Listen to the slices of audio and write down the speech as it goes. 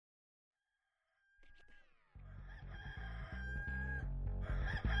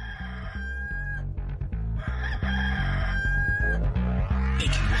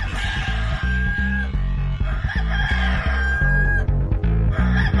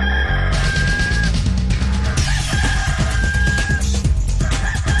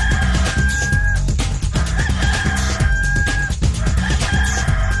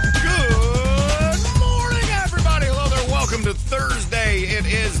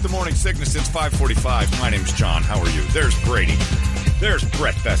the morning sickness since 5:45. My name's John. How are you? There's Brady. There's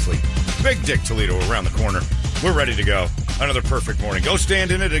Brett Besley. Big Dick Toledo around the corner. We're ready to go. Another perfect morning. Go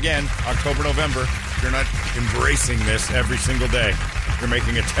stand in it again, October, November. If you're not embracing this every single day, you're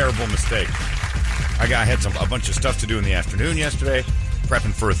making a terrible mistake. I had a bunch of stuff to do in the afternoon yesterday,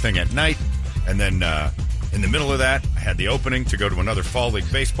 prepping for a thing at night, and then in the middle of that, I had the opening to go to another Fall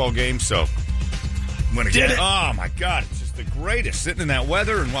League baseball game, so I'm going to get it. Oh, my God. It's just the greatest. Sitting in that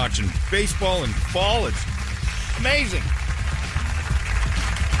weather and watching baseball in fall, it's amazing.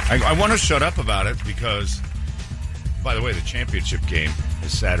 I want to shut up about it because, by the way, the championship game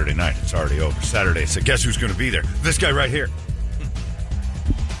is Saturday night. It's already over. Saturday, so guess who's going to be there? This guy right here.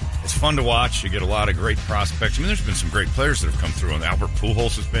 It's fun to watch. You get a lot of great prospects. I mean, there's been some great players that have come through. Albert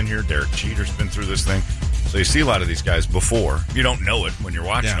Pujols has been here. Derek Jeter's been through this thing. So you see a lot of these guys before. You don't know it when you're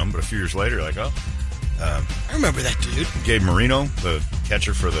watching them, but a few years later, you're like, oh. I remember that dude. Gabe Marino, the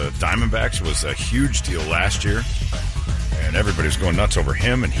catcher for the Diamondbacks, was a huge deal last year. And everybody was going nuts over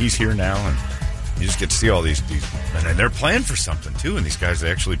him, and he's here now. And you just get to see all these and they're playing for something, too. And these guys, they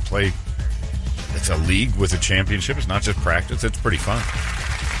actually play. It's a league with a championship. It's not just practice. It's pretty fun.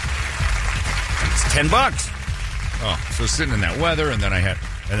 And it's $10. Oh, so sitting in that weather, and then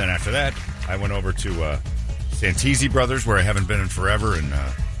after that, I went over to Santisi Brothers, where I haven't been in forever, and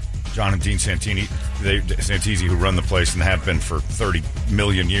John and Dean Santisi, who run the place and have been for 30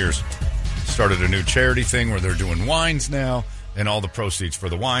 million years, started a new charity thing where they're doing wines now, and all the proceeds for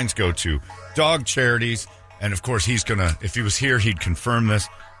the wines go to dog charities. And, of course, if he was here, he'd confirm this,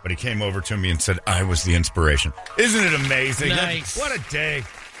 but he came over to me and said, I was the inspiration. Isn't it amazing? Nice. What a day.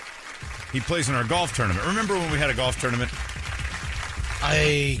 He plays in our golf tournament. Remember when we had a golf tournament?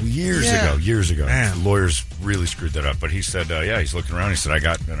 Years ago. Man. The lawyers really screwed that up. But he said, he's looking around. He said, I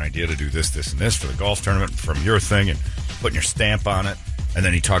got an idea to do this, this, and this for the golf tournament from your thing and putting your stamp on it. And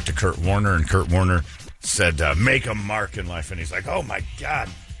then he talked to Kurt Warner, and Kurt Warner said, make a mark in life. And he's like, oh, my God.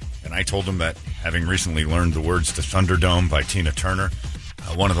 And I told him that, having recently learned the words to Thunderdome by Tina Turner,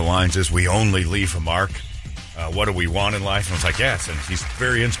 one of the lines is, we only leave a mark. What do we want in life? And I was like, yes. And he's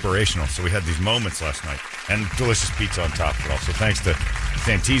very inspirational. So we had these moments last night. And delicious pizza on top of it all. So thanks to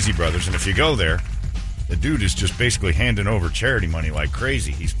Santisi Brothers. And if you go there, the dude is just basically handing over charity money like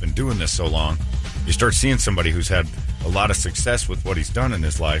crazy. He's been doing this so long. You start seeing somebody who's had a lot of success with what he's done in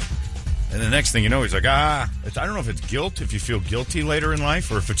his life. And the next thing you know, he's like, I don't know if it's guilt, if you feel guilty later in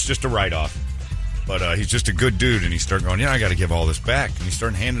life, or if it's just a write-off. But he's just a good dude, and he started going, I got to give all this back. And he's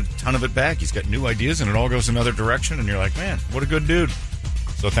starting handing a ton of it back. He's got new ideas, and it all goes another direction. And you're like, man, what a good dude.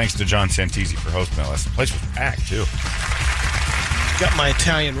 So thanks to John Santisi for hosting that. The place was packed, too. Got my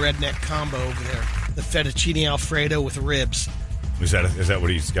Italian redneck combo over there. The fettuccine Alfredo with ribs. Is that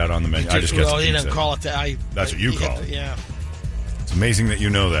what he's got on the menu? I just got some pizza. He didn't call it that. That's what you call it. Yeah. It's amazing that you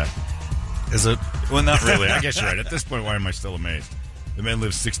know that. Is it? Well, not really. I guess you're right. At this point, why am I still amazed? The man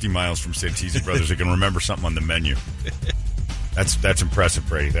lives 60 miles from Santisi Brothers. He can remember something on the menu. That's impressive,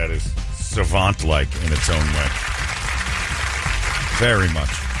 Brady. That is savant-like in its own way. Very much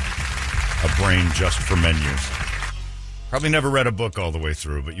a brain just for menus. Probably never read a book all the way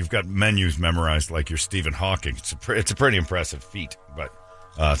through, but you've got menus memorized like you're Stephen Hawking. It's a pretty impressive feat. But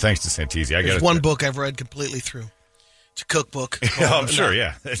thanks to Santisi. There's one book I've read completely through. It's a cookbook. I'm sure,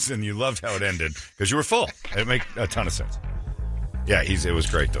 yeah. And you loved how it ended because you were full. It made a ton of sense. Yeah, it was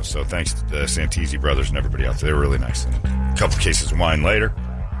great, though. So thanks to the Santisi Brothers and everybody else. They were really nice. And a couple cases of wine later.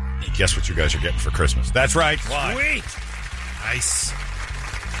 Guess what you guys are getting for Christmas? That's right. Wine. Sweet. Nice.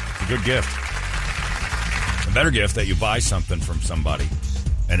 It's a good gift. A better gift that you buy something from somebody,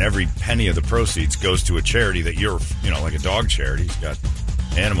 and every penny of the proceeds goes to a charity that you're, like a dog charity. He's got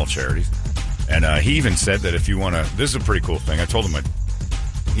animal charities. And he even said that if you want to, this is a pretty cool thing. I told him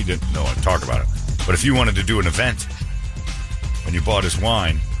he didn't know I'd talk about it. But if you wanted to do an event and you bought his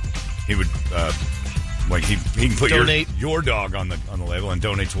wine, he would, he can put your dog on the label and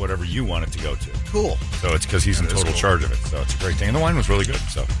donate to whatever you want it to go to. Cool. So it's because he's in total charge of it. So it's a great thing. And the wine was really good.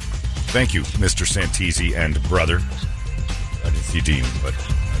 So thank you, Mr. Santisi and brother. I didn't see Dean, but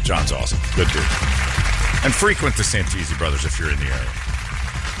John's awesome. Good dude. And frequent the Santisi Brothers if you're in the area.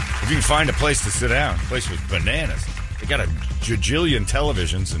 If you can find a place to sit down, the place was bananas. They got a jajillion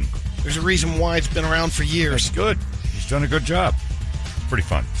televisions, and there's a reason why it's been around for years. That's good. He's done a good job. Pretty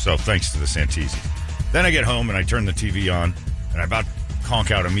fun. So thanks to the Santisi. Then I get home and I turn the TV on, and I about conk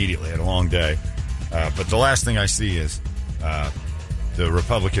out immediately. I had a long day. But the last thing I see is the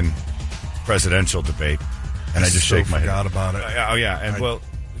Republican presidential debate, and I just shake my head. I forgot about it. Oh, yeah. And,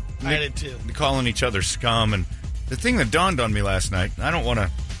 I did too. Calling each other scum. And the thing that dawned on me last night, I don't want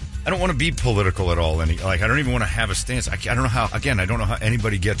to I don't want to be political at all. I don't even want to have a stance. I don't know how. Again, I don't know how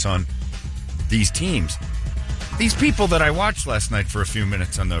anybody gets on these teams. These people that I watched last night for a few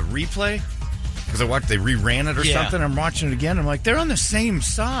minutes on the replay, because they reran it or something. I'm watching it again. I'm like, they're on the same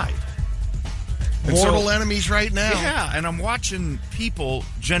side. And mortal enemies right now. Yeah, and I'm watching people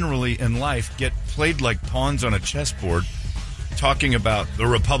generally in life get played like pawns on a chessboard, talking about the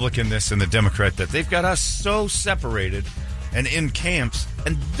Republican this and the Democrat that. They've got us so separated and in camps,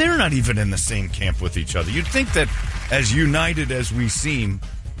 and they're not even in the same camp with each other. You'd think that as united as we seem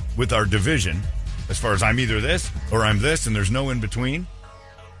with our division, as far as I'm either this or I'm this and there's no in between,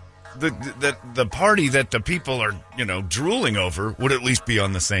 the party that the people are, drooling over would at least be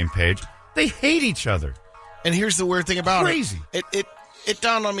on the same page. They hate each other. And here's the weird thing about Crazy. It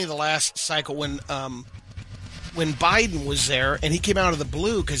dawned on me the last cycle when Biden was there and he came out of the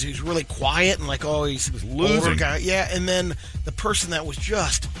blue because he was really quiet and he's losing. Older guy. Yeah, and then the person that was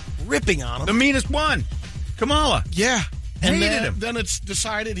just ripping on him. The meanest one, Kamala. Yeah. And Hated him. Then it's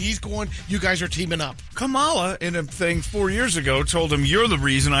decided he's going, you guys are teaming up. Kamala, in a thing 4 years ago, told him, you're the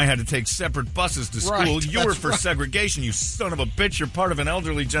reason I had to take separate buses to school. Right, You're for segregation, you son of a bitch. You're part of an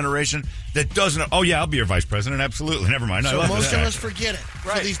elderly generation that doesn't... Oh, yeah, I'll be your vice president. Absolutely. Never mind. So I love most that. of us forget it.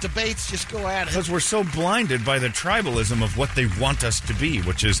 Right. So these debates just go at it. Because we're so blinded by the tribalism of what they want us to be,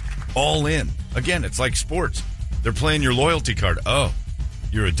 which is all in. Again, it's like sports. They're playing your loyalty card. Oh,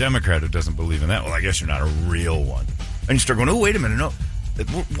 you're a Democrat who doesn't believe in that. Well, I guess you're not a real one. And you start going, oh, wait a minute, no.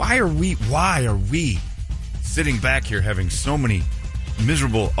 Why are we sitting back here having so many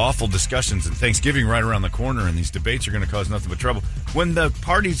miserable, awful discussions and Thanksgiving right around the corner and these debates are going to cause nothing but trouble when the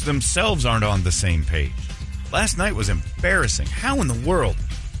parties themselves aren't on the same page? Last night was embarrassing. How in the world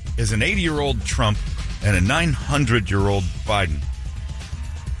is an 80-year-old Trump and a 900-year-old Biden?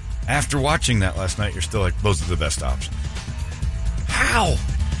 After watching that last night, you're still like, those are the best options. How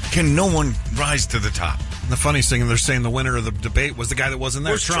can no one rise to the top? The funniest thing, they're saying the winner of the debate was the guy that wasn't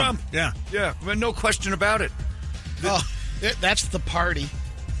there. Trump. Yeah. Yeah, but no question about it. That's the party.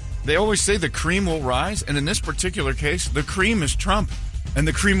 They always say the cream will rise, and in this particular case, the cream is Trump, and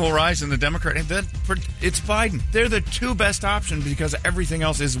the cream will rise in the Democrat. And then it's Biden. They're the two best options because everything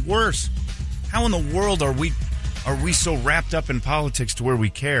else is worse. How in the world are we so wrapped up in politics to where we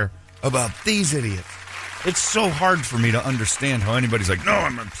care about these idiots? It's so hard for me to understand how anybody's like, no,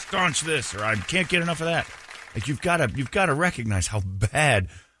 I'm a staunch this, or I can't get enough of that. Like you've got to recognize how bad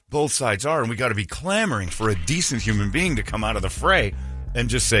both sides are, and we got to be clamoring for a decent human being to come out of the fray and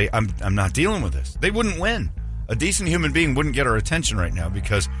just say, I'm not dealing with this. They wouldn't win. A decent human being wouldn't get our attention right now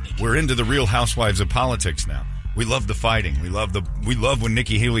because we're into the Real Housewives of politics now. We love the fighting. We love when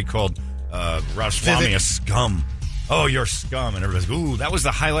Nikki Haley called Ramaswamy a scum. Oh, you're scum. And everybody's like, ooh, that was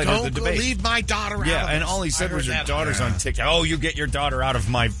the highlight of the debate. Don't leave my daughter out of Yeah, and this. all he said was your daughter's on TikTok. Oh, you get your daughter out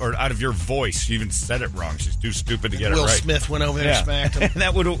of your voice. She even said it wrong. She's too stupid to get it right. Will Smith went over there and smacked him. And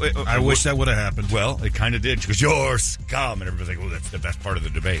I wish that would have happened. Well, it kind of did. She goes, you're scum. And everybody's like, oh, that's the best part of the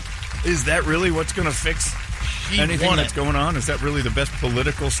debate. Is that really what's going to fix anything that's going on? Is that really the best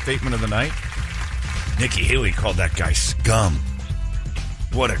political statement of the night? Nikki Haley called that guy scum.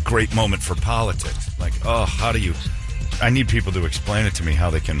 What a great moment for politics. Like, oh, how do you... I need people to explain it to me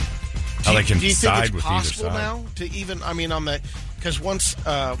how they can do you side think it's with either possible side. now to even? I mean, on the because once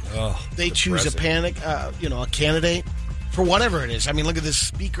they choose a depressing. a candidate for whatever it is. I mean, look at this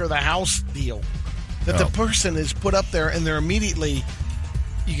Speaker of the House deal that the person is put up there, and they're immediately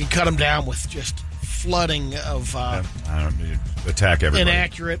you can cut them down with just flooding of I don't need to attack everybody.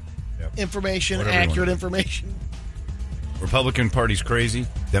 inaccurate information, Whatever you accurate want. information. Republican Party's crazy.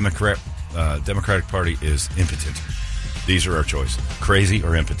 Democratic Party is impotent. These are our choices: crazy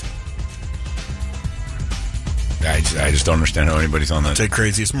or impotent. I just don't understand how anybody's on that. Take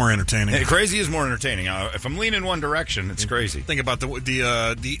crazy. It's more entertaining. Hey, crazy is more entertaining. If I'm leaning one direction, it's crazy. Think about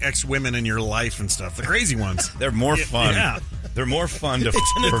the ex-women in your life and stuff. The crazy ones. They're more fun. Yeah. They're more fun to...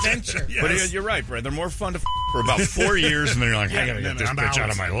 It's an adventure. But Yes. you're right, Brad. They're more fun to for about 4 years, and then you're like, I gotta get this I'm bitch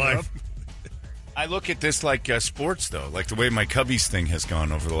out of my out. life. I look at this like sports, though. Like the way my Cubbies thing has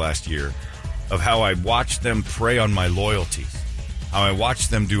gone over the last year, of how I watched them prey on my loyalties. How I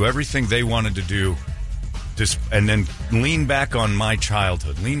watched them do everything they wanted to do, and then lean back on my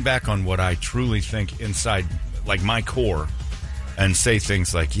childhood, lean back on what I truly think inside, like my core, and say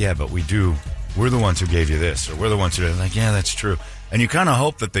things like, yeah, but we're the ones who gave you this, or we're the ones who are like, yeah, that's true. And you kind of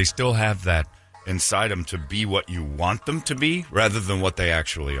hope that they still have that inside them to be what you want them to be, rather than what they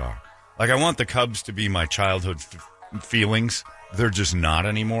actually are. Like, I want the Cubs to be my childhood feelings. They're just not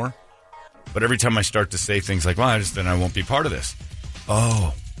anymore. But every time I start to say things like, well, then I won't be part of this.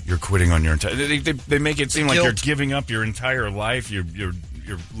 Oh, you're quitting on your entire... They make it seem like you're giving up your entire life. You're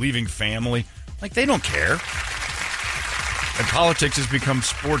you're leaving family. Like, they don't care. And politics has become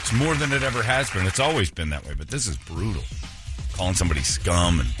sports more than it ever has been. It's always been that way, but this is brutal. Calling somebody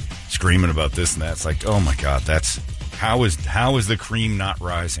scum and screaming about this and that. It's like, oh my God, how is the cream not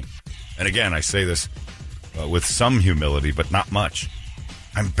rising? And again, I say this with some humility, but not much.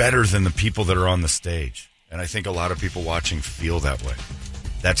 I'm better than the people that are on the stage. And I think a lot of people watching feel that way.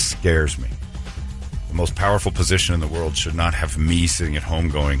 That scares me. The most powerful position in the world should not have me sitting at home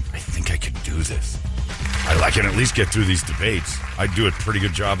going, I think I could do this. I can at least get through these debates. I do a pretty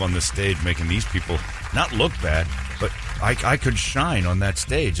good job on this stage making these people not look bad, but I could shine on that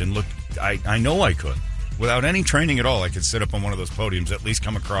stage and look, I know I could. Without any training at all, I could sit up on one of those podiums, at least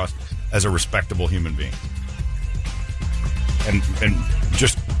come across as a respectable human being. And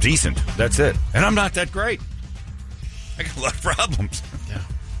just decent. That's it. And I'm not that great. I got a lot of problems. Yeah.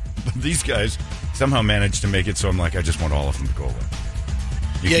 But these guys somehow managed to make it so I'm like, I just want all of them to go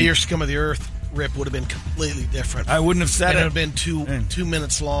away. Your scum of the earth rip would have been completely different. I wouldn't have said it. It would have been 2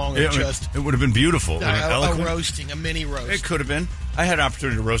 minutes long. It would have been beautiful. A roasting, a mini roast. It could have been. I had an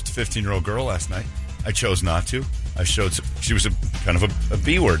opportunity to roast a 15-year-old girl last night. I chose not to. She was kind of a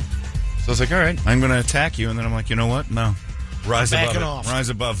B word. So I was like, all right, I'm going to attack you. And then I'm like, you know what? No. Rise above it. Rise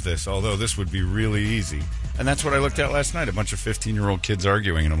above this, although this would be really easy. And that's what I looked at last night, a bunch of 15-year-old kids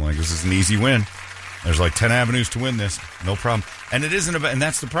arguing. And I'm like, this is an easy win. There's like 10 avenues to win this. No problem. And it isn't about, and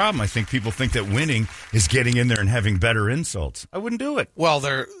that's the problem. I think people think that winning is getting in there and having better insults. I wouldn't do it. Well,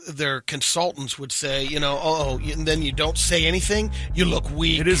 their consultants would say, and then you don't say anything, you look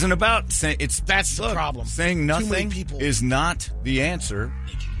weak. It isn't about saying, that's the problem. Saying nothing is not the answer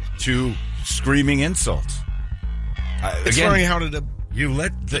to screaming insults. It's learning how to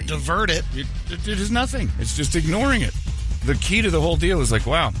divert it. It is nothing. It's just ignoring it. The key to the whole deal is like,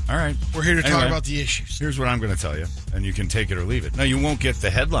 wow, all right. We're here to talk about the issues. Here's what I'm going to tell you, and you can take it or leave it. Now, you won't get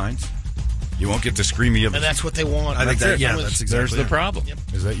the headlines. You won't get the screamy of it. And that's what they want. I think that's exactly There's the problem,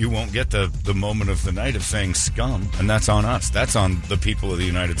 is that you won't get the moment of the night of saying scum, and that's on us. That's on the people of the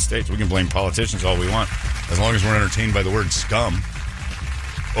United States. We can blame politicians all we want. As long as we're entertained by the word scum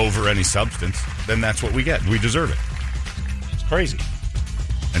over any substance, then that's what we get. We deserve it. It's crazy.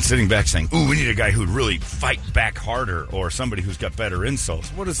 And sitting back saying, ooh, we need a guy who'd really fight back harder, or somebody who's got better insults.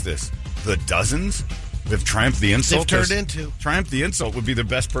 What is this? The dozens that have triumphed the insult? They've turned into. Triumph the insult would be the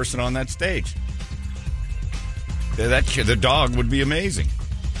best person on that stage. The dog would be amazing.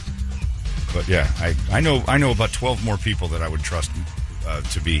 But yeah, I know about 12 more people that I would trust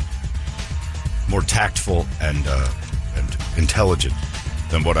to be more tactful and intelligent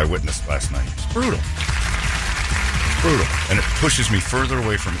than what I witnessed last night. It's brutal. And it pushes me further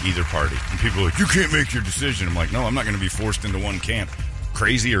away from either party. And people are like, you can't make your decision. I'm like, no, I'm not going to be forced into one camp.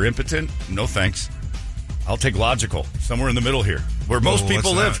 Crazy or impotent? No thanks. I'll take logical. Somewhere in the middle here. Where most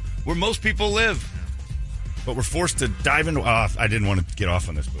people live. But we're forced to dive into... I didn't want to get off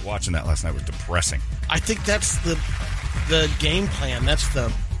on this, but watching that last night was depressing. I think that's the game plan. That's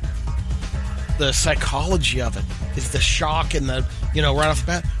the psychology of it. Is the shock and the, right off the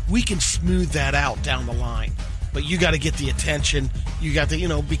bat. We can smooth that out down the line. But you got to get the attention. You got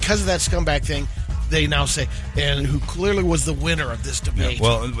to, because of that scumbag thing, they now say, and who clearly was the winner of this debate. Yeah,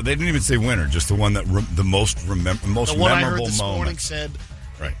 well, they didn't even say winner, just the one that the most memorable the one I heard this morning said,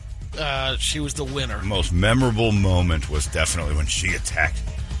 right? She was the winner. The most memorable moment was definitely when she attacked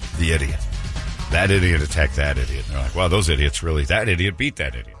the idiot. That idiot attacked that idiot. And they're like, wow, those idiots really, that idiot beat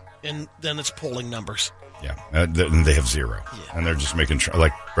that idiot. And then it's polling numbers. Yeah, and they have zero. Yeah. And they're just making,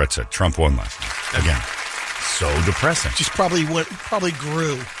 like Brett said, Trump won last night. Again. So depressing. Just probably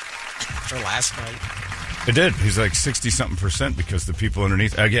grew for last night. It did. He's like 60-something% because the people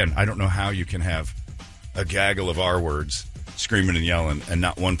underneath. Again, I don't know how you can have a gaggle of R words screaming and yelling, and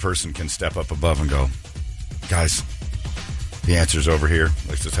not one person can step up above and go, guys, the answer's over here.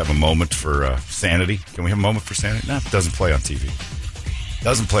 Let's just have a moment for sanity. Can we have a moment for sanity? No, it doesn't play on TV.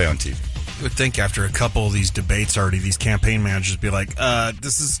 Doesn't play on TV. You would think after a couple of these debates already, these campaign managers would be like,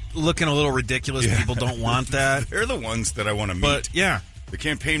 this is looking a little ridiculous. Yeah. People don't want that. They're the ones that I want to meet. But, yeah. The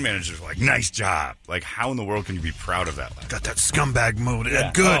campaign managers are like, nice job. Like, how in the world can you be proud of that? Got that scumbag mode.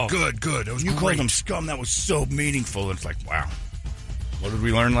 Yeah. Good. It was you great. called them scum. That was so meaningful. It's like, wow. What did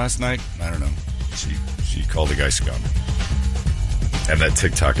we learn last night? I don't know. She called the guy scum. And that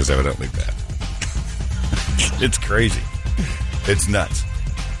TikTok is evidently bad. It's crazy. It's nuts.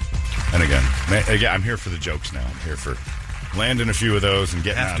 And again, I'm here for the jokes now. I'm here for landing a few of those and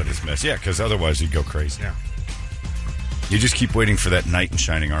getting out of this mess. Yeah, because otherwise you'd go crazy. Yeah. You just keep waiting for that knight in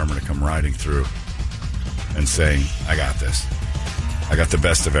shining armor to come riding through and saying, I got this. I got the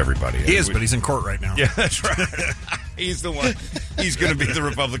best of everybody. He is, but he's in court right now. Yeah, that's right. He's the one. He's going to be the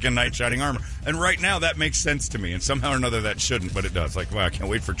Republican knight in shining armor. And right now, that makes sense to me. And somehow or another, that shouldn't, but it does. Like, wow, I can't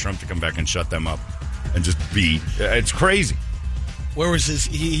wait for Trump to come back and shut them up and just be. It's crazy. Where was his?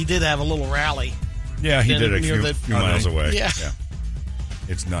 He did have a little rally. Yeah, he did a few miles away. Yeah.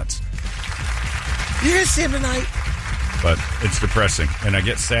 It's nuts. You're going to see him tonight. But it's depressing. And I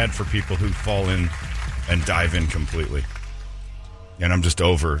get sad for people who fall in and dive in completely. And I'm just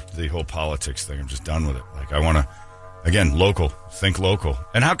over the whole politics thing. I'm just done with it. Like, I want to, again, local. Think local.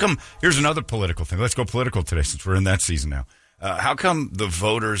 And how come, here's another political thing. Let's go political today since we're in that season now. How come the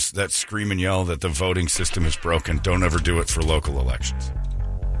voters that scream and yell that the voting system is broken don't ever do it for local elections?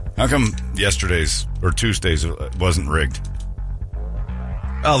 How come yesterday's or Tuesday's wasn't rigged?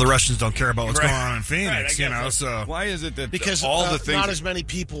 Oh, the Russians don't care about what's going on in Phoenix, so... Why is it that because all the things... not as many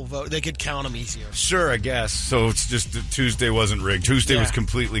people vote. They could count them easier. Sure, I guess. So it's just that Tuesday wasn't rigged. Tuesday was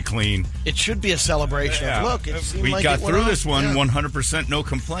completely clean. It should be a celebration of, look, it seemed we like got it through this one, 100%, no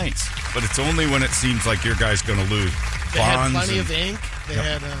complaints. But it's only when it seems like your guy's going to lose. They had plenty of ink. They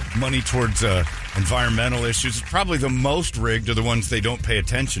had money towards environmental issues. Probably the most rigged are the ones they don't pay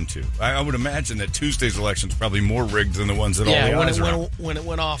attention to. I would imagine that Tuesday's election is probably more rigged than the ones that all the odds are on. When it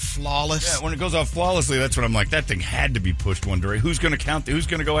went off flawless. Yeah, when it goes off flawlessly, that's when I'm like, that thing had to be pushed one day. Who's going to count? Who's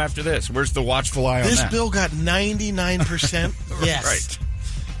going to go after this? Where's the watchful eye on that? This bill got 99% yes.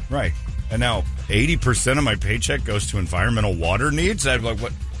 Right. And now 80% of my paycheck goes to environmental water needs? I'd be like,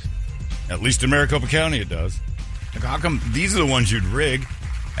 what? At least in Maricopa County it does. Like, how come these are the ones you'd rig?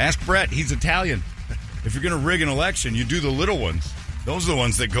 Ask Brett. He's Italian. If you're going to rig an election, you do the little ones. Those are the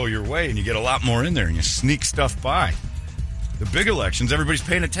ones that go your way, and you get a lot more in there, and you sneak stuff by. The big elections, everybody's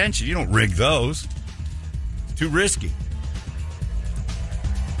paying attention. You don't rig those. It's too risky.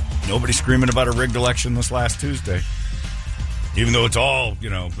 Nobody screaming about a rigged election this last Tuesday. Even though it's all,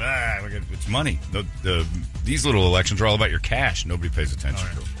 it's money. These little elections are all about your cash. Nobody pays attention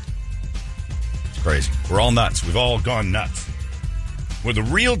to them. Crazy. We're all nuts. We've all gone nuts. Well, the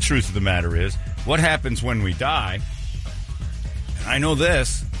real truth of the matter is, what happens when we die? And I know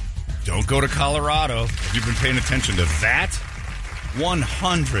this. Don't go to Colorado. Have you been paying attention to that?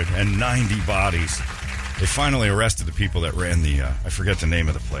 190 bodies. They finally arrested the people that ran the, I forget the name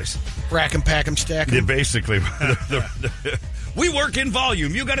of the place. Rack 'em, pack 'em, stack 'em. Yeah, basically. We work in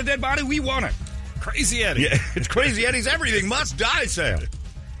volume. You got a dead body? We want it. Crazy Eddie. Yeah, it's Crazy Eddie's everything must die sale.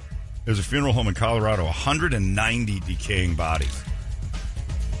 There's a funeral home in Colorado, 190 decaying bodies.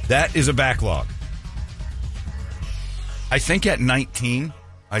 That is a backlog. I think at 19,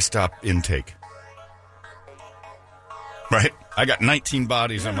 I stopped intake. Right? I got 19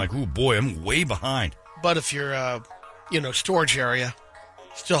 bodies. I'm like, oh boy, I'm way behind. But if your, storage area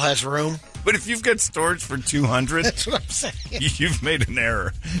still has room. But if you've got storage for 200, that's what I'm saying. You've made an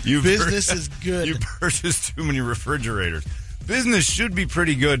error. Business is good. You purchased too many refrigerators. Business should be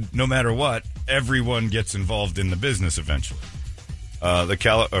pretty good no matter what. Everyone gets involved in the business eventually. The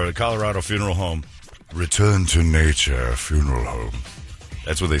Colorado Funeral Home, Return to Nature Funeral Home.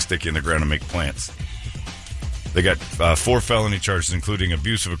 That's where they stick you in the ground and make plants. They got 4 felony charges, including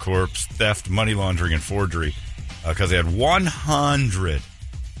abuse of a corpse, theft, money laundering, and forgery, because they had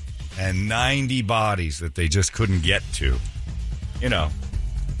 190 bodies that they just couldn't get to.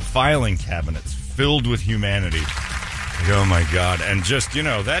 Filing cabinets filled with humanity. Like, oh my God! And just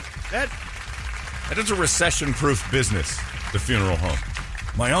that is a recession-proof business. The funeral home.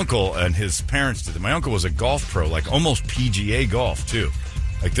 My uncle and his parents did it. My uncle was a golf pro, like almost PGA golf too.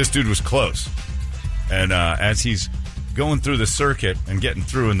 Like this dude was close. And as he's going through the circuit and getting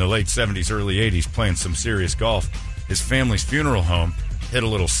through in the late 70s, early 80s, playing some serious golf, his family's funeral home hit a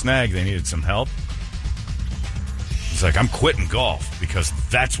little snag. They needed some help. He's like, I'm quitting golf because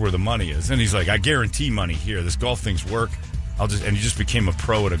that's where the money is. And he's like, I guarantee money here. This golf thing's work. And he just became a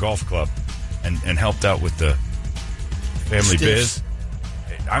pro at a golf club and helped out with the family biz.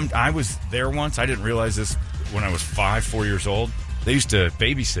 I was there once. I didn't realize this when I was 4 years old. They used to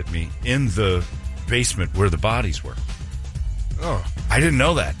babysit me in the basement where the bodies were. Oh, I didn't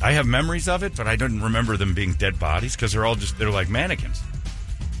know that. I have memories of it, but I didn't remember them being dead bodies because they're like mannequins.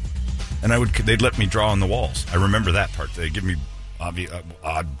 And they'd let me draw on the walls. I remember that part. They'd give me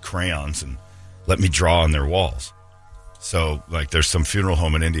odd crayons and let me draw on their walls. So, like, there's some funeral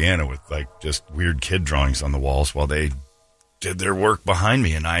home in Indiana with, like, just weird kid drawings on the walls while they did their work behind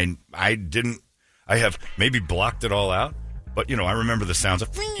me. And I have maybe blocked it all out. But, I remember the sounds of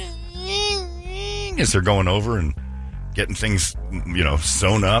as they're going over and getting things,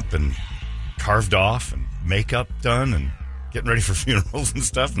 sewn up and carved off and makeup done and getting ready for funerals and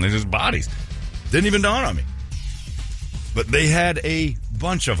stuff. And they're just bodies. Didn't even dawn on me. But they had a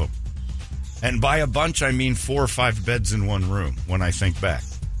bunch of them. And by a bunch, I mean 4 or 5 beds in one room when I think back.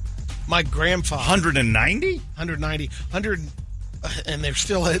 My grandfather. 190? 190. And they're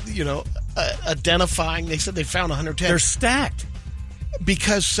still, identifying. They said they found 110. They're stacked.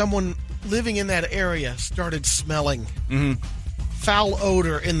 Because someone living in that area started smelling foul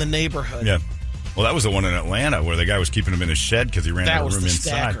odor in the neighborhood. Yeah. Well, that was the one in Atlanta where the guy was keeping them in his shed because he ran out of room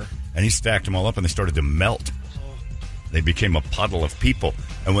inside. Stacker. And he stacked them all up and they started to melt. They became a puddle of people.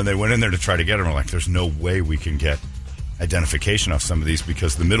 And when they went in there to try to get them, we're like, there's no way we can get identification off some of these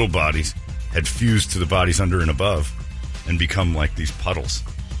because the middle bodies had fused to the bodies under and above and become like these puddles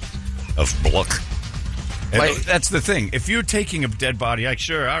of bluck. And that's the thing. If you're taking a dead body, like,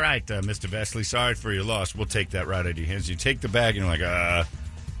 sure, all right, Mr. Vesely, sorry for your loss. We'll take that right out of your hands. You take the bag and you're like,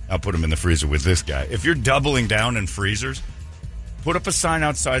 I'll put him in the freezer with this guy. If you're doubling down in freezers, put up a sign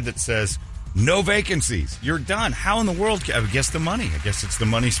outside that says, no vacancies. You're done. How in the world? I guess the money. I guess it's the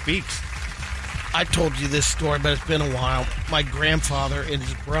money speaks. I told you this story, but it's been a while. My grandfather and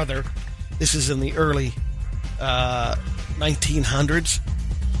his brother, this is in the early 1900s,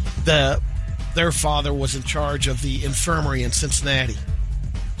 their father was in charge of the infirmary in Cincinnati.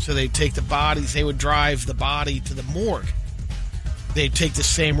 So they'd take the bodies, they would drive the body to the morgue. They'd take the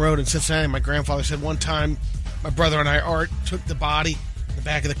same road in Cincinnati. My grandfather said one time, my brother and I, Art, took the body in the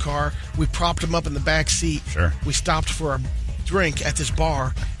back of the car. We propped him up in the back seat. Sure. We stopped for a drink at this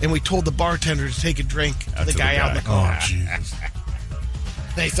bar, and we told the bartender to take a drink to the guy out in the car. Oh, Jesus.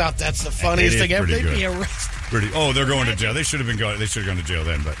 They thought that's the funniest thing ever. They'd be arrested. They're going to jail. They should have gone to jail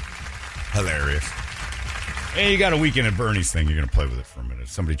then, but hilarious. Hey, you got a Weekend at Bernie's thing. You're going to play with it for a minute.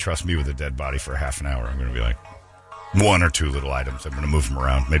 If somebody trusts me with a dead body for half an hour, I'm going to be like, 1 or 2 little items. I'm going to move them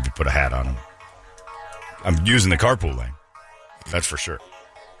around. Maybe put a hat on them. I'm using the carpool lane. That's for sure.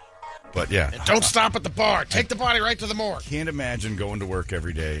 But yeah. And don't stop at the bar. Take the body right to the morgue. Can't imagine going to work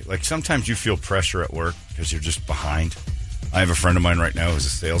every day. Like sometimes you feel pressure at work because you're just behind. I have a friend of mine right now who's a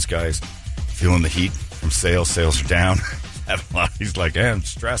sales guy. He's feeling the heat from sales. Sales are down. He's like, I'm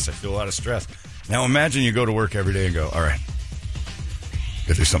stressed. I feel a lot of stress. Now imagine you go to work every day and go, all right,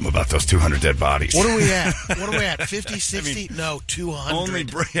 got to do something about those 200 dead bodies. What are we at? 50, 60? No, 200.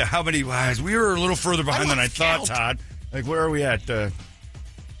 How many lives? We were a little further behind than I thought, Todd. Like, where are we at? I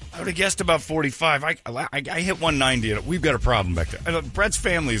would have guessed about 45. I hit 190. And we've got a problem back there. Brett's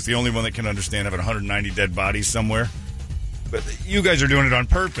family is the only one that can understand having 190 dead bodies somewhere. But you guys are doing it on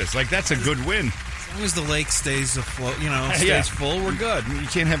purpose. Like, that's a good win. As long as the lake stays afloat, stays full, we're good. You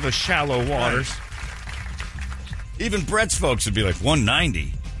can't have the shallow waters. Right. Even Brett's folks would be like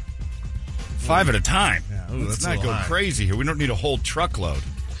 190. 5 at a time. Yeah. Let's not go crazy here. We don't need a whole truckload.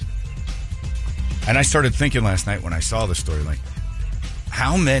 And I started thinking last night when I saw the story, like,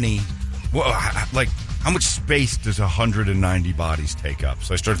 how much space does 190 bodies take up?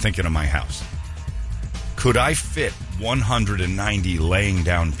 So I started thinking of my house. Could I fit 190 laying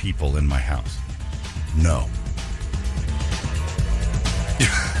down people in my house? No.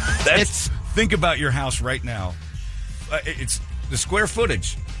 Think about your house right now. It's the square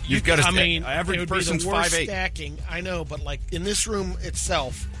footage. You've got average person's 5'8". Stacking. I know, but like in this room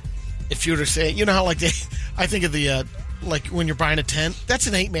itself, if you were to say, how like I think of the like when you're buying a tent, that's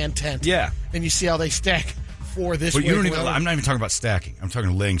an 8-man tent. Yeah, and you see how they stack for this. But I'm not even talking about stacking. I'm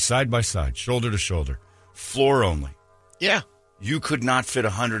talking laying side by side, shoulder to shoulder, floor only. Yeah, you could not fit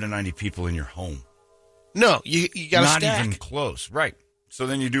 190 people in your home. No, you got to stack. Not even close, right? So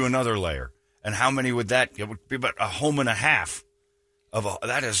then you do another layer. And how many would that? It would be about a home and a half.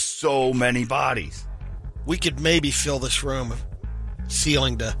 That is so many bodies. We could maybe fill this room,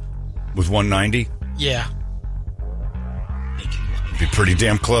 ceiling to with 190. Yeah, it'd be pretty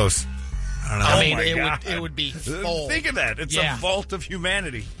damn close. I don't know. I mean, it would be full. Think of that. It's a vault of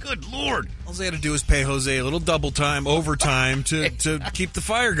humanity. Good Lord. All they had to do was pay Jose a little overtime to keep the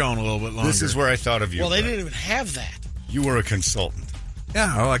fire going a little bit longer. This is where I thought of you. Well, they didn't even have that. You were a consultant.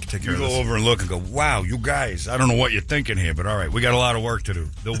 Yeah, I can take care of this. You go over and look and go, wow, you guys, I don't know what you're thinking here, but all right, we got a lot of work to do.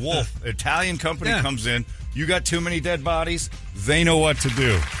 The Wolf Italian company comes in. You got too many dead bodies. They know what to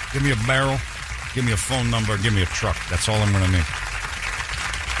do. Give me a barrel. Give me a phone number. Give me a truck. That's all I'm going to need.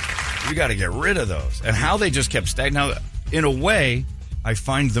 You got to get rid of those. And how they just kept stacking. Now, in a way, I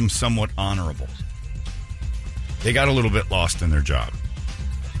find them somewhat honorable. They got a little bit lost in their job.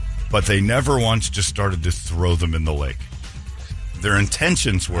 But they never once just started to throw them in the lake. Their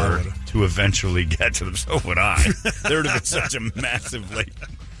intentions were to eventually get to them. So would I. There would have been such a massive lake.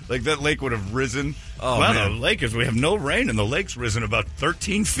 Like, that lake would have risen. Oh, well, man. The lake is, we have no rain, and the lake's risen about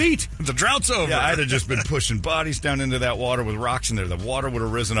 13 feet. The drought's over. Yeah, I'd have just been pushing bodies down into that water with rocks in there. The water would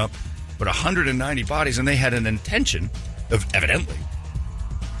have risen up. But 190 bodies, and they had an intention evidently,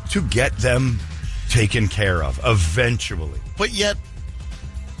 to get them taken care of eventually. But yet,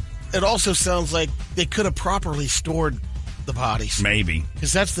 it also sounds like they could have properly stored the bodies. Maybe.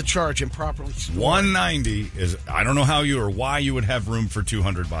 Because that's the charge, improperly stored. 190 is, I don't know how you or why you would have room for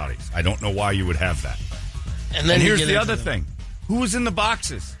 200 bodies. I don't know why you would have that. And then here's the other thing. Who was in the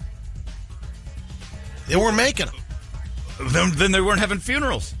boxes? They weren't making them. Then they weren't having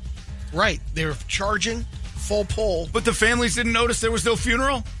funerals. Right. They were charging full pull. But the families didn't notice there was no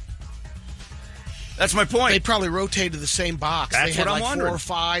funeral? That's my point. They probably rotated the same box. That's they had what I'm like wondering. 4 or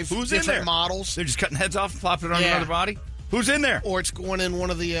 5 Who's in different there? models. They're just cutting heads off and plopping it on another body? Who's in there? Or it's going in one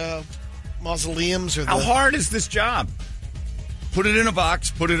of the mausoleums. Or How hard is this job? Put it in a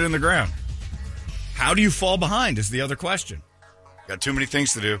box, put it in the ground. How do you fall behind is the other question. Got too many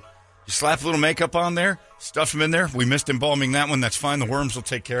things to do. You slap a little makeup on there, stuff them in there. We missed embalming that one. That's fine. The worms will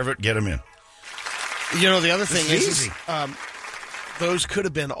take care of it. Get them in. You know, the other thing is easy. Those could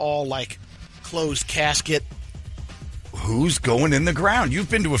have been all like closed casket. Who's going in the ground? You've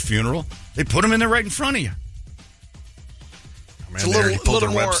been to a funeral. They put them in there right in front of you. Man, It's a they little- already pulled their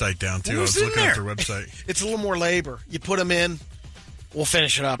little more- website down, too. I Who's was in looking at there? their website. It's a little more labor. You put them in, we'll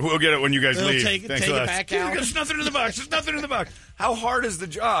finish it up. We'll get it when you guys They'll leave. take it Thanks a lot. back out. There's nothing in the box. There's nothing in the box. How hard is the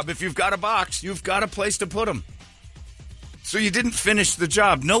job? If you've got a box, you've got a place to put them. So you didn't finish the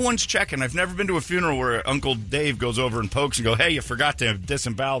job. No one's checking. I've never been to a funeral where Uncle Dave goes over and pokes and go, hey, you forgot to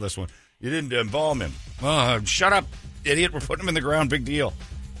disembowel this one. You didn't embalm him. Shut up, idiot. We're putting him in the ground. Big deal.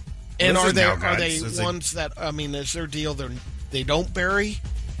 And Listen are now, they guys. ones that, I mean, is their deal they don't bury?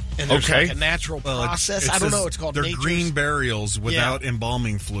 And there's Okay. like a natural Well, process? it I don't says know. It's called they're nature's. green burials without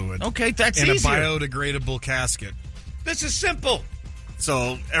embalming fluid. Okay, that's and easier. a biodegradable casket. This is simple.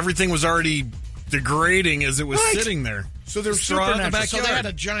 So everything was already degrading as it was Right. sitting there. So they're Just throw it in the supernatural. So they backyard.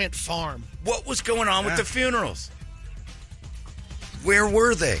 had a giant farm. What was going on with Yeah. the funerals? Where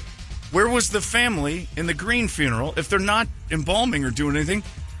were they? Where was the family in the green funeral? If they're not embalming or doing anything,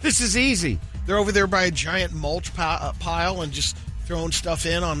 this is easy. They're over there by a giant mulch pile and just throwing stuff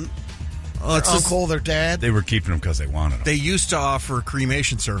in on Oh, their uncle, their dad. They were keeping them because they wanted them. They used to offer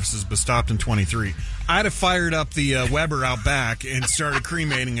cremation services, but stopped in 23. I'd have fired up the Weber out back and started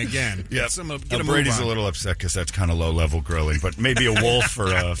cremating again. Get a move Brady's on. a little upset because that's kind of low-level grilling, but maybe a Wolf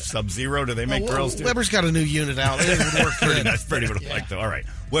or a Sub-Zero. Do they make grills too? Weber's got a new unit out. It would work Pretty good. nice. Brady would like that. All right.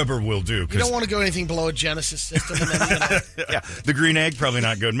 Weber will do. You don't want to go anything below a Genesis system. And then, Yeah, the green egg, probably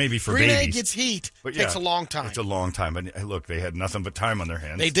not good. Maybe for green babies. egg gets heat. But Takes a yeah, long time. It's a long time. But hey, look, they had nothing but time on their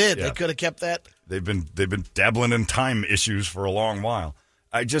hands. They did. Yeah. They could have kept that. They've been dabbling in time issues for a long while.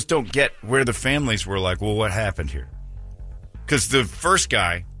 I just don't get where the families were like, well, what happened here? Because the first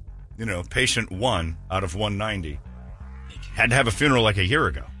guy, patient 1 out of 190, had to have a funeral like a year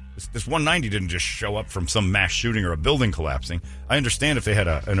ago. This 190 didn't just show up from some mass shooting or a building collapsing. I understand if they had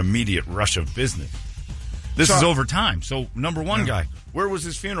an immediate rush of business. This is over time. So, number one guy, where was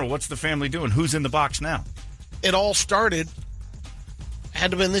his funeral? What's the family doing? Who's in the box now? It all started.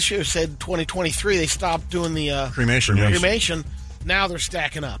 Had to have been this year. Said 2023. They stopped doing the Cremation. cremation. Now they're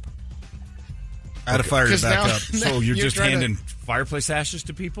stacking up. I'd have fired it 'Cause back now- up. So you're just trying to- handing fireplace ashes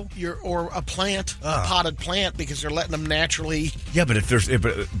to people? Or a plant, a potted plant, because they're letting them naturally. Yeah, but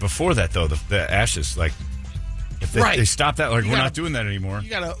but before that though, the ashes, like if they, Right. they stop that, like You we're gotta- not doing that anymore. You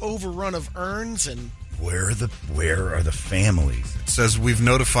got an overrun of urns and. Where are the families? It says we've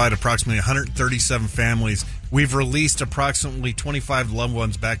notified approximately 137 families. We've released approximately 25 loved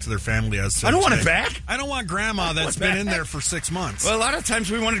ones back to their family. As I don't want it today. back. I don't want grandma that's been in there for 6 months. Well, a lot of times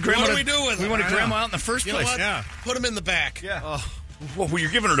we wanted grandma. What do we do with We it? wanted I grandma know. out in the first You know place. what? Yeah. Put them in the back. Yeah. Well,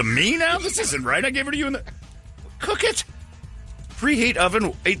 you're giving her to me now? This isn't right. I gave her to you in the. Cook it. Preheat oven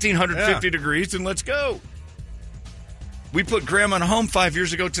 1850 degrees and let's go. We put grandma in a home 5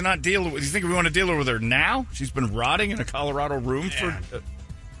 years ago to not deal with. You think we want to deal with her now? She's been rotting in a Colorado room for.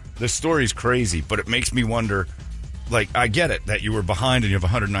 The story's crazy, but it makes me wonder. Like, I get it that you were behind and you have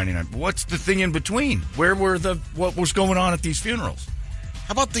 199. What's the thing in between? What was going on at these funerals?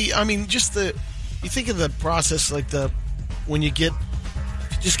 How about you think of the process like when you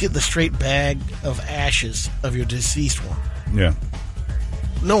just get the straight bag of ashes of your deceased one. Yeah.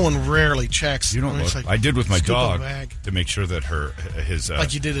 No one rarely checks. You don't It's look. like, I did with my scoop of dog bag. to make sure that his.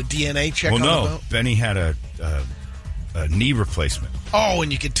 Like you did a DNA check well, on no. the boat? Benny had a knee replacement. Oh,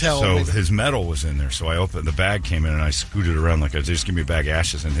 and you could tell. So his metal was in there. So I opened the bag, came in, and I scooted around like just give me a bag of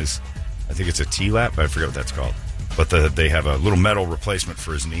ashes. And I think it's a T-lap. I forget what that's called. But they have a little metal replacement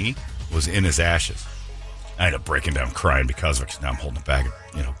for his knee was in his ashes. I ended up breaking down crying because of it. 'Cause now I'm holding a bag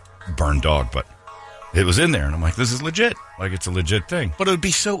of burned dog, but it was in there, and I'm like, this is legit. Like it's a legit thing. But it would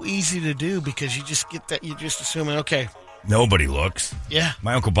be so easy to do because you just get that. You're just assuming, okay, Nobody looks. Yeah.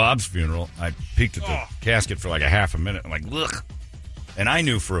 My Uncle Bob's funeral, I peeked at the casket for like a half a minute. I'm like, ugh. And I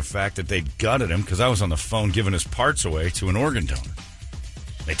knew for a fact that they'd gutted him because I was on the phone giving his parts away to an organ donor.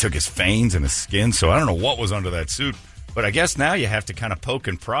 They took his veins and his skin, so I don't know what was under that suit. But I guess now you have to kind of poke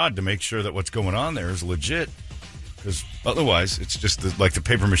and prod to make sure that what's going on there is legit. Because otherwise, it's just like the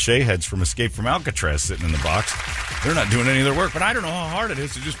papier-mâché heads from Escape from Alcatraz sitting in the box. They're not doing any of their work. But I don't know how hard it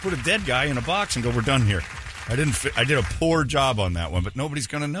is to just put a dead guy in a box and go, we're done here. I did a poor job on that one, but nobody's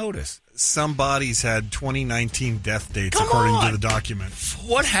going to notice. Some bodies had 2019 death dates, Come according on. to the document.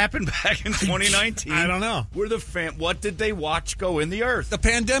 What happened back in 2019? I don't know. What did they watch go in the earth? The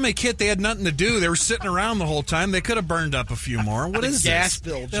pandemic hit. They had nothing to do. They were sitting around the whole time. They could have burned up a few more. What is gas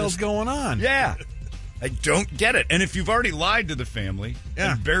this? bill What the hell's going on? Yeah. I don't get it. And if you've already lied to the family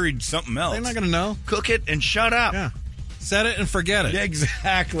Yeah. and buried something else, They're not going to know. cook it and shut up. Yeah. Set it and forget it. Yeah,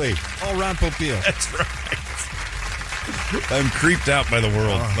 exactly. All Ron Popeil. That's right. I'm creeped out by the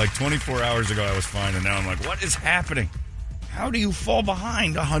world. Like 24 hours ago, I was fine, and now I'm like, what is happening? How do you fall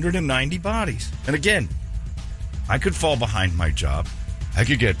behind 190 bodies? And again, I could fall behind my job. I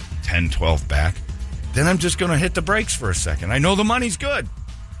could get 10, 12 back. Then I'm just going to hit the brakes for a second. I know the money's good,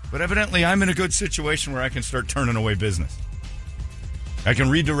 but evidently I'm in a good situation where I can start turning away business. I can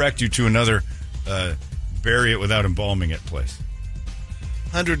redirect you to another bury it without embalming it place.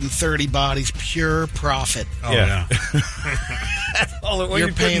 130 bodies, pure profit. Oh, yeah. Well, You're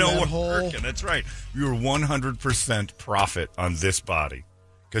you put paying no that work whole- in. That's right. You're 100% profit on this body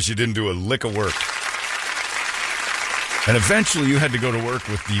because you didn't do a lick of work. And eventually you had to go to work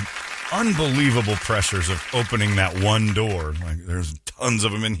with the unbelievable pressures of opening that one door. Like, there's tons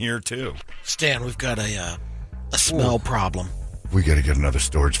of them in here, too. Stan, we've got a smell problem. We got to get another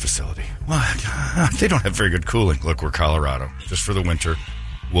storage facility. Well, they don't have very good cooling. Look, we're Colorado. Just for the winter.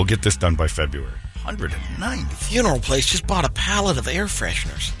 We'll get this done by February. 190. Funeral place just bought a pallet of air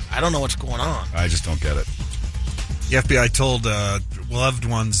fresheners. I don't know what's going on. I just don't get it. The FBI told loved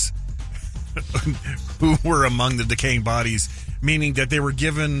ones who were among the decaying bodies, meaning that they were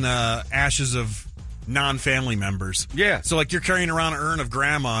given ashes of non-family members. Yeah. So, like, you're carrying around an urn of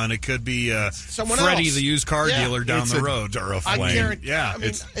grandma, and it could be Someone Freddie, else. the used car Yeah. dealer down It's the a road. Duraflame. I guarantee. Yeah, I mean,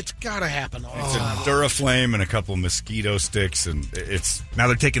 it's got to happen. It's a Duraflame and a couple of mosquito sticks, and it's... Now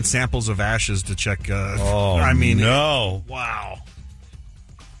they're taking samples of ashes to check. no. Wow.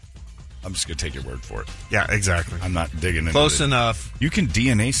 I'm just going to take your word for it. Yeah, exactly. I'm not digging into Close it. enough. You can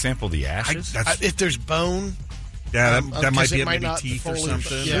DNA sample the ashes? If there's bone, That might because be it it, might maybe not teeth or fully-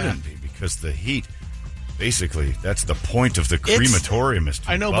 something. yeah. Shouldn't be, because the heat... Basically, that's the point of the crematorium is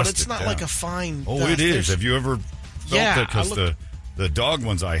to I know, but bust it's it not down. like a fine. Oh, dust. it is. There's- Have you ever felt Yeah, that? Because the dog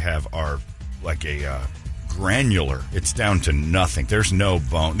ones I have are like a granular. It's down to nothing. There's no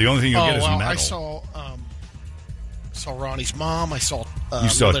bone. The only thing you'll get is metal. I saw Ronnie's mom. I saw. You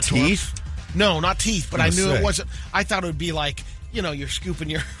saw Mother Torp. teeth? No, not teeth. But I I was knew gonna it say. wasn't. I thought it would be like you're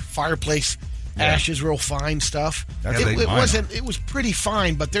scooping your fireplace Yeah. ashes, real fine stuff. That's It what mine wasn't. It was pretty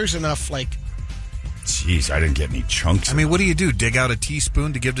fine, but there's enough like. Jeez, I didn't get any chunks. I mean, what do you do? Dig out a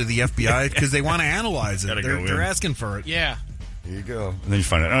teaspoon to give to the FBI because they want to analyze it. Gotta go They're in. asking for it. Yeah. Here you go. And then you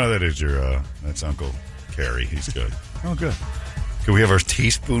find out, oh, that is your, that's Uncle Kerry. He's good. Oh, good. Can we have our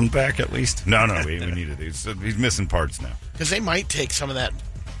teaspoon back at least? No, we need it. He's missing parts now. Because they might take some of that,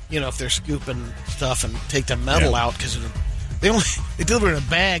 if they're scooping stuff and take the metal out because they deliver in a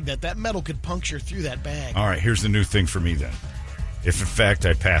bag that metal could puncture through that bag. All right, here's the new thing for me then. If in fact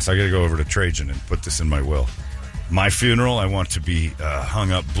I pass, I got to go over to Trajan and put this in my will. My funeral, I want to be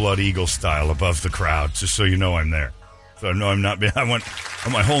hung up Blood Eagle style above the crowd, just so you know I'm there. So I know I'm not. I want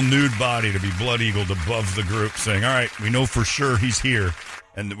my whole nude body to be Blood Eagled above the group, saying, "All right, we know for sure he's here,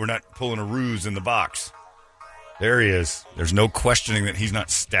 and we're not pulling a ruse in the box. There he is. There's no questioning that he's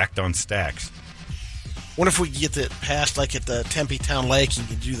not stacked on stacks." What if we could get that passed like at the Tempe Town Lake? You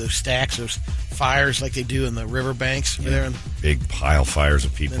could do those stacks, those fires like they do in the riverbanks over there, and Big pile fires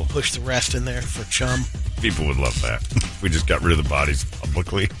of people. then push the rest in there for chum. People would love that. We just got rid of the bodies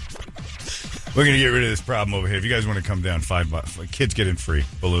publicly. We're going to get rid of this problem over here. If you guys want to come down, $5. Kids get in free.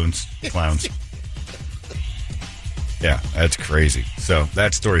 Balloons, clowns. Yeah, that's crazy. So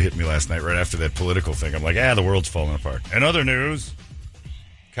that story hit me last night right after that political thing. I'm like, the world's falling apart. And other news,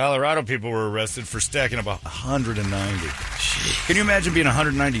 Colorado people were arrested for stacking about 190. Can you imagine being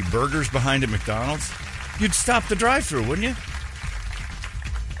 190 burgers behind at McDonald's? You'd stop the drive-thru, wouldn't you?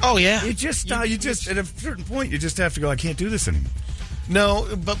 Oh yeah, You just stop. You just at a certain point, you just have to go. I can't do this anymore. no,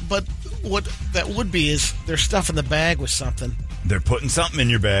 but what that would be is there's stuff in the bag with something, They're putting something in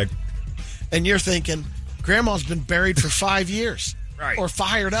your bag. and you're thinking, Grandma's been buried for 5 years, Right. Or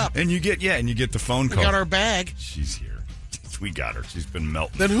fired up. And you get the phone We call. got our bag. She's here. we got her. She's been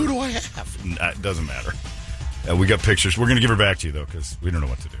melting. Then who do I have? It doesn't matter. We got pictures. We're going to give her back to you, though, because we don't know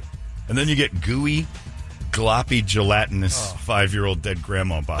what to do. And then you get gooey, gloppy, gelatinous 5-year-old dead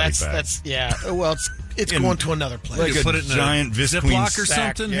grandma body bag. That's yeah. Well, it's going to another place. Like a put it in giant a Visqueen Ziploc or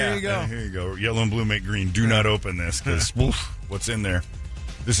sack. something. Yeah, Here you go. Here you go. Yellow and blue make green. Do not open this, because what's in there?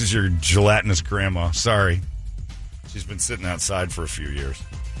 This is your gelatinous grandma. Sorry. She's been sitting outside for a few years.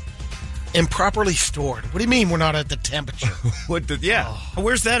 Improperly stored. What do you mean we're not at the temperature?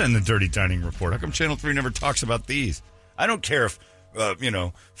 Where's that in the Dirty Dining Report? How come Channel 3 never talks about these? I don't care if,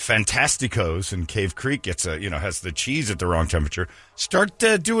 Fantasticos in Cave Creek gets has the cheese at the wrong temperature. Start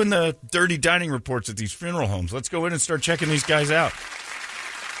doing the Dirty Dining Reports at these funeral homes. Let's go in and start checking these guys out.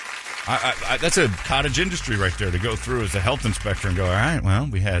 That's a cottage industry right there to go through as a health inspector and go, all right, well,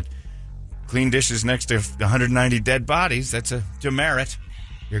 we had clean dishes next to 190 dead bodies. That's a demerit.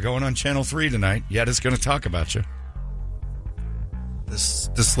 You're going on Channel 3 tonight. Yet it's going to talk about you.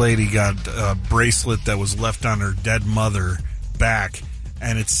 This lady got a bracelet that was left on her dead mother back,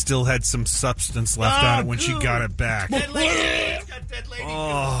 and it still had some substance left on it when she got it back. Dead lady. It's got dead lady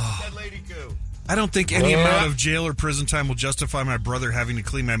goo. Dead lady goo. I don't think any amount of jail or prison time will justify my brother having to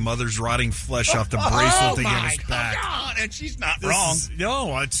clean my mother's rotting flesh off the bracelet they gave us back. God, and she's not wrong.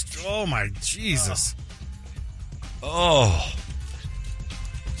 Oh my Jesus. Oh.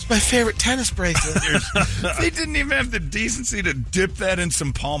 It's my favorite tennis bracelet. They didn't even have the decency to dip that in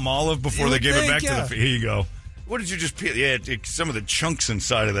some palm olive before they gave it back to the... Here you go. What did you just peel? Yeah, some of the chunks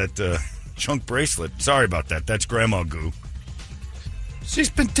inside of that chunk bracelet. Sorry about that. That's grandma goo.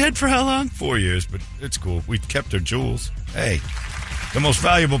 She's been dead for how long? 4 years, but it's cool. We kept her jewels. Hey, the most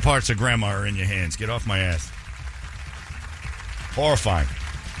valuable parts of grandma are in your hands. Get off my ass. Horrifying.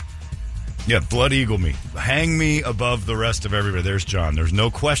 Yeah, Blood Eagle me. Hang me above the rest of everybody. There's John. There's no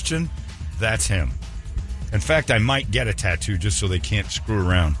question. That's him. In fact, I might get a tattoo just so they can't screw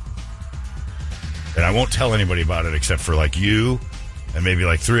around. And I won't tell anybody about it except for, like, you and maybe,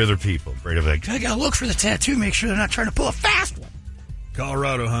 like, 3 other people. Brady will be like, I gotta look for the tattoo, make sure they're not trying to pull a fast one.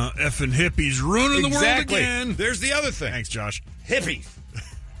 Colorado, huh? Effing hippies ruining the world again. There's the other thing. Thanks, Josh. Hippies.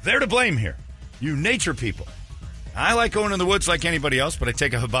 They're to blame here. You nature people. I like going in the woods like anybody else, but I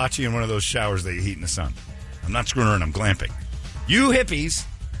take a hibachi in one of those showers that you heat in the sun. I'm not screwing around. I'm glamping. You hippies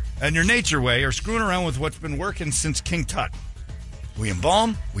and your nature way are screwing around with what's been working since King Tut. We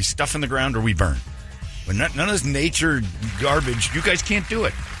embalm, we stuff in the ground, or we burn. When none of this nature garbage, you guys can't do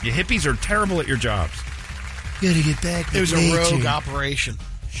it. You hippies are terrible at your jobs. You gotta get back with It was nature. a rogue operation.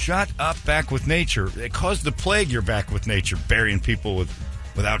 Shut up, back with nature. It caused the plague. You're back with nature, burying people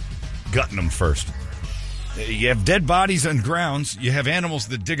without gutting them first. You have dead bodies on grounds. You have animals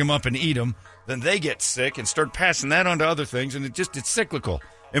that dig them up and eat them. Then they get sick and start passing that on to other things, and it's cyclical.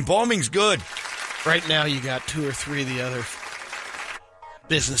 Embalming's good. Right now, you got 2 or 3 of the other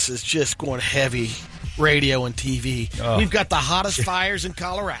businesses just going heavy, radio and TV. Oh. We've got the hottest fires in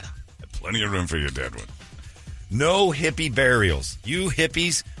Colorado. Plenty of room for your dead one. No hippie burials. You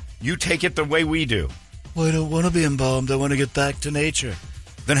hippies, you take it the way we do. Well, I don't want to be embalmed. I want to get back to nature.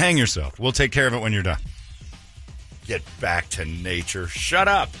 Then hang yourself. We'll take care of it when you're done. Get back to nature. Shut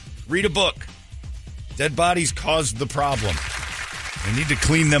up. Read a book. Dead bodies caused the problem. We need to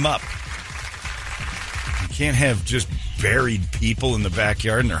clean them up. You can't have just buried people in the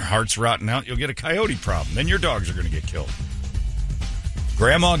backyard and their hearts rotting out. You'll get a coyote problem. Then your dogs are going to get killed.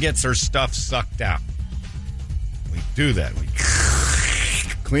 Grandma gets her stuff sucked out. We do that. We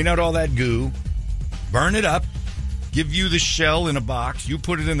clean out all that goo, burn it up, give you the shell in a box, you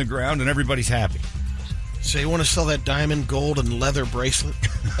put it in the ground, and everybody's happy. So you want to sell that diamond, gold, and leather bracelet?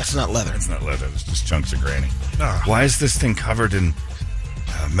 That's not leather. It's not leather. It's just chunks of granny. Why is this thing covered in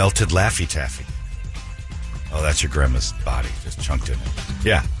melted Laffy Taffy? Oh, that's your grandma's body, just chunked in it.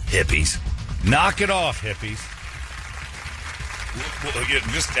 Yeah, hippies. Knock it off, hippies.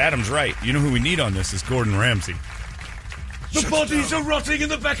 Just Adam's right. You know who we need on this is Gordon Ramsay. The bodies are rotting in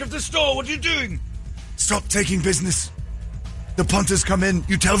the back of the store. What are you doing? Stop taking business. The punters come in.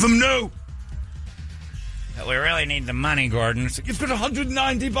 You tell them no. We really need the money, Gordon. You've got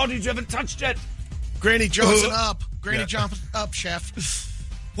 190 bodies you haven't touched yet. Granny Johnson up. Granny Johnson up, chef.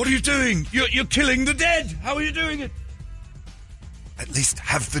 What are you doing? You're killing the dead. How are you doing it? At least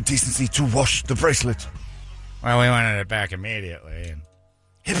have the decency to wash the bracelet. Well, we wanted it back immediately. And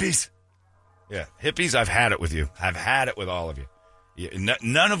hippies. Yeah, hippies, I've had it with you. I've had it with all of you.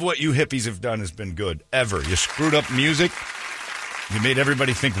 None of what you hippies have done has been good, ever. You screwed up music. You made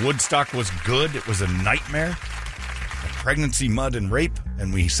everybody think Woodstock was good. It was a nightmare. Pregnancy, mud, and rape.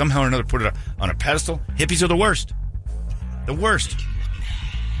 And we somehow or another put it on a pedestal. Hippies are the worst. The worst.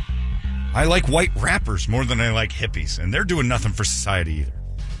 I like white rappers more than I like hippies, and they're doing nothing for society either.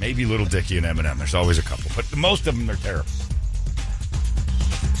 Maybe Little Dicky and Eminem. There's always a couple, but most of them are terrible.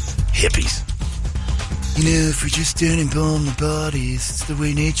 Hippies. You know, if we just don't embalm the bodies, it's the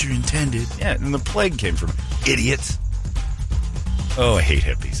way nature intended. Yeah, and the plague came from idiots. Oh, I hate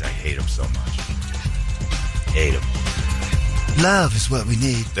hippies. I hate them so much. Hate them. Love is what we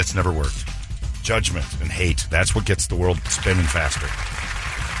need. That's never worked. Judgment and hate. That's what gets the world spinning faster.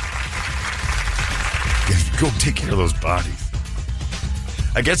 Go take care of those bodies.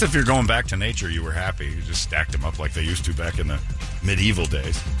 I guess if you're going back to nature, you were happy. You just stacked them up like they used to back in the medieval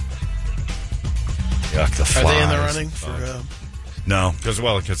days. Yuck, the flies. Are they in the running for... No, because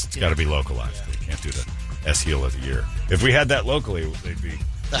it's got to be localized. They can't do the S-Heel of the year. If we had that locally, they'd be...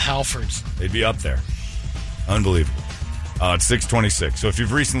 The Halfords. They'd be up there. Unbelievable. It's 6:26. So if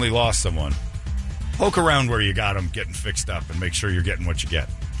you've recently lost someone, poke around where you got them getting fixed up and make sure you're getting what you get.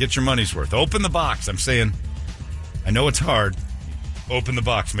 Get your money's worth. Open the box. I'm saying, I know it's hard. Open the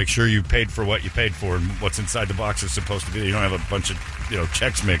box. Make sure you paid for what you paid for and what's inside the box is supposed to be. You don't have a bunch of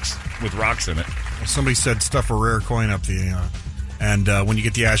Chex Mix with rocks in it. Somebody said stuff a rare coin up the... and when you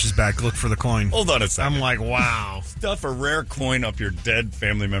get the ashes back, look for the coin. Hold on a second. I'm like, wow. Stuff a rare coin up your dead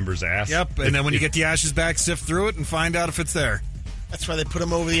family member's ass. Yep, and then when you get the ashes back, sift through it and find out if it's there. That's why they put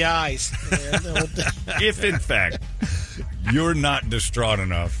them over the eyes. If, in fact, you're not distraught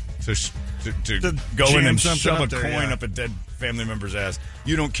enough to go in and shove a coin up a dead family member's ass,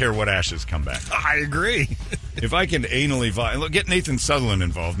 you don't care what ashes come back. I agree. If I can anally get Nathan Sutherland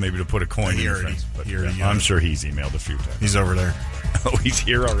involved, maybe to put a coin in your face. But I'm sure he's emailed a few times. He's over there. Oh, he's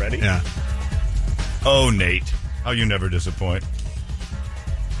here already? Yeah. Oh, Nate. How you never disappoint.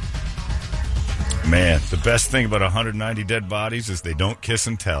 Man, the best thing about 190 dead bodies is they don't kiss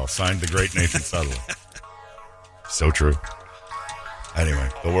and tell. Signed, the great Nathan Sutherland. So true. Anyway,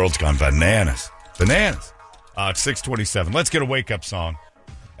 the world's gone bananas. Bananas. It's 6:27. Let's get a wake-up song.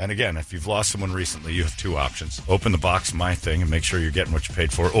 And again, if you've lost someone recently, you have two options. Open the box, my thing, and make sure you're getting what you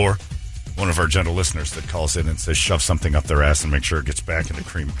paid for. Or one of our gentle listeners that calls in and says shove something up their ass and make sure it gets back into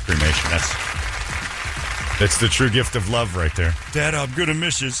cremation. That's the true gift of love right there. Dad, I'm going to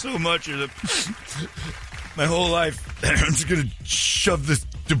miss you so much. My whole life, I'm just going to shove this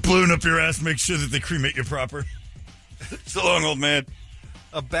doubloon up your ass, make sure that they cremate you proper. So long, old man.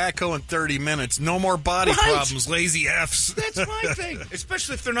 A backhoe in 30 minutes. No more body problems. Lazy Fs. That's my thing.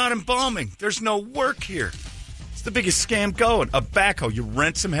 Especially if they're not embalming. There's no work here. It's the biggest scam going. A backhoe. You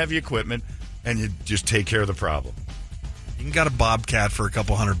rent some heavy equipment, and you just take care of the problem. You can get a Bobcat for a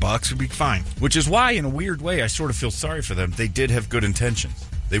couple $100. It'd be fine. Which is why, in a weird way, I sort of feel sorry for them. They did have good intentions.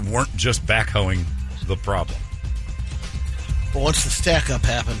 They weren't just backhoeing the problem. But once the stack-up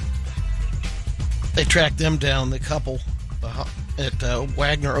happened, they tracked them down, the couple, at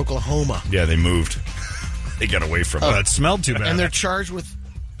Wagner, Oklahoma. Yeah, they moved. They got away from it. It smelled too bad. And they're charged with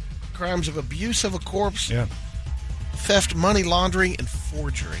crimes of abuse of a corpse, yeah, theft, money laundering, and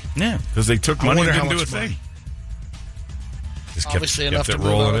forgery. Yeah, because they took money and wonder how didn't do a much money. thing. Just Obviously kept enough it to move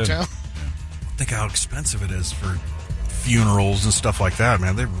rolling out in. of town. Think how expensive it is for funerals and stuff like that,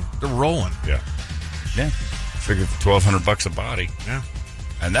 man. They're rolling. Yeah. Figure $1,200 a body. Yeah.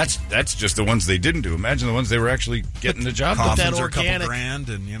 And that's just the ones they didn't do. Imagine the ones they were actually getting the job done. Coffins that are a couple organic- grand,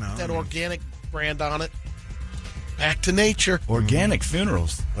 and That organic brand on it. Back to nature. Organic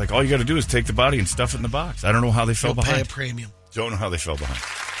funerals. Like, all you got to do is take the body and stuff it in the box. I don't know how they fell They'll pay behind. a premium. Don't know how they fell behind.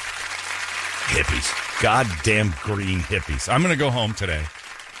 Hippies. Goddamn green hippies. I'm going to go home today.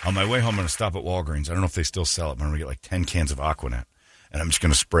 On my way home, I'm going to stop at Walgreens. I don't know if they still sell it, but I'm going to get like 10 cans of Aquanet. And I'm just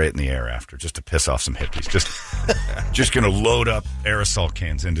going to spray it in the air after, just to piss off some hippies. Just going to load up aerosol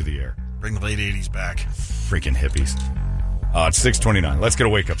cans into the air. Bring the late 80s back. Freaking hippies. It's 6:29. Let's get a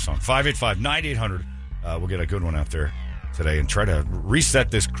wake-up song. 585-9800. We'll get a good one out there today and try to reset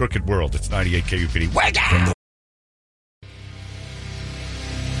this crooked world. It's 98 KUPD. Wake up!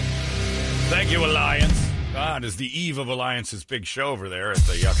 Thank you, Alliance. It is the eve of Alliance's big show over there at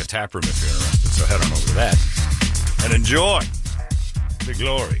the Yucca Tap Room if you're interested. So head on over to that and enjoy the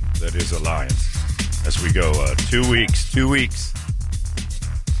glory that is Alliance as we go 2 weeks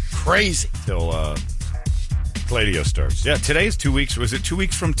Crazy. till Gladio starts. Yeah, today's 2 weeks. Was it 2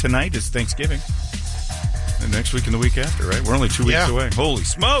 weeks from tonight is Thanksgiving? And next week and the week after, right? We're only 2 weeks away. Holy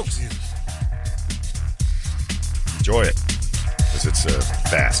smokes! Enjoy it because it's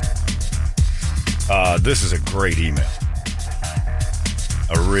fast. This is a great email.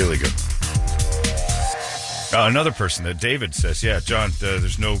 A really good one. Another person, David says, yeah, John,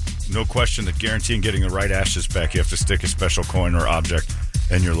 there's no question that guaranteeing getting the right ashes back, you have to stick a special coin or object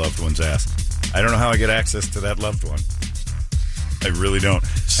in your loved one's ass. I don't know how I get access to that loved one. I really don't.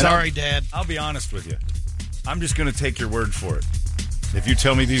 Sorry, Dad. I'll be honest with you. I'm just going to take your word for it. If you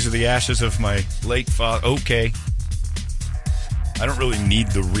tell me these are the ashes of my late father, okay. I don't really need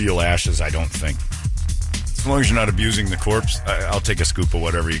the real ashes, I don't think. As long as you're not abusing the corpse, I'll take a scoop of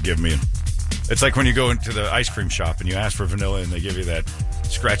whatever you give me. It's like when you go into the ice cream shop and you ask for vanilla and they give you that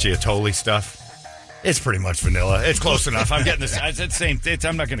scratchy Atoli stuff. It's pretty much vanilla. It's close enough. I'm getting this. It's the same.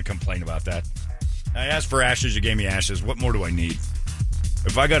 I'm not going to complain about that. I asked for ashes. You gave me ashes. What more do I need?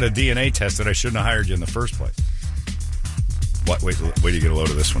 If I got a DNA test, that I shouldn't have hired you in the first place. What? Wait till you get a load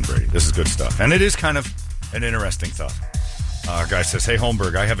of this one, Brady. This is good stuff. And it is kind of an interesting thought. Our guy says, hey,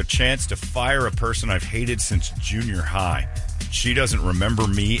 Holmberg, I have a chance to fire a person I've hated since junior high. She doesn't remember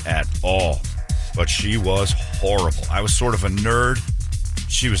me at all, but she was horrible. I was sort of a nerd.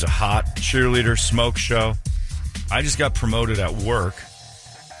 She was a hot cheerleader, smoke show. I just got promoted at work.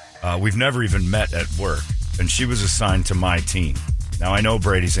 We've never even met at work, and she was assigned to my team. Now, I know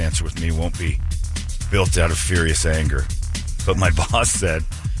Brady's answer with me won't be built out of furious anger, but my boss said,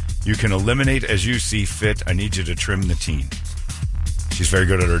 you can eliminate as you see fit. I need you to trim the team. She's very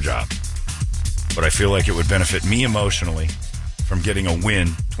good at her job, but I feel like it would benefit me emotionally from getting a win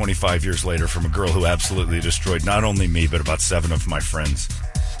 25 years later from a girl who absolutely destroyed not only me, but about 7 of my friends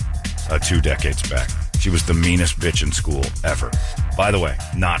 2 decades back. She was the meanest bitch in school ever. By the way,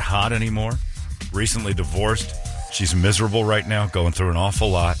 not hot anymore. Recently divorced. She's miserable right now, going through an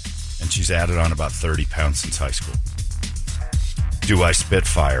awful lot, and she's added on about 30 pounds since high school. Do I spit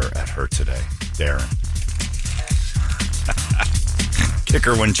fire at her today? Darren. Kick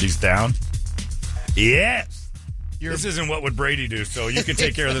her when she's down? Yes. This isn't what would Brady do, so you can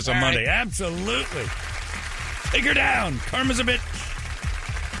take care of this on Monday. Absolutely. Take her down. Karma's a bitch.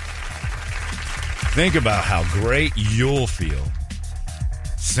 Think about how great you'll feel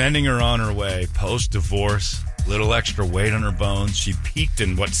sending her on her way post-divorce, little extra weight on her bones. She peaked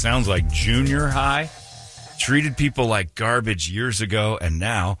in what sounds like junior high, treated people like garbage years ago, and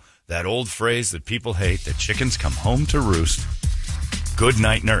now that old phrase that people hate, that chickens come home to roost. Good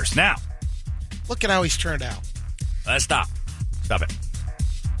night, nurse. Now, look at how he's turned out. Stop it.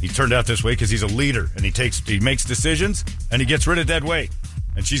 He turned out this way because he's a leader, and he makes decisions, and he gets rid of dead weight.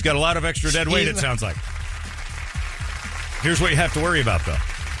 And she's got a lot of extra dead weight, it sounds like. Here's what you have to worry about, though.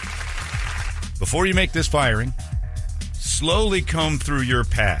 Before you make this firing, slowly comb through your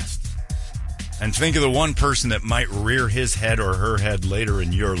past and think of the one person that might rear his head or her head later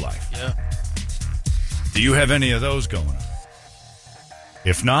in your life. Yeah. Do you have any of those going on?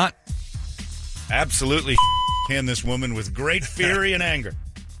 If not, absolutely can this woman with great fury and anger.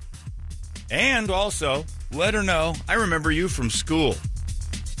 And also, let her know, I remember you from school.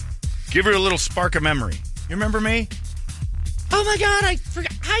 Give her a little spark of memory. You remember me? Oh, my God, I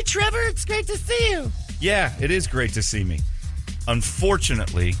forgot. Hi, Trevor. It's great to see you. Yeah, it is great to see me.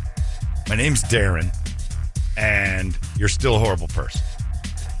 Unfortunately, my name's Darren, and you're still a horrible person.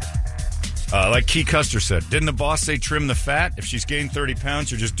 Like Key Custer said, didn't the boss say trim the fat? If she's gained 30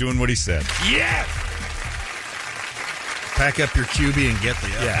 pounds, you're just doing what he said. Yes! Pack up your QB and get the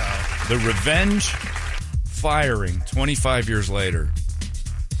F out. The revenge firing 25 years later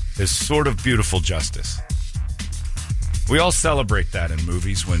is sort of beautiful justice. We all celebrate that in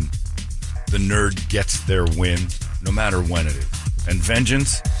movies when the nerd gets their win, no matter when it is. And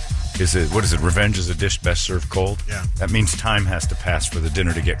vengeance revenge is a dish best served cold? Yeah. That means time has to pass for the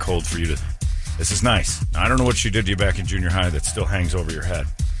dinner to get cold for you to... This is nice. Now, I don't know what she did to you back in junior high that still hangs over your head.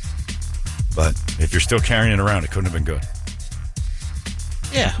 But if you're still carrying it around, it couldn't have been good.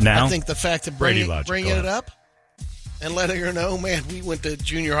 Yeah. Now, I think the fact of Brady bringing logic, it up and letting her know, man, we went to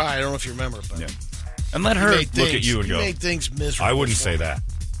junior high. I don't know if you remember, but... Yeah. And let her look at you and go... You made things miserable. I wouldn't say that.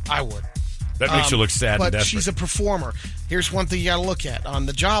 I would. That makes you look sad and But desperate. she's a performer. Here's one thing you got to look at. On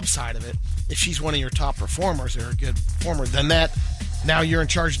the job side of it, if she's one of your top performers or a good performer, then now you're in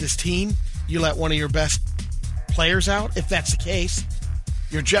charge of this team, you let one of your best players out. If that's the case,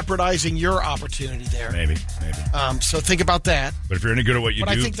 you're jeopardizing your opportunity there. Maybe. So think about that. But if you're any good at what you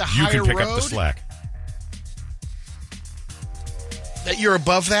But I do, think the you can higher pick up the road- slack. That you're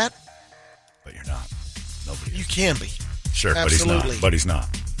above that, But you're not. Nobody you is. can be. Sure, Absolutely. but he's not.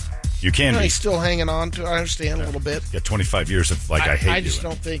 You can be. He's still hanging on to. I understand a little bit. Got 25 years of I hate you. I just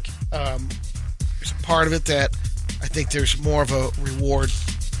don't think there's a part of it that I think there's more of a reward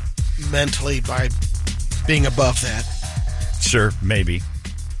mentally by being above that. Sure, maybe.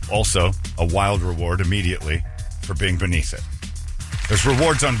 Also, a wild reward immediately for being beneath it. There's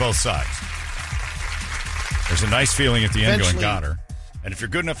rewards on both sides. There's a nice feeling at the end going, Eventually- got her. And if you're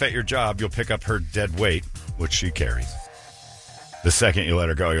good enough at your job, you'll pick up her dead weight, which she carries. The second you let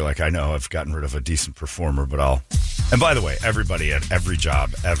her go, you're like, I know I've gotten rid of a decent performer, but I'll And by the way, everybody at every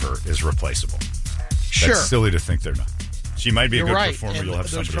job ever is replaceable. Sure. That's silly to think they're not. She might be You're a good right. performer. And You'll have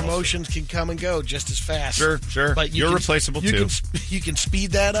those somebody promotions can come and go just as fast. Sure. But You're replaceable, too. You can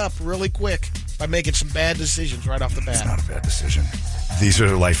speed that up really quick by making some bad decisions right off the bat. It's not a bad decision. These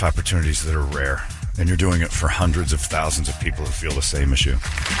are life opportunities that are rare, and you're doing it for hundreds of thousands of people who feel the same as you.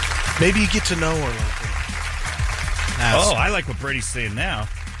 Maybe you get to know her a little bit. Oh, I like what Brady's saying now.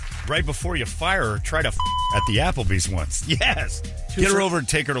 Right before you fire her, try to at the Applebee's once. Yes. Get her over and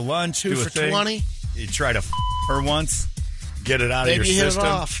take her to lunch. 2 do a for thing. 20. You try to her once. Get it out Maybe of your hit it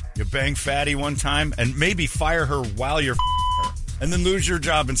system. off. You bang Fatty one time, and maybe fire her while you're her. And then lose your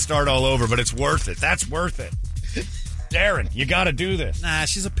job and start all over, but it's worth it. That's worth it. Darren, you got to do this. Nah,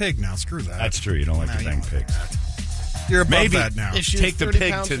 she's a pig now. Screw that. That's true. You don't like to bang pigs. You're above Maybe that now. If she take was the 30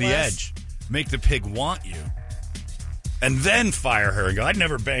 pig pounds to the less. edge. Make the pig want you. And then fire her and go, I'd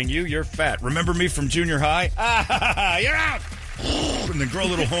never bang you. You're fat. Remember me from junior high? Ah, you're out. And then grow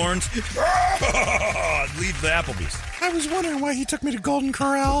little horns. Leave the Applebee's. I was wondering why he took me to Golden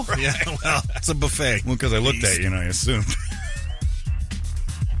Corral. Yeah, well, it's a buffet. Well, because I looked at you and I assumed.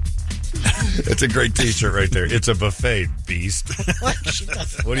 It's a great t-shirt right there. It's a buffet, beast.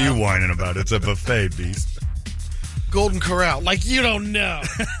 What are you whining about? It's a buffet, beast. Golden Corral. Like you don't know.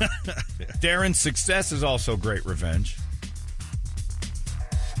 Darren's success is also great revenge.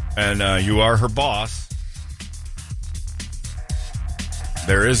 And you are her boss.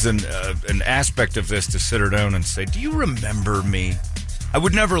 There is an aspect of this to sit her down and say, do you remember me? I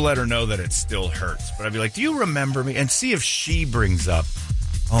would never let her know that it still hurts. But I'd be like, do you remember me? And see if she brings up,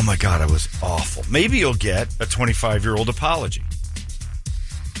 oh my God, I was awful. Maybe you'll get a 25-year-old apology.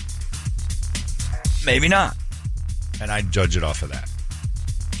 Maybe not. And I'd judge it off of that.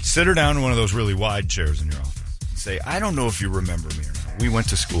 Sit her down in one of those really wide chairs in your office and say, I don't know if you remember me or not. We went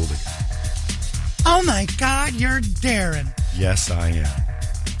to school together. Oh my God, you're Darren. Yes, I am.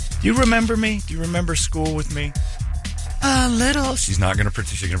 Do you remember me? Do you remember school with me? A little. She's not going to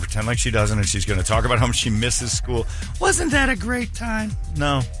pretend. She's going to pretend like she doesn't, and she's going to talk about how much she misses school. Wasn't that a great time?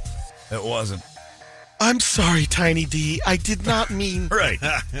 No, it wasn't. I'm sorry, Tiny D. I did not mean. Right.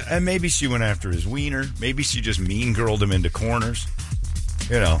 And maybe she went after his wiener. Maybe she just mean girled him into corners.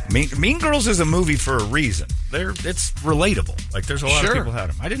 You know, Mean Girls is a movie for a reason. It's relatable. Like, there's a lot of people who had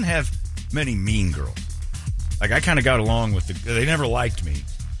them. I didn't have many mean girls. Like, I kind of got along with they never liked me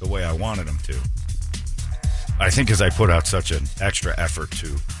the way I wanted them to. I think because I put out such an extra effort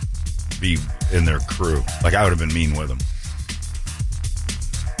to be in their crew. Like, I would have been mean with them.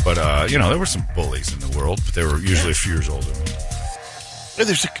 But, there were some bullies in the world, but they were usually a few years older than me.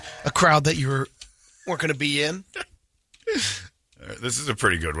 There's a crowd that you weren't going to be in. This is a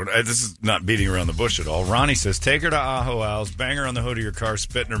pretty good one. This is not beating around the bush at all. Ronnie says, take her to Ajo Al's, bang her on the hood of your car,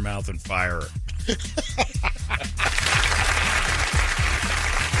 spit in her mouth, and fire her. Spit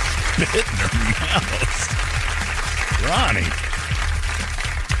in her mouth. Ronnie.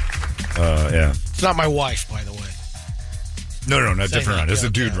 Yeah. It's not my wife, by the way. No, not Say different that, Ronnie. It's a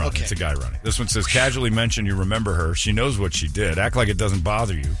yeah, dude yeah, Ronnie. okay. It's a guy Ronnie. This one says, casually mention you remember her. She knows what she did. Act like it doesn't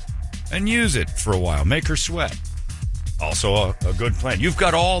bother you. And use it for a while. Make her sweat. Also a good plan. You've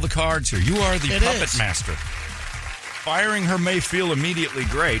got all the cards here. You are the puppet master. Firing her may feel immediately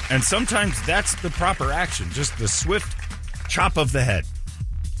great, and sometimes that's the proper action. Just the swift chop of the head.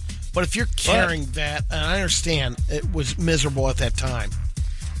 But if you're carrying that, and I understand it was miserable at that time,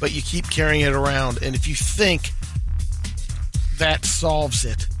 but you keep carrying it around, and if you think that solves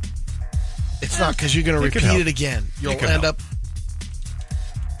it, it's not, because you're going to repeat it again. You'll end up.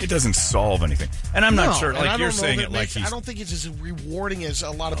 It doesn't solve anything. And I'm not sure, like you're saying it like he's... I don't think it's as rewarding as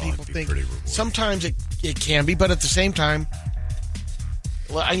a lot of people think. Pretty rewarding. Sometimes it can be, but at the same time,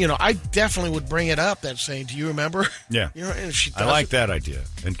 well, I definitely would bring it up, that saying, do you remember? Yeah. And if she does I like that idea.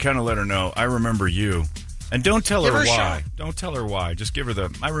 And kind of let her know, I remember you. And don't tell her why. Don't tell her why. Just give her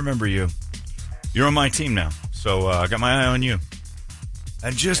I remember you. You're on my team now. So I got my eye on you.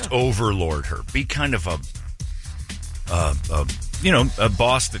 And just overlord her. Be kind of a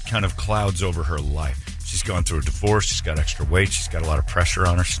boss that kind of clouds over her life. She's gone through a divorce. She's got extra weight. She's got a lot of pressure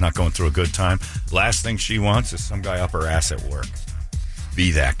on her. She's not going through a good time. Last thing she wants is some guy up her ass at work.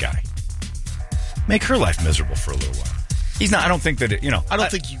 Be that guy. Make her life miserable for a little while. He's not. I don't think that I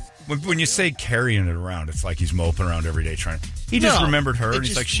don't think you. When you say carrying it around, it's like he's moping around every day trying to... He just remembered her, and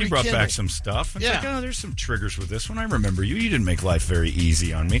he's like, she brought back some stuff. It's like, oh, there's some triggers with this one. I remember you. You didn't make life very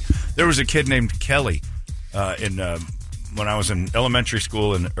easy on me. There was a kid named Kelly when I was in elementary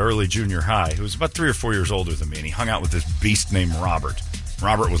school and early junior high, who was about 3 or 4 years older than me, and he hung out with this beast named Robert.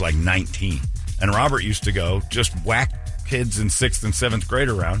 Robert was like 19. And Robert used to go just whack kids in 6th and 7th grade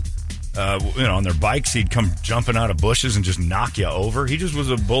around on their bikes. He'd come jumping out of bushes and just knock you over. He just was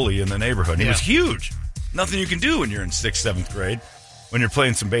a bully in the neighborhood. He was huge. Nothing you can do when you're in 6th, 7th grade. When you're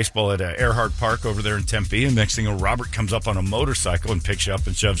playing some baseball at Earhart Park over there in Tempe, and next thing you know, Robert comes up on a motorcycle and picks you up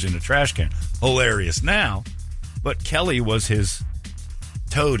and shoves you in a trash can. Hilarious now. But Kelly was his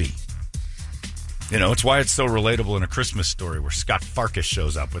toady. It's why it's so relatable in A Christmas Story where Scott Farkas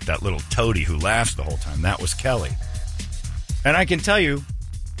shows up with that little toady who laughs the whole time. That was Kelly. And I can tell you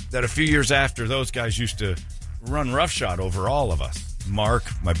that a few years after, those guys used to run roughshod over all of us. Mark,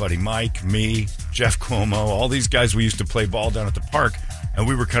 my buddy Mike, me, Jeff Cuomo, all these guys, we used to play ball down at the park, and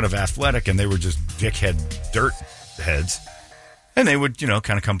we were kind of athletic, and they were just dickhead dirt heads. And they would,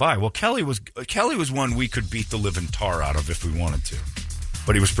 kind of come by. Well, Kelly was one we could beat the living tar out of if we wanted to.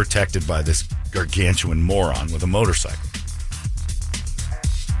 But he was protected by this gargantuan moron with a motorcycle.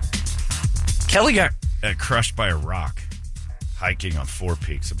 Kelly got crushed by a rock hiking on Four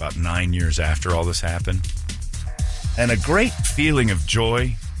Peaks about 9 years after all this happened. And a great feeling of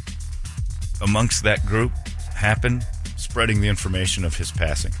joy amongst that group happened, spreading the information of his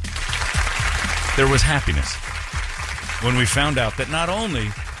passing. There was happiness when we found out that not only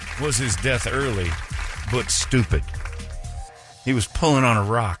was his death early, but stupid. He was pulling on a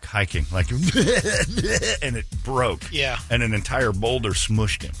rock, hiking, and it broke. Yeah. And an entire boulder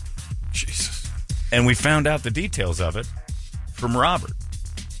smushed him. Jesus. And we found out the details of it from Robert,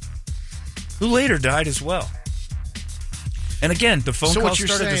 who later died as well. And again, the phone call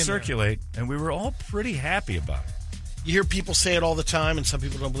started to circulate, and we were all pretty happy about it. You hear people say it all the time, and some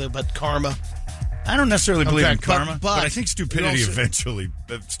people don't believe about karma. I don't necessarily believe in karma, but I think stupidity eventually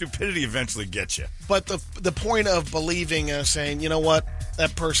gets you. But the point of believing and saying, you know what,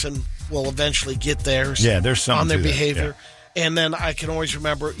 that person will eventually get theirs. Yeah, there's something on their to that, behavior. yeah. And then I can always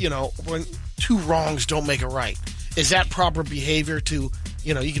remember, when two wrongs don't make a right. Is that proper behavior to,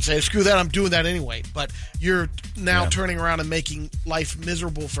 you can say, screw that, I'm doing that anyway. But you're now turning around and making life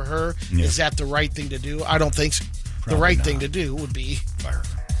miserable for her. Yeah. Is that the right thing to do? I don't think so. Probably the right not. thing to do would be fire her.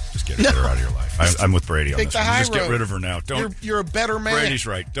 Just get her out of your life. I'm with Brady on this one. Just get rid of her now. You're a better man. Brady's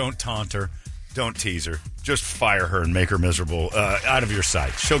right. Don't taunt her. Don't tease her. Just fire her and make her miserable out of your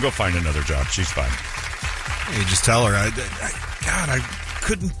sight. She'll go find another job. She's fine. You just tell her,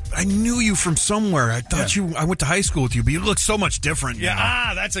 I knew you from somewhere. I thought I went to high school with you, but you look so much different now.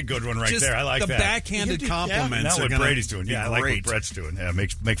 Yeah, that's a good one right there. I like the that. The backhanded compliments. Not what Brady's doing. Yeah, I like what Brett's doing. Yeah,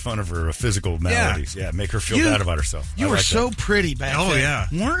 make fun of her physical maladies. Yeah, make her feel bad about herself. You were so pretty back then. Oh, yeah.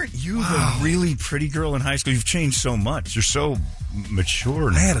 Weren't you the really pretty girl in high school? You've changed so much. You're so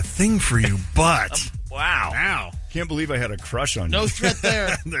mature now. I had a thing for you, but... Wow. Wow. Can't believe I had a crush on you. No threat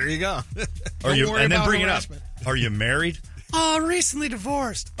there. There you go. Don't worry about harassment. Are you married? Oh, recently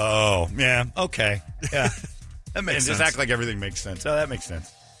divorced. Oh, yeah. Okay. Yeah. That makes sense. Just act like everything makes sense. Oh, that makes sense.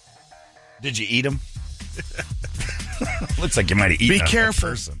 Did you eat them? Looks like you might have eaten Be careful.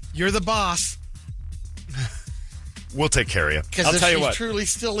 Person. You're the boss. We'll take care of you. Because I'll tell you what. She's truly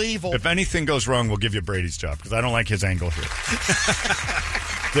still evil. If anything goes wrong, we'll give you Brady's job because I don't like his angle here.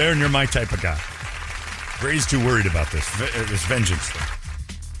 Darren, you're my type of guy. Brady's too worried about this vengeance thing.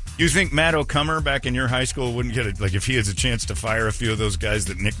 You think Matt O'Cummer back in your high school wouldn't get it? Like if he has a chance to fire a few of those guys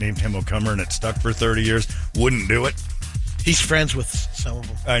that nicknamed him O'Cummer and it stuck for 30 years, wouldn't do it? He's friends with some of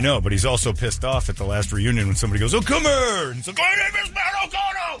them. I know, but he's also pissed off at the last reunion when somebody goes, O'Cummer! And he's like, my name is Matt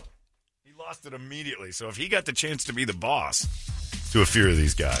O'Connell! He lost it immediately. So if he got the chance to be the boss to a few of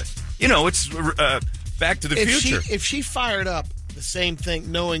these guys, it's Back to the Future. If she fired up the same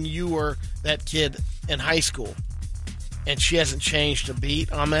thing, knowing you were that kid in high school, and she hasn't changed a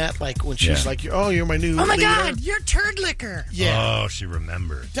beat on that, like when she's like, you're my new Oh, my leader. God, you're turd licker. Yeah. Oh, she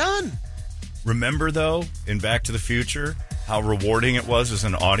remembered. Done. Remember, though, in Back to the Future, how rewarding it was as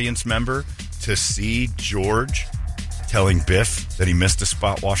an audience member to see George telling Biff that he missed a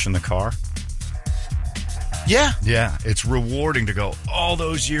spot washing the car? Yeah. Yeah, it's rewarding to go all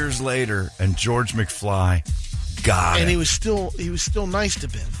those years later, and George McFly got it. And he was still nice to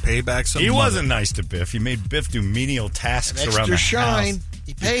Biff. Payback some He money. wasn't nice to Biff. He made Biff do menial tasks around the shine. house.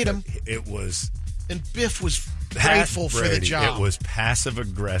 He paid him. It was... And Biff was grateful for the job. It was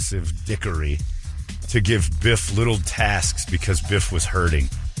passive-aggressive dickery to give Biff little tasks because Biff was hurting.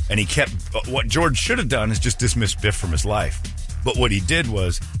 And he kept... What George should have done is just dismiss Biff from his life. But what he did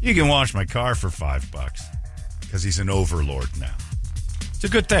was, you can wash my car for $5 because he's an overlord now. It's a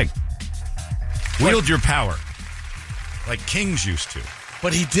good thing. Wield your power like kings used to.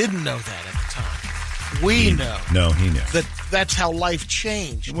 But he didn't know that at the time. We know. No, he knew. That's how life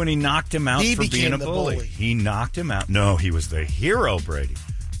changed. When he knocked him out He for being became a the bully. bully. He knocked him out. No, he was the hero, Brady.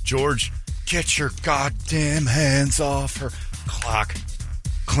 George, get your goddamn hands off her. Clock.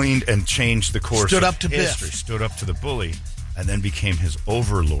 cleaned and changed the course Stood of up to history, Biff. stood up to the bully, and then became his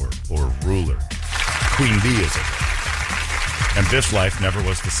overlord or ruler. Queen Bee is it. And Biff's life never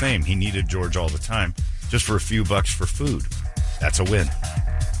was the same. He needed George all the time, just for a few bucks for food. That's a win.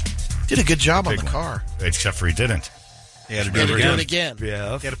 Did a good job on Big the one. car. Except for he didn't. He had to He had to do do it it again.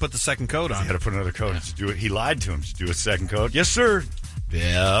 Biff. He had to put the second coat He on. had to put another coat. Did you do it? He lied to him. Did you do a second coat? Yes, sir.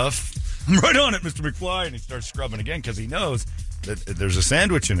 Biff. I'm right on it, Mr. McFly. And he starts scrubbing again because he knows that there's a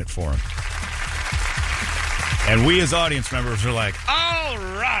sandwich in it for him. And we as audience members are like, all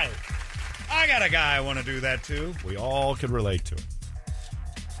right, I got a guy I want to do that too. We all could relate to it.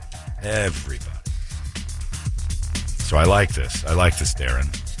 Everybody. So I like this. I like this, Darren.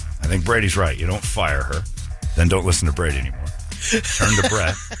 I think Brady's right. You don't fire her. Then don't listen to Brady anymore. Turn to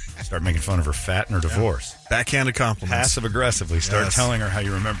Brett. Start making fun of her fat and her divorce. Backhanded compliments. Passive aggressively. Start Yes. telling her how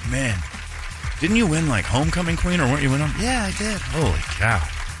you remember. Man, didn't you win like homecoming queen or weren't you winning? Yeah, I did. Holy cow.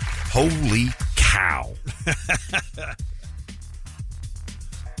 Holy cow.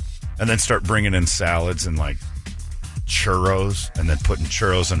 And then start bringing in salads and like churros and then putting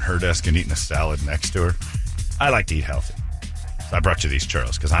churros on her desk and eating a salad next to her. I like to eat healthy. So I brought you these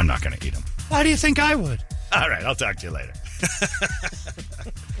churros because I'm not going to eat them. Why do you think I would? All right, I'll talk to you later.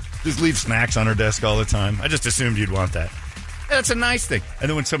 Just leave snacks on her desk all the time. I just assumed you'd want that. That's a nice thing. And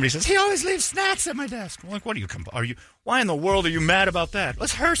then when somebody says, he always leaves snacks at my desk. I'm like, what are you, why in the world are you mad about that?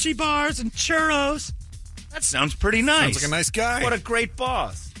 Let's Hershey bars and churros. That sounds pretty nice. Sounds like a nice guy. What a great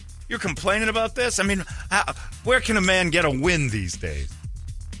boss. You're complaining about this? I mean, where can a man get a win these days?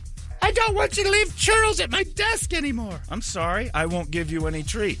 I don't want you to leave churros at my desk anymore. I'm sorry. I won't give you any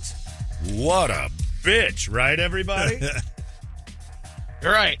treats. What a bitch, right, everybody?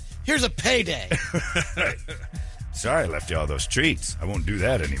 All right. Here's a payday. Sorry I left you all those treats. I won't do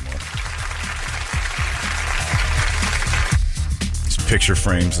that anymore. These picture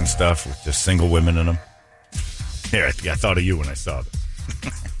frames and stuff with just single women in them. Here, I thought of you when I saw this.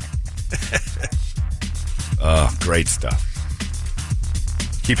 Oh, great stuff.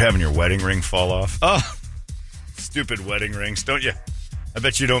 Keep having your wedding ring fall off. Oh, stupid wedding rings, don't you? I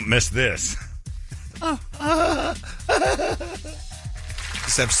bet you don't miss this.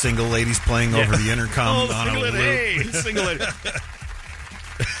 Just have single ladies playing over the intercom on a loop. Hey, single lady.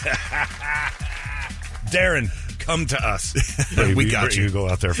 Darren, come to us. We got you. You go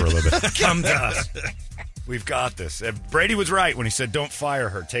out there for a little bit. Come to us. We've got this. Brady was right when he said, don't fire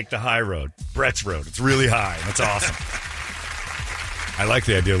her. Take the high road. Brett's road. It's really high, and it's awesome. I like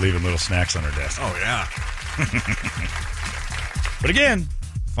the idea of leaving little snacks on her desk. Oh, yeah. But again,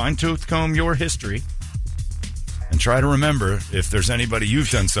 fine-tooth comb your history and try to remember if there's anybody you've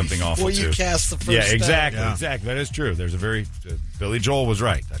done something awful Before to. you cast the first Yeah, step. exactly. Yeah. Exactly. That is true. There's a very... Billy Joel was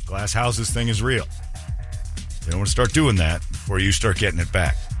right. That glass houses thing is real. You don't want to start doing that before you start getting it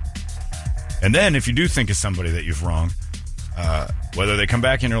back. And then if you do think of somebody that you've wronged, whether they come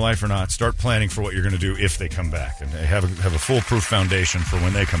back in your life or not, start planning for what you're going to do if they come back. And have a foolproof foundation for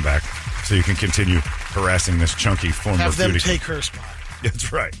when they come back so you can continue harassing this chunky former Have them beauty. take her spot.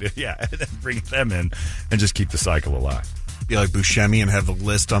 That's right. Yeah, and then bring them in and just keep the cycle alive. Be like Buscemi and have the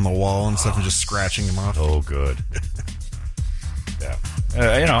list on the wall and stuff and just scratching them off. Oh, good. Yeah.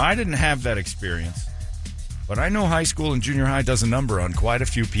 I didn't have that experience, but I know high school and junior high does a number on quite a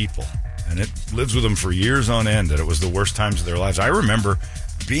few people, and it lives with them for years on end, that it was the worst times of their lives. I remember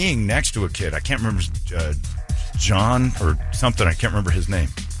being next to a kid. I can't remember John or something. I can't remember his name.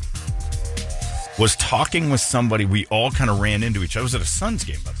 Was talking with somebody. We all kind of ran into each other. I was at a Suns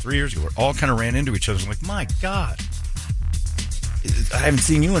game about 3 years ago. We all kind of ran into each other. I'm like, my God, I haven't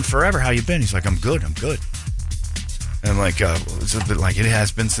seen you in forever. How you been? He's like, I'm good. And I'm like, it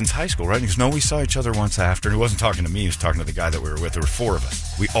has been since high school, right? And he goes, no, we saw each other once after. And he wasn't talking to me. He was talking to the guy that we were with. There were four of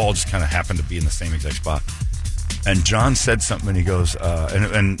us. We all just kind of happened to be in the same exact spot. And John said something, and he goes,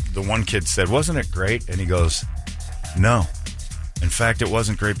 and the one kid said, wasn't it great? And he goes, no. In fact, it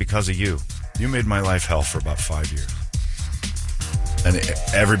wasn't great because of you. You made my life hell for about 5 years. And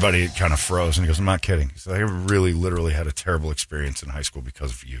everybody kind of froze, and he goes, I'm not kidding. So I really, literally had a terrible experience in high school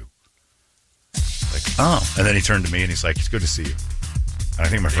because of you. Like, oh. And then he turned to me, and he's like, it's good to see you. And I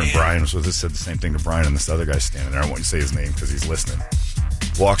think my friend Brian was with us, said the same thing to Brian, and this other guy's standing there. I won't say his name because he's listening.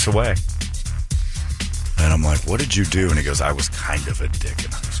 Walks away. And I'm like, what did you do? And he goes, I was kind of a dick in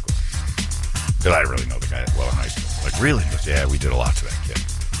high school. Because I didn't really know the guy well in high school. Like, really? He goes, yeah, we did a lot to that kid.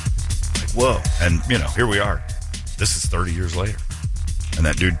 Like, whoa. And, here we are. This is 30 years later. And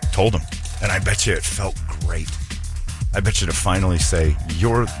that dude told him. And I bet you it felt great. I bet you to finally say,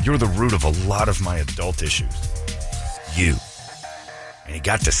 you're the root of a lot of my adult issues. You. And he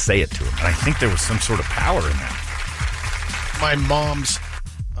got to say it to him. And I think there was some sort of power in that. My mom's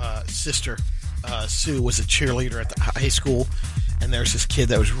sister, Sue, was a cheerleader at the high school, and there's this kid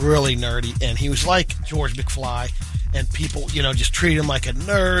that was really nerdy, and he was like George McFly, and people, just treat him like a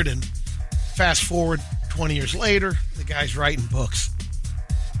nerd, and fast forward 20 years later, the guy's writing books.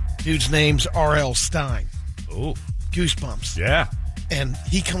 Dude's name's R.L. Stein. Oh. Goosebumps. Yeah. And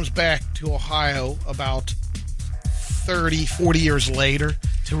he comes back to Ohio about 30, 40 years later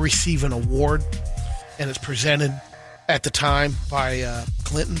to receive an award, and it's presented at the time by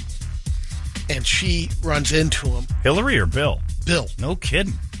Clinton, and she runs into him. Hillary or Bill? Bill. No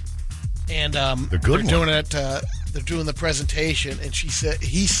kidding. And the good they're one. doing it. They're doing the presentation, and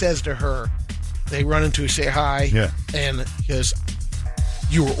he says to her, they run into, say hi, and he goes,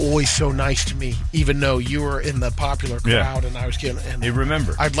 "You were always so nice to me, even though you were in the popular crowd, and I was getting." And you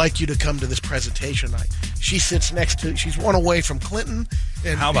remember? I'd like you to come to this presentation night. She sits next to. She's one away from Clinton,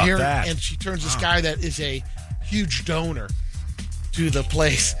 and how about that? And she turns this guy that is a huge donor to the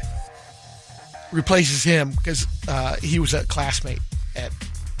place, replaces him because he was a classmate at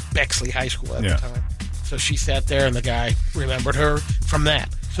Bexley High School at the time. So she sat there, and the guy remembered her from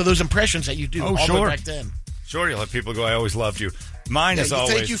that. So those impressions that you do all the way back then. Sure, you'll have people go, "I always loved you." Mine is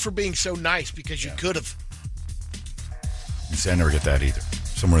always... Thank you for being so nice, because you could have. You say I never get that either.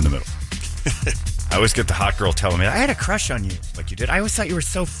 Somewhere in the middle. I always get the hot girl telling me, "I had a crush on you." Like, you did? I always thought you were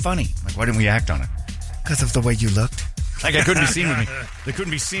so funny. Like, why didn't we act on it? Because of the way you looked. Like, I couldn't be seen with me. They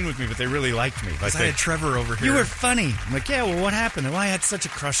couldn't be seen with me, but they really liked me. Like, I had Trevor over here. You were funny. I'm like, yeah, well, what happened? Well, I had such a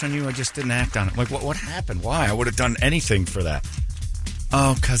crush on you, I just didn't act on it. I'm like, what happened? Why? I would have done anything for that.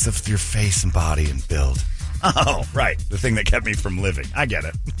 Oh, because of your face and body and build. Oh, right. The thing that kept me from living. I get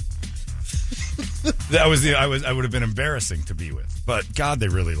it. I would have been embarrassing to be with. But God, they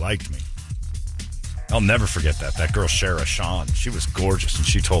really liked me. I'll never forget that. That girl, Shara Sean, she was gorgeous. And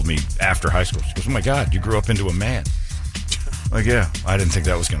she told me after high school, she goes, "Oh my God, you grew up into a man." I'm like, yeah, I didn't think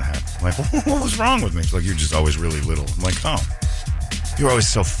that was going to happen. I'm like, what was wrong with me? She's like, "You're just always really little." I'm like, "Oh, you were always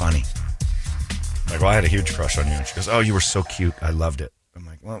so funny." I'm like, "Well, I had a huge crush on you." And she goes, "Oh, you were so cute. I loved it." I'm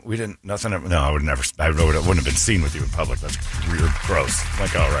like, "Well, we didn't, nothing, no, I wouldn't have been seen with you in public. That's weird, gross." I'm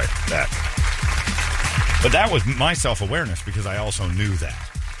like, "All right, that." But that was my self-awareness, because I also knew that.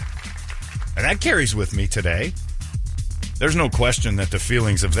 And that carries with me today. There's no question that the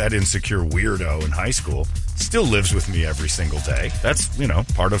feelings of that insecure weirdo in high school still lives with me every single day. That's,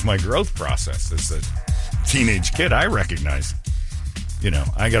 part of my growth process as a teenage kid. I recognize,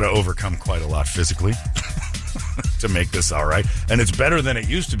 I got to overcome quite a lot physically to make this all right. And it's better than it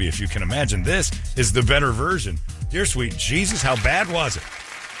used to be, if you can imagine. This is the better version. Dear sweet Jesus, how bad was it?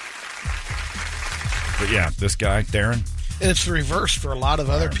 But yeah, this guy, Darren. And it's the reverse for a lot of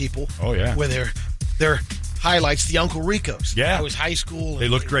other people. Oh, yeah. Where they're highlights, the Uncle Ricos. Yeah. I was high school. They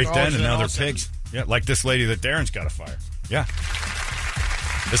looked great then, and now they're pigs. Yeah, like this lady that Darren's got to fire. Yeah.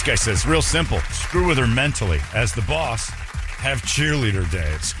 This guy says, real simple, screw with her mentally. As the boss, have cheerleader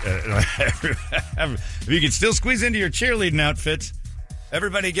days. If you can still squeeze into your cheerleading outfits,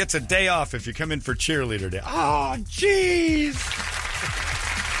 everybody gets a day off if you come in for cheerleader day. Oh, jeez.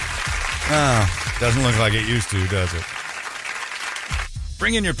 Oh, doesn't look like it used to, does it?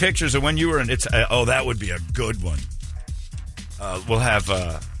 Bring in your pictures of when you were in. That would be a good one. We'll have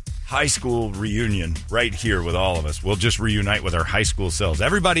a high school reunion right here with all of us. We'll just reunite with our high school selves.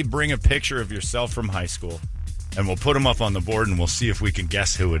 Everybody bring a picture of yourself from high school, and we'll put them up on the board, and we'll see if we can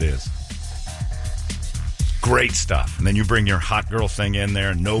guess who it is. Great stuff. And then you bring your hot girl thing in there,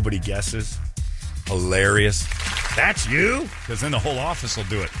 and nobody guesses. Hilarious. That's you? Because then the whole office will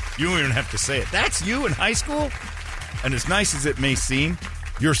do it. You don't even have to say it. That's you in high school? And as nice as it may seem,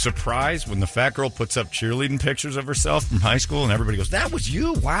 you're surprised when the fat girl puts up cheerleading pictures of herself from high school, and everybody goes, "That was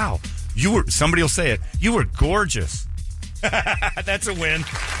you? Wow. Somebody will say it. You were gorgeous." That's a win.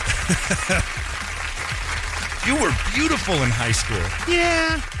 You were beautiful in high school.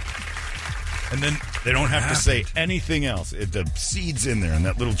 Yeah. And then they don't have to say anything else. The seed's in there, and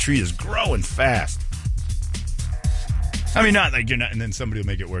that little tree is growing fast. I mean, not like you're not, and then somebody will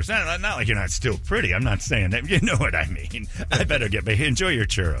make it worse. Not like you're not still pretty. I'm not saying that. You know what I mean. I better enjoy your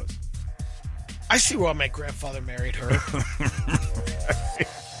churros. I see why my grandfather married her.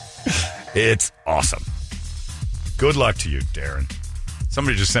 It's awesome. Good luck to you, Darren.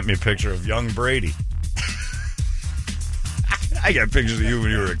 Somebody just sent me a picture of young Brady. I got pictures of you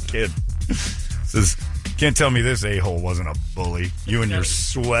when you were a kid. Says, can't tell me this a-hole wasn't a bully. You and your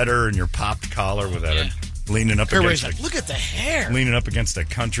sweater and your popped collar with that. Yeah. Leaning up Everybody's against like, look at the hair. Leaning up against a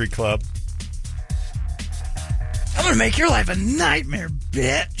country club. I'm going to make your life a nightmare,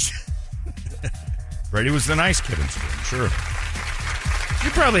 bitch. Brady was the nice kid in school, sure. You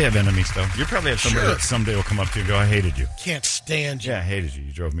probably have enemies, though. You probably have somebody that someday will come up to you and go, I hated you. Can't stand you. Yeah, I hated you.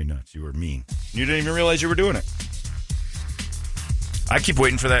 You drove me nuts. You were mean. You didn't even realize you were doing it. I keep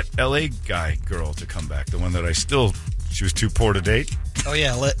waiting for that L.A. girl to come back. The one that she was too poor to date. Oh,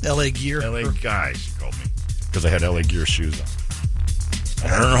 yeah, L.A. Gear. L.A. guy, she called me. Because I had L.A. Gear shoes on.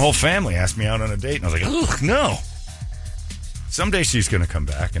 And her and her whole family asked me out on a date. And I was like, ugh, no. Someday she's going to come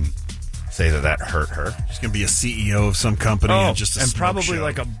back and say that hurt her. She's going to be a CEO of some company and just a and smoke probably show.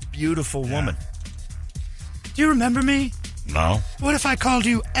 like a beautiful woman. Do you remember me? No. What if I called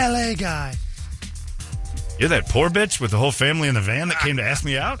you L.A. guy? You're that poor bitch with the whole family in the van that came to ask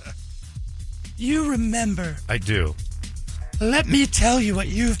me out? You remember. I do. Let me tell you what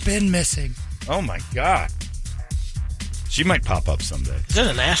you've been missing. Oh, my God. She might pop up someday. Is that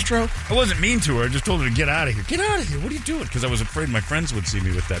an Astro? I wasn't mean to her. I just told her to get out of here. Get out of here. What are you doing? Because I was afraid my friends would see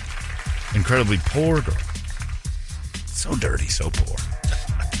me with that incredibly poor girl. So dirty, so poor.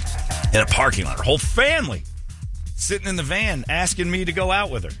 In a parking lot. Her whole family sitting in the van asking me to go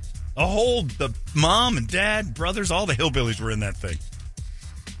out with her. The mom and dad, brothers, all the hillbillies were in that thing.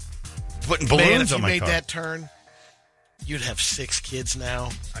 Putting balloons if on you my made car. that turn, you'd have 6 kids now.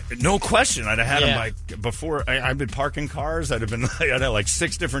 No question. I'd have had them before. I'd been parking cars. I'd had like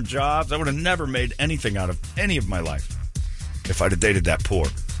 6 different jobs. I would have never made anything out of any of my life if I'd have dated that poor.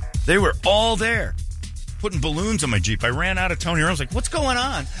 They were all there, putting balloons on my Jeep. I ran out of Tony. I was like, what's going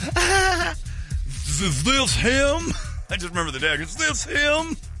on? Is this him? I just remember the dad. Is this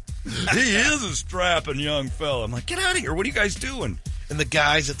him? He is a strapping young fella. I'm like, get out of here. What are you guys doing? And the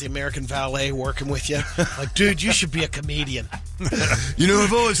guys at the American Valet working with you. Like, dude, you should be a comedian. You know,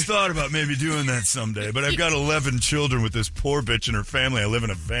 I've always thought about maybe doing that someday, but I've got 11 children with this poor bitch and her family. I live in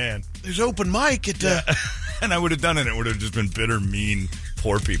a van. There's open mic at... And I would have done it. It would have just been bitter, mean,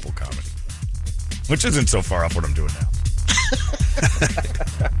 poor people comedy. Which isn't so far off what I'm doing now.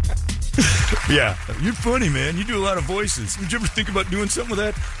 Yeah. You're funny, man. You do a lot of voices. Did you ever think about doing something with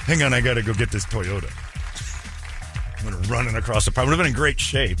that? Hang on, I got to go get this Toyota. I'm running across the park. We've been in great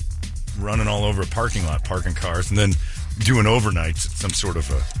shape. Running all over a parking lot, parking cars, and then doing overnights at some sort of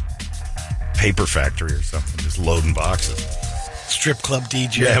a paper factory or something, just loading boxes. Strip club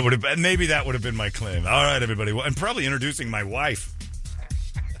DJ. Yeah, it would have been, maybe that would have been my claim. All right, everybody. And probably introducing my wife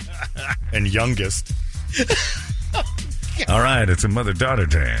and youngest. All right, it's a mother-daughter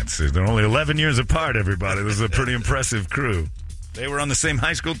dance. They're only 11 years apart, everybody. This is a pretty impressive crew. They were on the same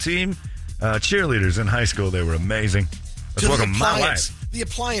high school team. Cheerleaders in high school. They were amazing. Let's welcome my wife. The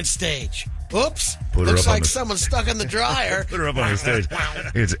appliance stage. Oops. Put her Looks up on like the- someone's stuck in the dryer. Put her up on the stage.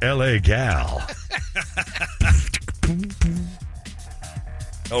 It's L.A. Gal.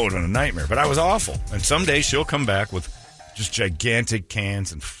 Oh, it was a nightmare, but I was awful. And someday she'll come back with just gigantic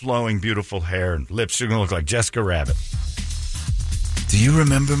cans and flowing, beautiful hair and lips. She's going to look like Jessica Rabbit. Do you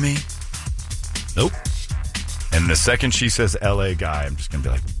remember me? Nope. And the second she says L.A. guy, I'm just going to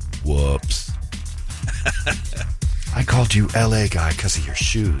be like, whoops. I called you L.A. guy because of your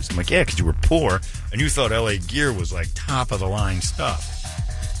shoes. I'm like, yeah, because you were poor and you thought L.A. Gear was like top of the line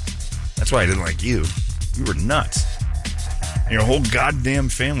stuff. That's why I didn't like you. You were nuts. And your whole goddamn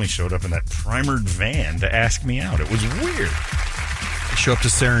family showed up in that primered van to ask me out. It was weird. They show up to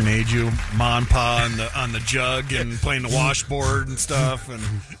serenade you, Ma and Pa on the jug and playing the washboard and stuff. And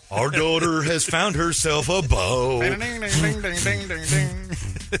Our daughter has found herself a beau.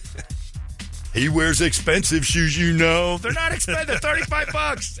 He wears expensive shoes, you know. They're not expensive. They're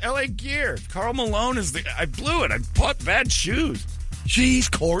 $35. L.A. Gear. Karl Malone is the... I blew it. I bought bad shoes. She's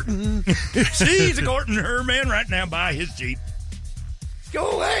courting. She's courting her man right now by his Jeep.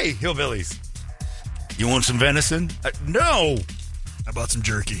 Go away, hillbillies. You want some venison? No. I bought some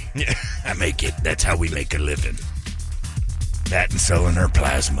jerky. Yeah, I make it. That's how we make a living. That and selling her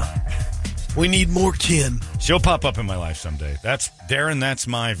plasma. We need more kin. She'll pop up in my life someday. That's Darren. That's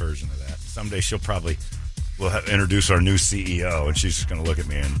my version of that. Someday she'll probably will introduce our new CEO, and she's just going to look at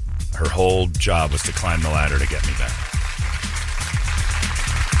me, and her whole job was to climb the ladder to get me back.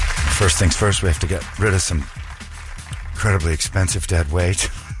 First things first, we have to get rid of some incredibly expensive dead weight.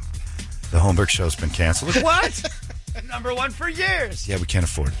 The Holmberg show's been canceled. What? Number one for years. Yeah, we can't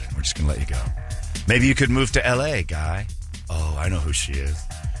afford it. We're just going to let you go. Maybe you could move to L.A., guy. Oh, I know who she is.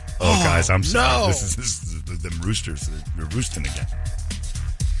 Oh, guys, I'm sorry. no. This is them roosters. They're roosting again.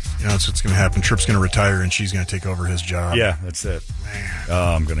 You know, that's what's going to happen. Tripp's going to retire, and she's going to take over his job. Yeah, that's it.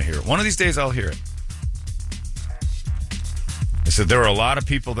 Oh, I'm going to hear it. One of these days, I'll hear it. I said there are a lot of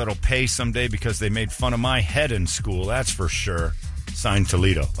people that'll pay someday because they made fun of my head in school. That's for sure. Signed,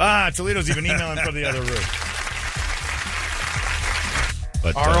 Toledo. Toledo's even emailing from the other room.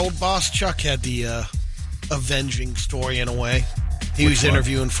 But Our old boss Chuck had the avenging story in a way. He was Which one?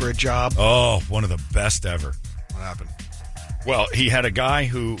 interviewing for a job. Oh, one of the best ever. What happened? Well, he had a guy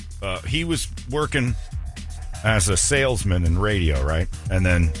who he was working as a salesman in radio, right? And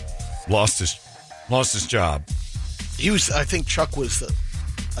then lost his job. I think Chuck was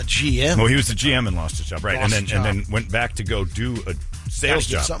a GM. Well, he was the GM and lost his job, right? Lost And his then went back to go do a sales Gotta get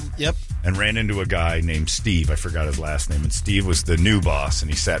job. something. Yep. And ran into a guy named Steve. I forgot his last name. And Steve was the new boss. And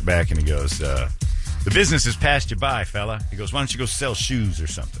he sat back and he goes, the business has passed you by, fella. He goes, why don't you go sell shoes or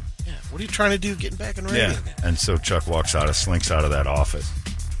something? Yeah. What are you trying to do getting back in radio? Yeah. And so Chuck slinks out of that office.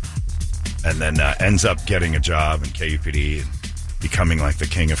 And then ends up getting a job in KUPD and becoming like the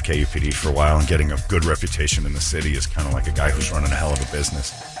king of KUPD for a while and getting a good reputation in the city as kind of like a guy who's running a hell of a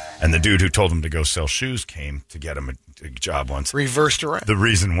business. And the dude who told him to go sell shoes came to get him a job once. Reversed around. The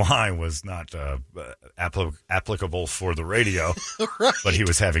reason why was not applicable for the radio, Right. but he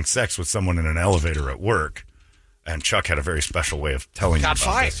was having sex with someone in an elevator at work. And Chuck had a very special way of telling him about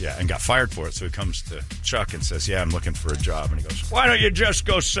fired. this. Yeah, and got fired for it. So he comes to Chuck and says, I'm looking for a job. And he goes, why don't you just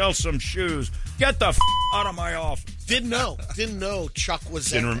go sell some shoes? Get the out of my office. Didn't know Chuck was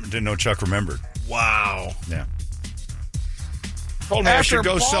there. Didn't know Chuck remembered. Wow. Yeah. Told me I After should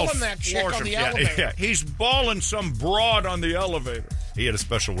go sell balling that chick floor on the yeah, elevator. yeah. He's balling some broad on the elevator. He had a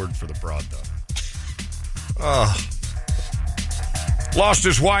special word for the broad, though. Lost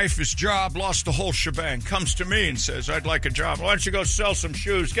his wife, his job, lost the whole shebang. Comes to me and says, I'd like a job. Why don't you go sell some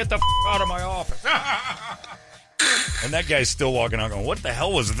shoes? Get the out of my office. And that guy's still walking out going, what the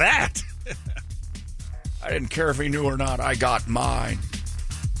hell was that? I didn't care if he knew or not. I got mine.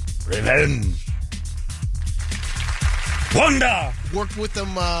 Revenge. Wonder. Worked with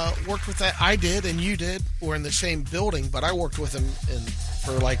them. Worked with that. I did, and you did. We're in the same building, but I worked with him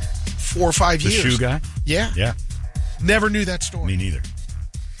for like 4 or 5 The years. shoe guy? Yeah. Yeah. Never knew that story. Me neither.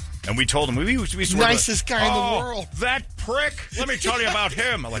 And we told him, we used to work Nicest guy in the world. That prick. Let me tell you about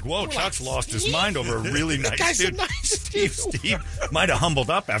him. I'm like, whoa, Chuck's lost his mind over a really nice guy's dude. a nice Steve dude. might have humbled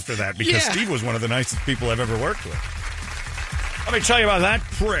up after that because Yeah. Steve was one of the nicest people I've ever worked with. Let me tell you about that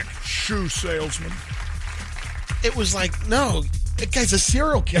prick, shoe salesman. It was like, no, that guy's a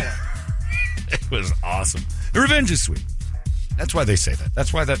serial killer. It was awesome. The revenge is sweet. That's why they say that.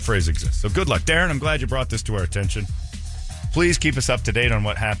 That's why that phrase exists. So good luck. Darren, I'm glad you brought this to our attention. Please keep us up to date on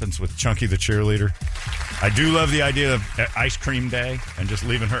what happens with Chunky the cheerleader. I do love the idea of ice cream day and just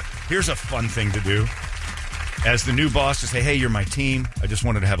leaving her. Here's a fun thing to do. As the new boss, to say, hey, you're my team. I just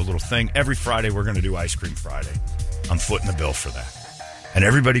wanted to have a little thing. Every Friday, we're going to do Ice Cream Friday. I'm footing the bill for that. And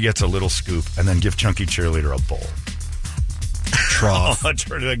everybody gets a little scoop and then give Chunky cheerleader a bowl. Trough.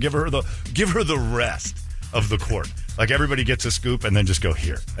 Give her the rest of the court. Like everybody gets a scoop and then just go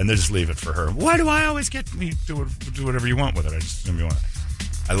here and then just leave it for her. Why do I always get me do whatever you want with it? I just assume you want it.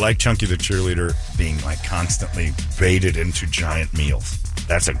 I like Chunky the cheerleader being like constantly baited into giant meals.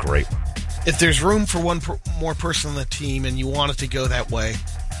 That's a great one. If there's room for one more person on the team and you want it to go that way,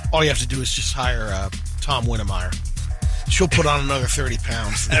 all you have to do is just hire Tom Winnemeyer. She'll put on another 30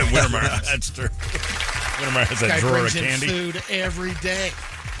 pounds. Wintermeyer, that's true. Wintermeyer has that Guy drawer of brings in candy. food every day.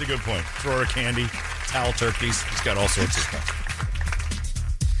 That's a good point. Drawer of candy, towel turkeys. He's got all sorts of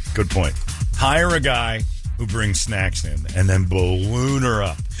stuff. Good point. Hire a guy who brings snacks in and then balloon her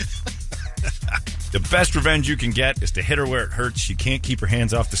up. The best revenge you can get is to hit her where it hurts. She can't keep her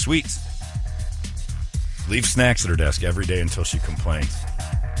hands off the sweets. Leave snacks at her desk every day until she complains.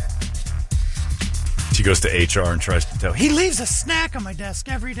 She goes to HR and tries to tell, he leaves a snack on my desk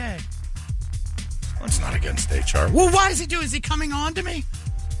every day. Well, it's not against HR. Well, why does he do? Is he coming on to me?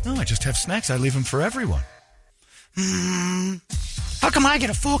 No, I just have snacks. I leave them for everyone. How come I get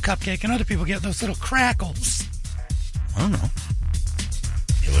a full cupcake and other people get those little crackles? I don't know.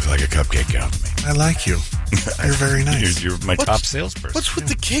 You look like a cupcake gal to me. I like you. You're very nice. You're my top salesperson. What's with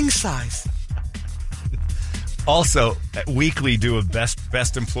the king size? Also, weekly do a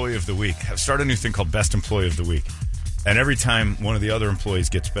best employee of the week. Start a new thing called Best Employee of the Week. And every time one of the other employees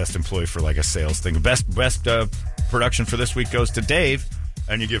gets best employee for like a sales thing, best production for this week goes to Dave,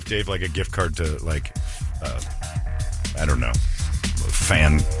 and you give Dave like a gift card to like I don't know,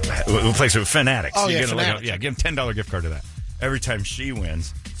 place of Fanatics. Oh, you yeah, get Fanatics. give him $10 gift card to that. Every time she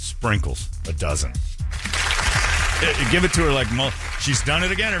wins, sprinkles a dozen. Give it to her like she's done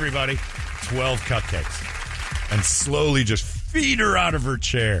it again, everybody. 12 cupcakes. And slowly just feed her out of her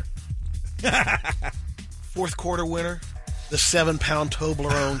chair. Fourth quarter winner, the 7-pound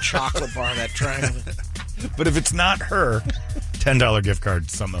Toblerone chocolate bar, that triangle. But if it's not her, $10 gift card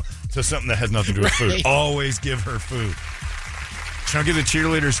to something that has nothing to do with food. Right. Always give her food. Chunky the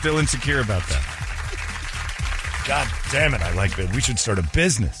cheerleader's still insecure about that. God damn it, I like that. We should start a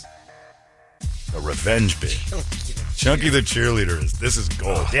business. A revenge bid. Chunky the cheerleader this is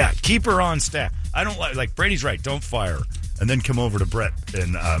gold. Yeah, keep her on staff. I don't like Brady's right. Don't fire her. And then come over to Brett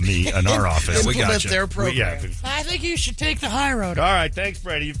and me in our office. We got their program. I think you should take the high road. All right, thanks,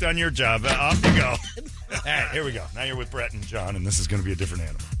 Brady. You've done your job. Off you go. All right, here we go. Now you're with Brett and John, and this is going to be a different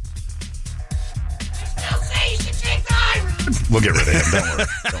animal. I'll say you should take the high road. We'll get rid of him.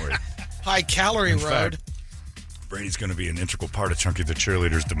 Don't worry. High calorie road. Fact, Brady's going to be an integral part of Chunky the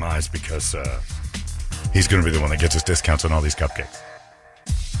cheerleader's demise because he's going to be the one that gets us discounts on all these cupcakes.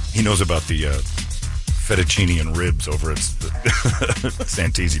 He knows about the fettuccine and ribs over at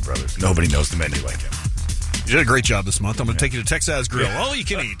Santisi Brothers. Nobody knows the menu like him. You did a great job this month. I'm going to take you to Texas Grill. Yeah. All you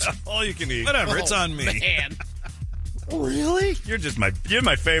can eat. All you can eat. Whatever. It's on me. Man. Really? You're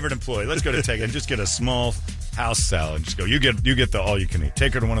my favorite employee. Let's go to Texas and just get a small house salad. Just go. You get the all you can eat.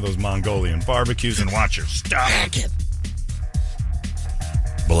 Take her to one of those Mongolian barbecues and watch her stop.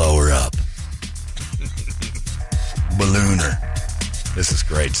 Blow her up. Balloon her. This is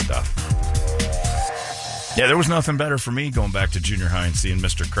great stuff. Yeah, there was nothing better for me going back to junior high and seeing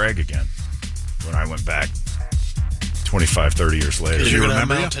Mr. Craig again when I went back 25, 30 years later. Did you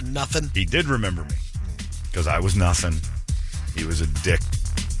remember him? To nothing? He did remember me because I was nothing. He was a dick.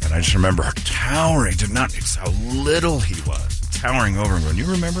 And I just remember towering, it's how little he was, towering over and going, you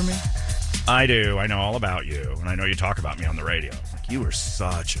remember me? I do. I know all about you. And I know you talk about me on the radio. Like, you were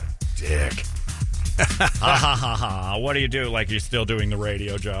such a dick. Ha ha ha ha. What do you do? Like you're still doing the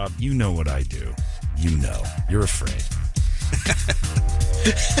radio job? You know what I do. You know. You're afraid.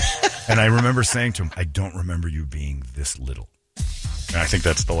 And I remember saying to him, I don't remember you being this little. And I think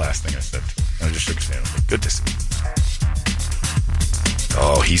that's the last thing I said to him. And I just shook his hand. I was like, good to see you.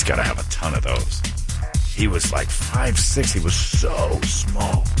 Oh, he's got to have a ton of those. He was like 5'6". He was so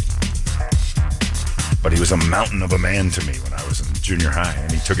small. But he was a mountain of a man to me when I was in junior high,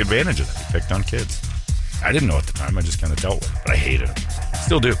 and he took advantage of that. He picked on kids. I didn't know at the time. I just kind of dealt with it, but I hated him.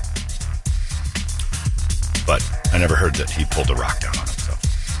 Still do. But I never heard that he pulled a rock down on himself.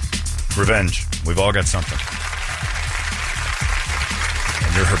 Revenge. We've all got something.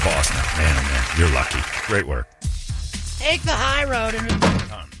 And you're her boss now. Man, oh man, you're lucky. Great work. Take the high road.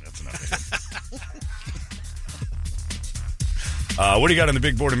 That's enough of him. What do you got on the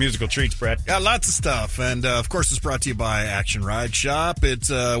big board of musical treats, Brett? Got lots of stuff. And, of course, it's brought to you by Action Ride Shop. It's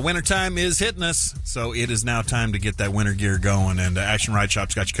wintertime is hitting us, so it is now time to get that winter gear going. And Action Ride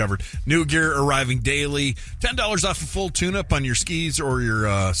Shop's got you covered. New gear arriving daily. $10 off a full tune-up on your skis or your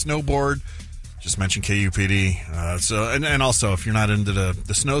snowboard. Just mention KUPD. And also, if you're not into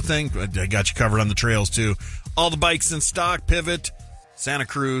the snow thing, I got you covered on the trails, too. All the bikes in stock, Pivot, Santa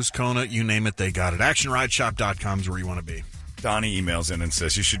Cruz, Kona, you name it, they got it. ActionRideShop.com is where you want to be. Donnie emails in and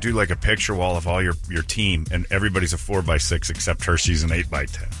says you should do like a picture wall of all your team, and everybody's a 4x6 except her. She's an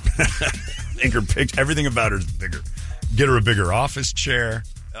 8x10. Make her everything about her is bigger. Get her a bigger office chair.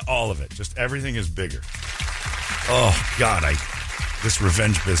 All of it. Just everything is bigger. Oh, God, this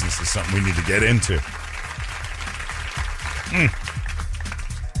revenge business is something we need to get into.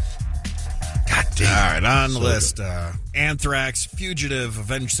 God damn. All right, on the list, Anthrax, Fugitive,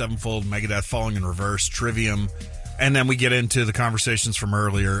 Avenged Sevenfold, Megadeth, Falling in Reverse, Trivium, and then we get into the conversations from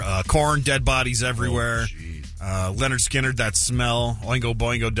earlier. Korn, Dead Bodies Everywhere, Leonard Skinner, That Smell, Oingo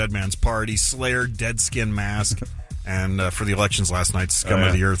Boingo, Dead Man's Party, Slayer, Dead Skin Mask, and for the elections last night, Scum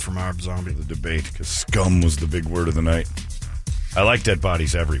of the Earth from Rob Zombie. The debate, because scum was the big word of the night. I like Dead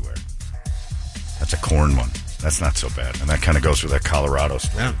Bodies Everywhere. That's a Korn one. That's not so bad. And that kind of goes with that Colorado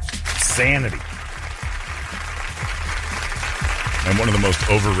story. Yeah. Sanity. And one of the most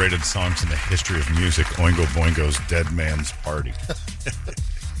overrated songs in the history of music, Oingo Boingo's Dead Man's Party.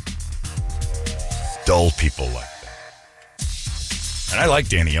 Dull people like that. And I like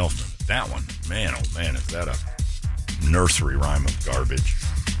Danny Elfman. That one, man, oh man, is that a nursery rhyme of garbage.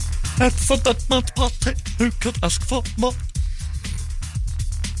 That's a Dead Man's Party. Who could ask for more?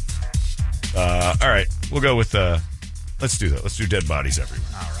 All right, we'll go with, let's do that. Let's do Dead Bodies Everywhere.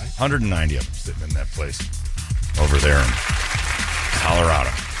 All right. 190 of them sitting in that place over there in Colorado.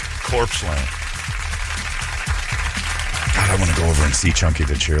 Corpse Land. God, I want to go over and see Chunky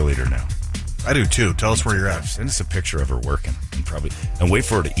the cheerleader now. I do, too. Tell us where you're at. Send us a picture of her working and wait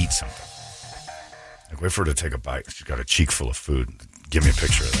for her to eat something. Like, wait for her to take a bite. She's got a cheek full of food. Give me a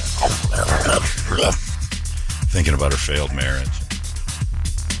picture of that. Thinking about her failed marriage.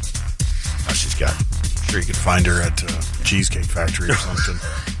 Now she's got. I'm sure you could find her at Cheesecake Factory or something.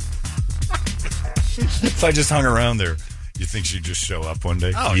 If I just hung around there, you think she'd just show up one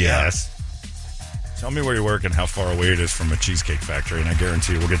day? Oh, yes. Tell me where you work and how far away it is from a Cheesecake Factory, and I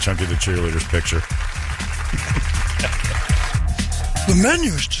guarantee you we'll get Chunky the cheerleader's picture. The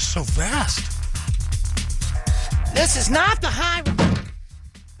menu is just so vast. This is not the highway.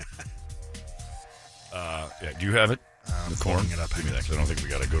 Yeah, do you have it? I'm The corn. pulling it up. Give me that, 'cause I don't think we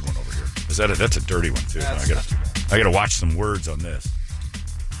got a good one over here. Is that it? That's a dirty one too. That's I gotta watch some words on this.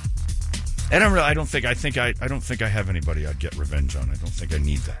 And I don't think I have anybody I'd get revenge on. I don't think I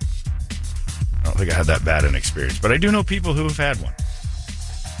need that. I don't think I had that bad an experience, but I do know people who have had one.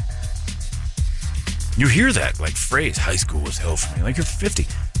 You hear that like phrase, "High school was hell for me." Like you're 50,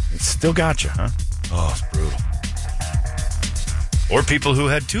 it still got you, huh? Oh, it's brutal. Or people who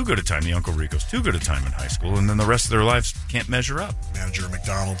had too good a time, the Uncle Ricos, too good a time in high school, and then the rest of their lives can't measure up. Manager of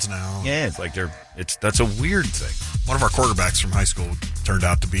McDonald's now. Yeah, it's like that's a weird thing. One of our quarterbacks from high school turned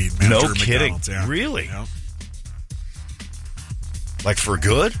out to be manager No of kidding. McDonald's. Yeah. Really? Yeah. Like for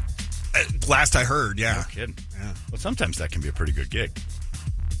good? Last I heard, yeah. No kidding. Yeah. Well, sometimes that can be a pretty good gig.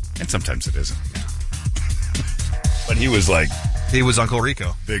 And sometimes it isn't. Yeah. But he was like He was Uncle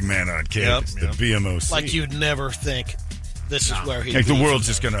Rico. big man on campus, Yep. the BMOC. Like you'd never think this is where he'd Like the be. world's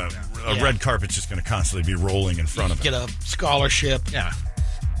just going to, a Yeah. red carpet's just going to constantly be rolling in front of him. Get a scholarship. Yeah.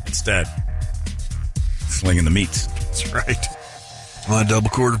 Instead, slinging the meats. That's right. My double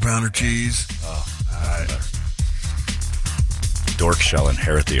quarter pounder cheese. Oh, dork shall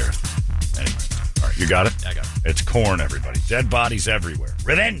inherit the earth. Anyway, all right, you got it? I got it. It's corn, everybody. Dead bodies everywhere.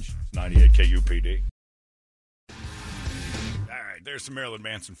 Revenge. It's 98 KUPD. All right, there's some Marilyn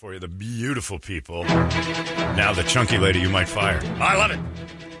Manson for you. The beautiful people. Now the chunky lady you might fire. I love it.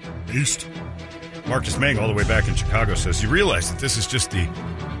 East. Marcus Mang, all the way back in Chicago, says, you realize that this is just the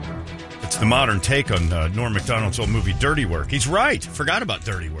modern take on Norm Macdonald's old movie Dirty Work. He's right. Forgot about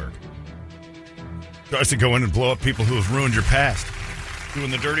Dirty Work. Tries to go in and blow up people who have ruined your past. Doing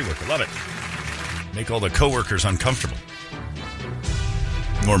the dirty work. I love it. Make all the coworkers uncomfortable.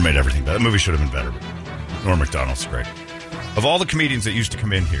 Norm made everything better. That movie should have been better, but Norm Macdonald's great. Of all the comedians that used to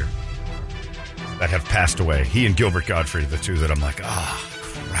come in here that have passed away, he and Gilbert Gottfried are the two that I'm like,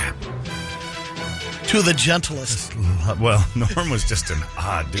 crap. Two of the gentlest. Well, Norm was just an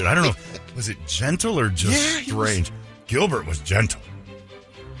odd dude. I don't know. Was it gentle or just strange? Gilbert was gentle.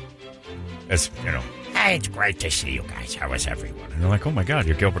 As, you know, Hey, it's great to see you guys. How is everyone? and you're like, oh my God,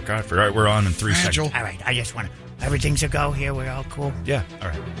 you're Gilbert Gottfried. All right, we're on in 3 Fragile. seconds. All right, I just want to... Everything's a go here. We're all cool. Yeah, all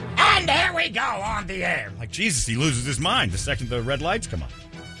right. And there we go on the air. Like, Jesus, he loses his mind the second the red lights come on.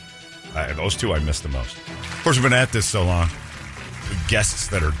 Those two I miss the most. Of course, we've been at this so long. With guests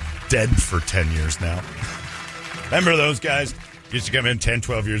that are dead for 10 years now. Remember those guys? Used to come in 10,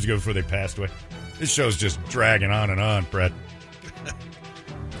 12 years ago before they passed away. This show's just dragging on and on, Brett.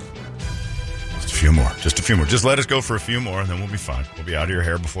 Just a few more. Just a few more. Just let us go for a few more, and then we'll be fine. We'll be out of your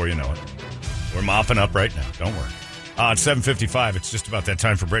hair before you know it. We're mopping up right now. Don't worry. It's 7:55. It's just about that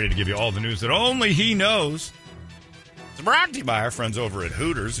time for Brady to give you all the news that only he knows. It's brought to you by our friends over at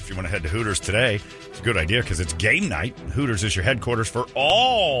Hooters. If you want to head to Hooters today, it's a good idea because it's game night. Hooters is your headquarters for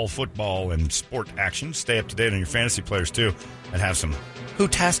all football and sport action. Stay up to date on your fantasy players, too, and have some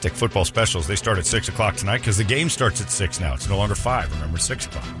Hootastic football specials. They start at 6 o'clock tonight because the game starts at 6 now. It's no longer 5. Remember, 6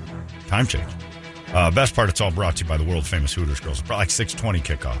 o'clock. Time change. Best part, it's all brought to you by the world-famous Hooters girls. It's probably like 6:20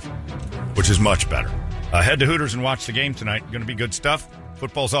 kickoff, which is much better. Head to Hooters and watch the game tonight. Going to be good stuff.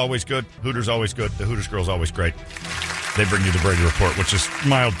 Football's always good. Hooters always good. The Hooters girls always great. They bring you the Brady Report, which is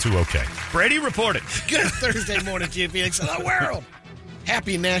mild to okay. Brady, report it. Good Thursday morning to you, Phoenix and the world.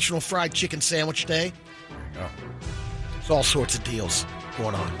 Happy National Fried Chicken Sandwich Day. There you go. There's all sorts of deals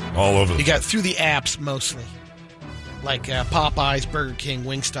going on. All over the You got through the apps mostly. Like Popeyes, Burger King,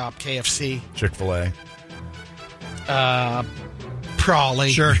 Wingstop, KFC. Chick-fil-A.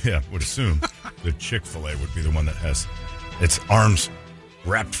 Probably. Sure. Yeah, would assume the Chick-fil-A would be the one that has its arms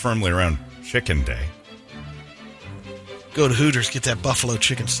wrapped firmly around Chicken Day. Go to Hooters, get that buffalo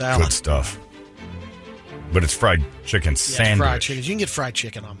chicken salad. Good stuff. But it's fried chicken Yeah, it's sandwich. fried chicken. You can get fried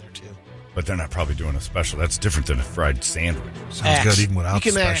chicken on there, too. But they're not probably doing a special. That's different than a fried sandwich. Sounds Axe. good even without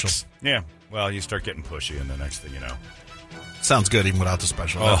You the can special. axe. Yeah. Well, you start getting pushy, and the next thing you know, Sounds good even without the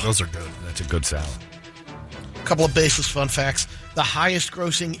special. Oh. Those are good. that's a good salad. A couple of baseless fun facts. The highest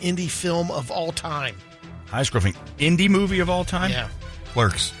grossing indie film of all time. Highest grossing indie movie of all time? Yeah.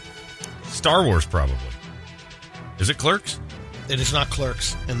 Clerks. Star Wars, probably. Is it Clerks? It is not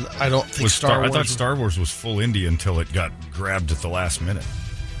Clerks. And I don't think Star I Wars. thought Star Wars was full indie until it got grabbed at the last minute.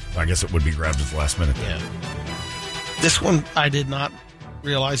 I guess it would be grabbed at the last minute. Yeah. This one, I did not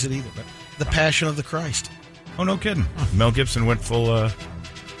realize it either, but The Passion of the Christ. Oh, no kidding. Mel Gibson went full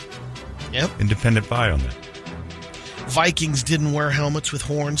Yep. independent buy on that. Vikings didn't wear helmets with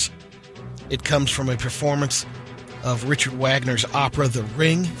horns. It comes from a performance of Richard Wagner's opera, The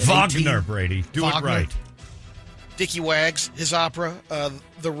Ring. in Wagner, 18 Brady. Do Wagner. it right. Dickie Wags, his opera,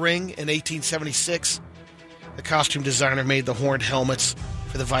 The Ring, in 1876. The costume designer made the horned helmets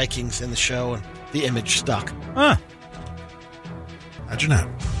for the Vikings in the show, and the image stuck. Huh. Imagine that.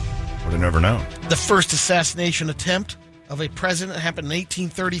 Would have never known. The first assassination attempt of a president happened in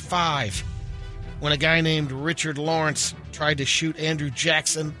 1835 when a guy named Richard Lawrence tried to shoot Andrew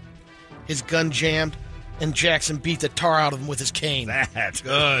Jackson. His gun jammed, and Jackson beat the tar out of him with his cane. That's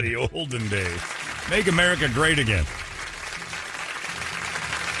good. The olden days. Make America great again.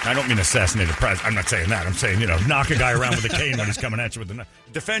 I don't mean assassinate a president. I'm not saying that. I'm saying, knock a guy around with a cane when he's coming at you with a knife.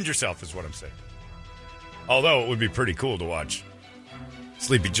 Defend yourself is what I'm saying. Although it would be pretty cool to watch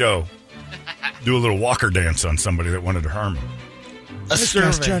Sleepy Joe do a little walker dance on somebody that wanted to harm him. This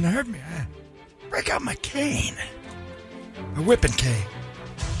guy's trying to hurt me. Break out my cane. A whipping cane.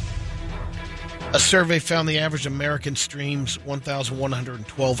 A survey found the average American streams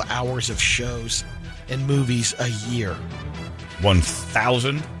 1,112 hours of shows and movies a year.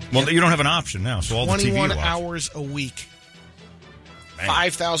 1,000? Well, you don't have an option now, so all the TV you 21 watch. hours a week. Man.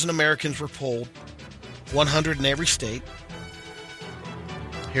 5,000 Americans were polled, 100 in every state.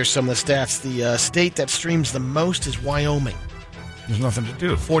 Here's some of the stats. The state that streams the most is Wyoming. There's nothing to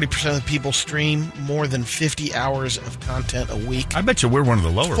do. 40% of the people stream more than 50 hours of content a week. I bet you we're one of the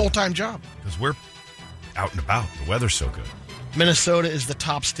lower Full-time job. because we're out and about. The weather's so good. Minnesota is the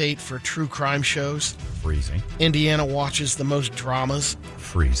top state for true crime shows. Freezing. Indiana watches the most dramas.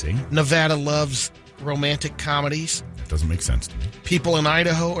 Freezing. Nevada loves romantic comedies. That doesn't make sense to me. People in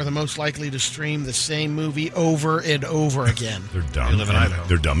Idaho are the most likely to stream the same movie over and over again. They're dumb. They live in and Idaho.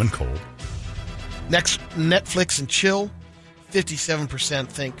 They're dumb and cold. Next, Netflix and chill. 57%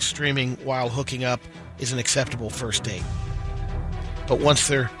 think streaming while hooking up is an acceptable first date. But once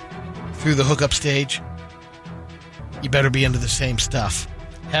they're through the hookup stage, you better be into the same stuff.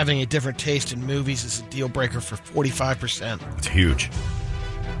 Having a different taste in movies is a deal breaker for 45%. It's huge.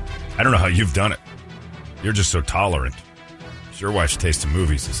 I don't know how you've done it. You're just so tolerant. Your wife's taste in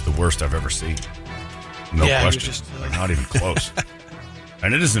movies is the worst I've ever seen. No Yeah, you're question. just, Like, not even close.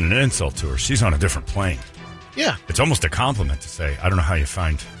 And it isn't an insult to her. She's on a different plane. Yeah. It's almost a compliment to say, I don't know how you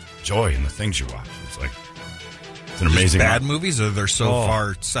find joy in the things you watch. It's like, it's an amazing. Bad movies, or they're so Oh.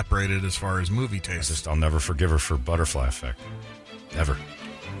 far separated as far as movie taste. I'll never forgive her for Butterfly Effect. Never.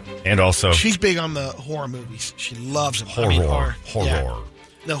 And also, She's big on the horror movies. She loves them. horror. Yeah.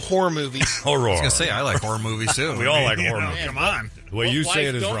 The horror movies. Horror. I was gonna say I like horror movies too. We all like horror movies. Come on. The way you say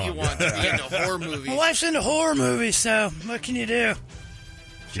it is don't wrong. you want to be in a horror movie? My wife's into horror movies, so what can you do?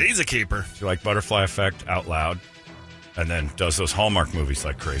 She's a keeper. She like Butterfly Effect out loud, and then does those Hallmark movies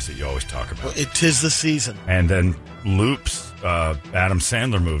like crazy you always talk about. It 'tis the season. And then loops Adam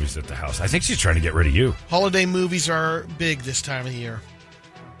Sandler movies at the house. I think she's trying to get rid of you. Holiday movies are big this time of the year.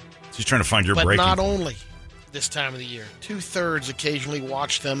 She's trying to find your But breaking not point. only this time of the year. 2/3 occasionally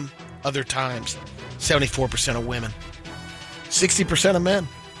watch them other times. 74% of women. 60% of men.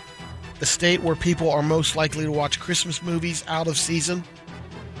 The state where people are most likely to watch Christmas movies out of season,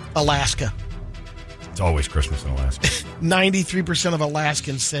 Alaska. It's always Christmas in Alaska 93% of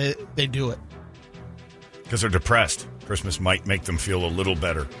Alaskans say they do it. because they're depressed. Christmas might make them feel a little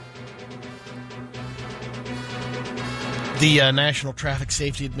better. The National Traffic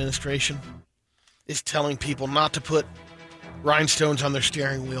Safety Administration is telling people not to put rhinestones on their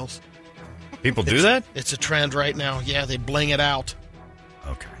steering wheels. People do that? It's a trend right now. Yeah, they bling it out.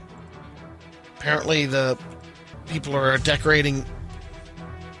 Okay. Apparently, the people are decorating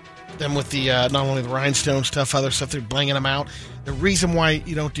them with the not only the rhinestone stuff, other stuff. They're blinging them out. The reason why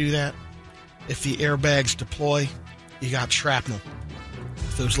you don't do that, if the airbags deploy, you got shrapnel.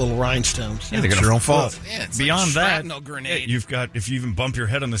 Those little rhinestones. Yeah, they're It's gonna your own fault. Yeah, it's Beyond like that, shrapnel grenade. you've got, if you even bump your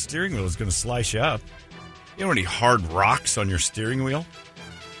head on the steering wheel, it's going to slice you up. You know any hard rocks on your steering wheel?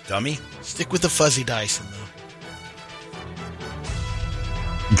 Dummy. Stick with the fuzzy Dyson,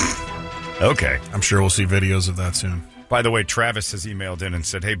 though. Okay. I'm sure we'll see videos of that soon. By the way, Travis has emailed in and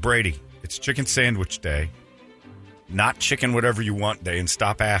said, hey, Brady, it's chicken sandwich day, not chicken whatever you want day, and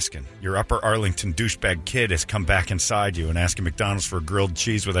stop asking. Your Upper Arlington douchebag kid has come back inside you and asking McDonald's for a grilled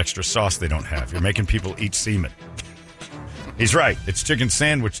cheese with extra sauce they don't have. You're making people eat semen. He's right. It's chicken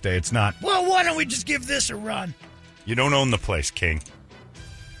sandwich day. It's not. Well, why don't we just give this a run? You don't own the place, King.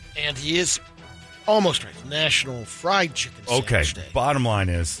 And he is almost right. National Fried Chicken Okay. Sandwich Day. Bottom line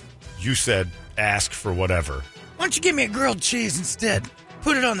is, you said ask for whatever. Why don't you give me a grilled cheese instead?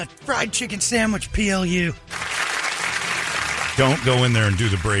 Put it on the fried chicken sandwich, PLU. Don't go in there and do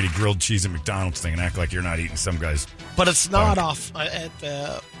the Brady grilled cheese at McDonald's thing and act like you're not eating some guy's. But it's not off at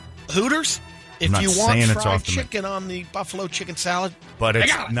Hooters. If not you want saying it's fried off the menu. chicken on the buffalo chicken salad, But I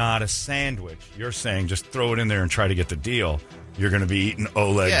it's got it. not a sandwich. You're saying just throw it in there and try to get the deal. you're going to be eating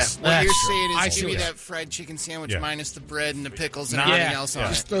Oleg's. Yeah, what That's you're true. saying I is see give me what- that fried chicken sandwich Yeah. minus the bread and the pickles and Not- everything Yeah, else on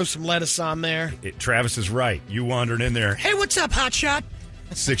just it. throw some lettuce on there. Travis is right. You wandered in there, Hey, what's up, hotshot?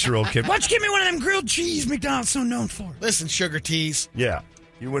 6-year-old kid. Why don't you give me one of them grilled cheese McDonald's so known for? Listen, sugar teas. Yeah.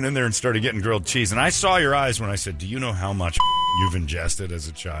 You went in there and started getting grilled cheese. And I saw your eyes when I said, do you know how much you've ingested as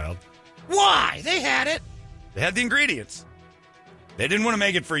a child? Why? They had it. They had the ingredients. They didn't want to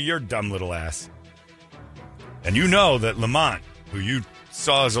make it for your dumb little ass. And you know that Lamont, who you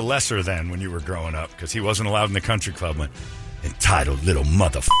saw as a lesser than when you were growing up, because he wasn't allowed in the country club, went, entitled little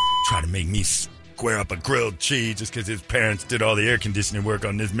try to make me square up a grilled cheese just because his parents did all the air conditioning work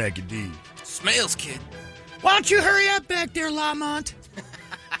on this Mackie D. Smells, kid. Why don't you hurry up back there, Lamont?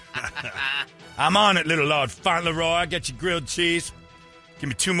 I'm on it, little Lord Fauntleroy. I got you grilled cheese. Give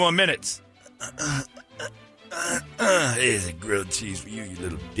me 2 more minutes. Here's a grilled cheese for you, you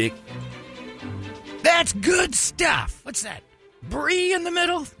little dick. That's good stuff. What's that? Brie in the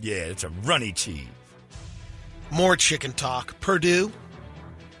middle? Yeah, it's a runny cheese. More chicken talk. Purdue,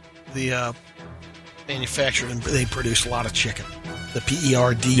 the manufacturer, and they produce a lot of chicken. The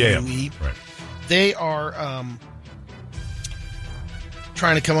PERDUE. Right. They are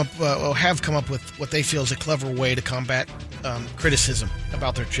trying to come up, have come up with what they feel is a clever way to combat criticism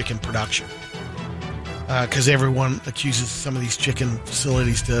about their chicken production. Because everyone accuses some of these chicken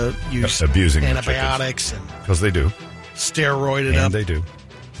facilities to use Abusing the antibiotics and Because they do. steroided And up. they do.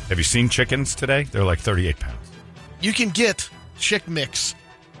 Have you seen chickens today? They're like 38 pounds. You can get Chick Mix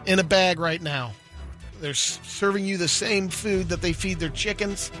in a bag right now. They're serving you the same food that they feed their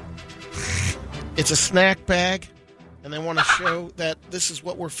chickens. It's a snack bag, and they want to show that this is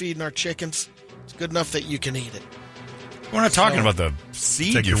what we're feeding our chickens. It's good enough that you can eat it. We're not talking about the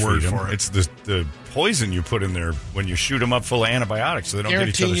seed Take you your word feed 'em. for it. It's the poison you put in there when you shoot them up full of antibiotics so they don't get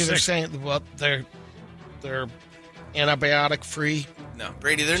each Guarantee other you, they're sick. saying, well, they're antibiotic free. No,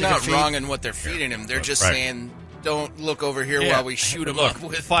 Brady, they're Chicken not feed? wrong in what they're feeding him. They're just Right. saying, don't look over here Yeah. while we shoot him Look, up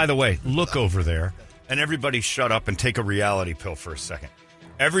with. by the way, look over there, and everybody shut up and take a reality pill for a second.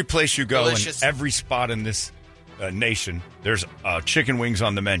 Every place you go Delicious. and every spot in this nation, there's chicken wings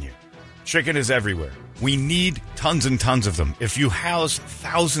on the menu. Chicken is everywhere. We need tons and tons of them. If you house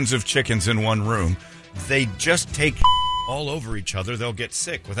thousands of chickens in one room, they just take all over each other. They'll get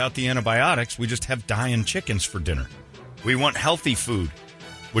sick. Without the antibiotics, we just have dying chickens for dinner. We want healthy food,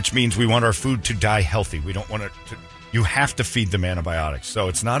 which means we want our food to die healthy. We don't want it to. You have to feed them antibiotics. So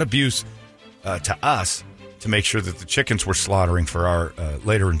it's not abuse to us to make sure that the chickens we're slaughtering for our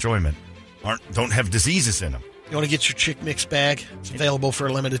later enjoyment don't have diseases in them. You want to get your Chick Mix bag? It's available for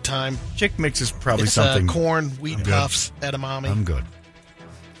a limited time. Chick Mix is probably It's something. corn, wheat I'm good. puffs, edamame. I'm good.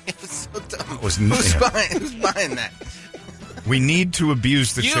 It was so dumb. Was Who's yeah. buying that? We need to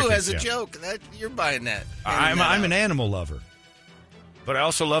abuse the You chickens. as a yeah. joke. You're buying that. I'm Handing an that out. animal lover, but I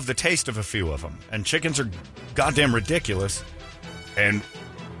also love the taste of a few of them. And chickens are goddamn ridiculous. And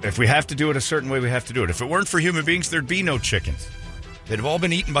if we have to do it a certain way, we have to do it. If it weren't for human beings, there'd be no chickens. They'd have all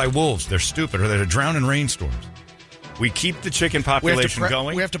been eaten by wolves. They're stupid, or they'd have drowned in rainstorms. We keep the chicken population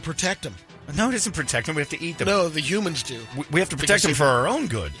going. We have to protect them. No, it isn't protect them. We have to eat them. No, the humans do. We have to protect them for our own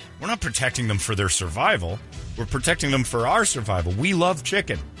good. We're not protecting them for their survival. We're protecting them for our survival. We love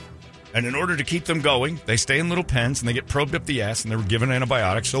chicken. And in order to keep them going, they stay in little pens and they get probed up the ass and they're given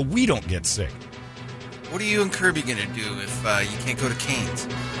antibiotics so we don't get sick. What are you and Kirby going to do if you can't go to Cane's?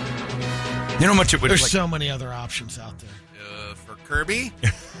 You know how much it would There's like, so many other options out there. For Kirby?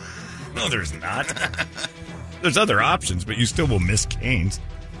 No, there's not. There's other options, but you still will miss Cane's.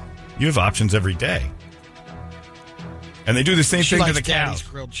 You have options every day. And they do the same She thing to likes the Daddy's cows.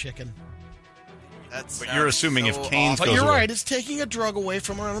 grilled chicken. But you're assuming if Cane's But goes you're away. right. It's taking a drug away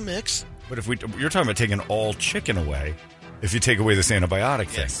from our mix. But if you're talking about taking all chicken away, if you take away this antibiotic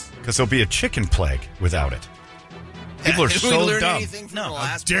thing, because there'll be a chicken plague without it. People are Did we so learn dumb. anything from the How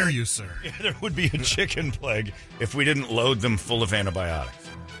last dare one? you, sir? There would be a chicken plague if we didn't load them full of antibiotics.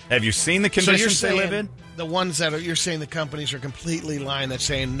 Have you seen the So you're conditions they saying live in? the ones that are you're saying the companies are completely lying. That's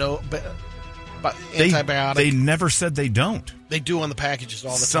saying no, but They antibiotic. never said they don't. They do on the packages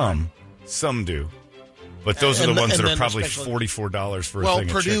all the time. Some do. But those are And- the ones and that are then probably especially- $44 for a Well, thing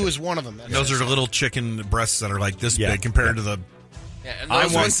of Purdue chicken. is one of them. That's Those what are I'm the little chicken breasts that are like this Yeah. big compared to the. Yeah, and I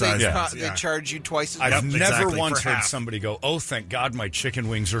those want ones they, size, yeah. they charge you twice as much. I've Yep, never exactly, once for heard half. somebody go, "Oh, thank God my chicken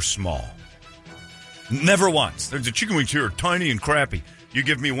wings are small." Never once. The chicken wings here are tiny and crappy. You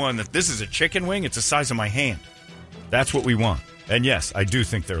give me one that this is a chicken wing, it's the size of my hand. That's what we want. And yes, I do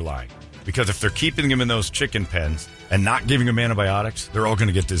think they're lying. Because if they're keeping them in those chicken pens and not giving them antibiotics, they're all going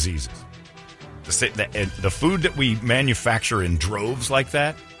to get diseases. The food that we manufacture in droves like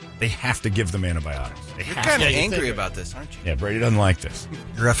that, They have to give them antibiotics. They You're have kind of to. angry about this, aren't you? Yeah, Brady doesn't like this.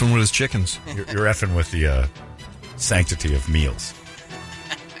 You're effing with his chickens. You're effing with the sanctity of meals.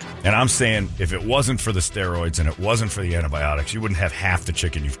 And I'm saying if it wasn't for the steroids and it wasn't for the antibiotics, you wouldn't have half the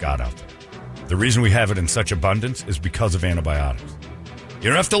chicken you've got out there. The reason we have it in such abundance is because of antibiotics. You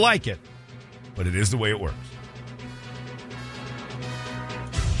don't have to like it, but it is the way it works.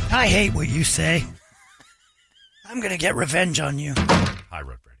 I hate what you say. I'm going to get revenge on you. High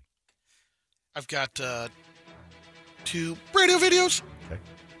road, Brady. I've got 2 radio videos. Okay.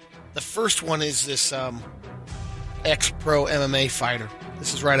 The first one is this ex-pro MMA fighter.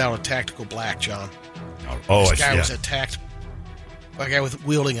 This is right out of Tactical Black, John. This guy was attacked by a guy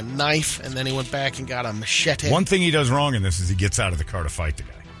wielding a knife, and then he went back and got a machete. One thing he does wrong in this is he gets out of the car to fight the guy.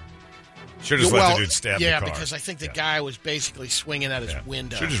 Should have just let the dude stab the car. Yeah, because I think the guy was basically swinging at his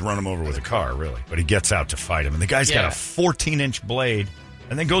window. Should just run him over with a car, really. But he gets out to fight him. And the guy's got a 14-inch blade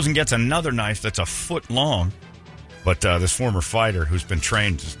and then goes and gets another knife that's a foot long. But this former fighter who's been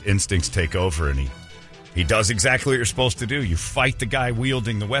trained, his instincts take over, and he does exactly what you're supposed to do. You fight the guy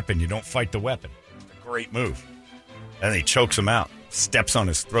wielding the weapon. You don't fight the weapon. It's a great move. And then he chokes him out, steps on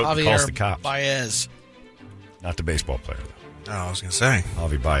his throat, and calls the cops. Baez. Not the baseball player, though. Oh, I was going to say.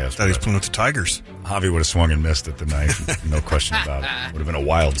 Javi Baez. Thought he was playing with the Tigers. Javi would have swung and missed at the knife. No question about it. Would have been a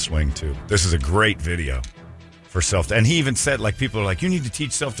wild swing, too. This is a great video for and he even said, like, people are like, you need to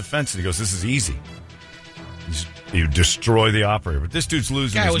teach self-defense. And he goes, this is easy. You destroy the operator. But this dude's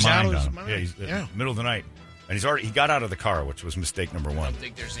losing his mind on him. Yeah, he's in the middle of the night. And he got out of the car, which was mistake number 1. I don't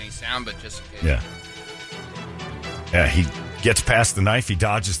think there's any sound, but just in case. Yeah. Yeah, he gets past the knife. He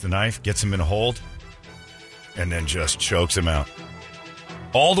dodges the knife, gets him in a hold, and then just chokes him out.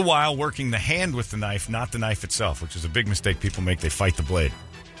 All the while working the hand with the knife, not the knife itself, which is a big mistake people make. They fight the blade.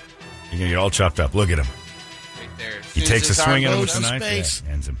 You're going to get all chopped up. Look at him. Right there. He takes a swing at him with the knife. Space.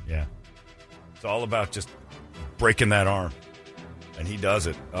 Yeah, ends him. Yeah. It's all about just breaking that arm. And he does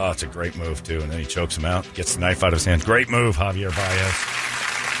it. Oh, it's a great move, too. And then he chokes him out, gets the knife out of his hands. Great move, Javier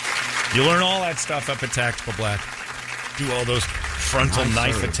Baez. You learn all that stuff up at Tactical Black. Do all those frontal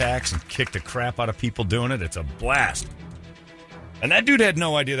knife attacks and kick the crap out of people doing it. It's a blast. And that dude had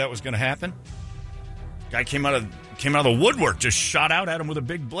no idea that was going to happen. Guy came out of the woodwork, just shot out at him with a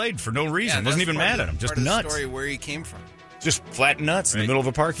big blade for no reason. Wasn't even mad at him, just nuts. The story where he came from. Just flat nuts in the middle of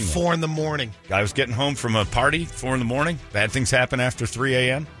a parking lot. 4 a.m. Guy was getting home from a party, 4 a.m. Bad things happen after 3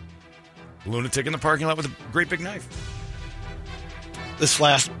 a.m. Lunatic in the parking lot with a great big knife. This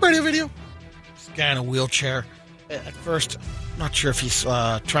last radio video, this guy in a wheelchair. At first, I'm not sure if he's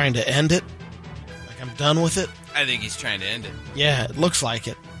trying to end it. Like, I'm done with it. I think he's trying to end it. Yeah, it looks like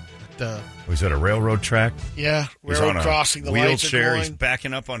it. But, was at a railroad track? Yeah, railroad crossing. The wheelchair. Lights are He's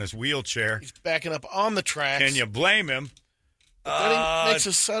backing up on his wheelchair. He's backing up on the tracks. Can you blame him? Then he makes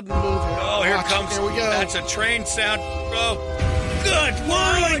a sudden move here. Oh, here comes. Here we go. That's a train sound. Oh, good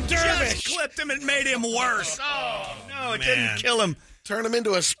Lord! Just clipped him and made him worse. Oh no, it didn't kill him. Turn him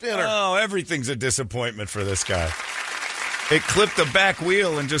into a spinner. Oh, everything's a disappointment for this guy. It clipped the back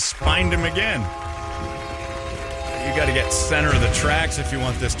wheel and just spined him again. You got to get center of the tracks if you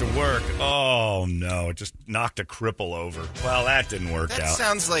want this to work. Oh no, it just knocked a cripple over. Well, that didn't work out. That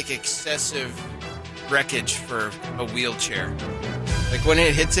sounds like excessive wreckage for a wheelchair. Like when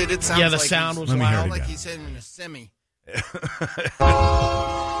it hits it, it sounds the like sound was loud, loud. like he's hitting a semi. Now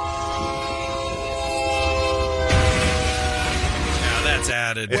that's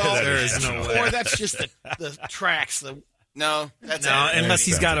added. Well, there is no way. Or that's just the tracks. No, that's No, added. unless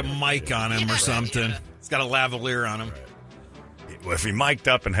he's got a mic on him or something. He's got a lavalier on him. Well, if he mic'd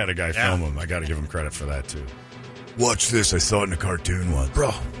up and had a guy film him, I got to give him credit for that too. Watch this. I saw it in a cartoon once.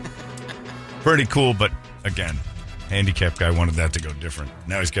 Bro. Pretty cool, but again, handicapped guy wanted that to go different.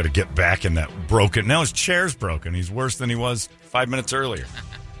 Now he's got to get back in that broken. Now his chair's broken. He's worse than he was 5 minutes earlier.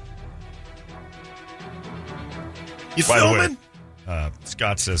 You By filming? the way,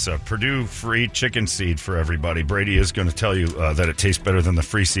 Scott says, Purdue free chicken seed for everybody. Brady is going to tell you that it tastes better than the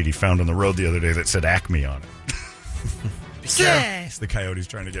free seed he found on the road the other day that said Acme on it. Yes. The Coyote's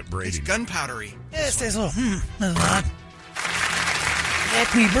trying to get Brady. It's gunpowdery. Yes, there's a little, that's odd.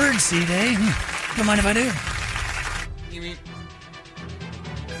 Acme bird seed, eh? Don't mind if I do. You mean?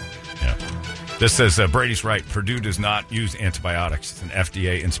 Yeah. This says Brady's right. Purdue does not use antibiotics. It's an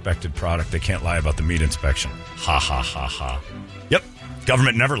FDA-inspected product. They can't lie about the meat inspection. Ha, ha, ha, ha. Yep.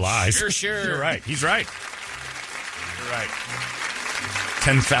 Government never lies. Sure. You're right. He's right. You're right.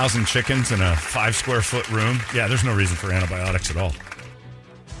 10,000 chickens in a 5-square-foot room. Yeah, there's no reason for antibiotics at all.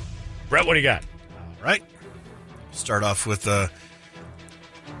 Brett, what do you got? All right. Start off with a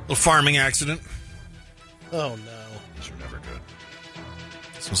little farming accident. Oh, no. These are never good.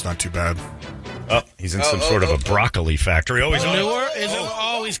 This one's not too bad. Oh, he's in some sort of a broccoli factory. Oh, he's Newer?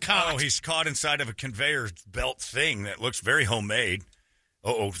 He's caught. Oh, he's caught inside of a conveyor belt thing that looks very homemade.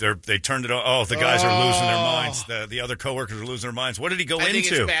 They turned it on. Oh, the guys are losing their minds. The other coworkers are losing their minds. What did he go into? I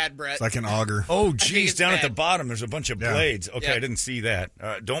think it's bad, Brett. It's like an auger. Oh, geez, down bad. at the bottom, there's a bunch of blades. Okay, Yeah. I didn't see that.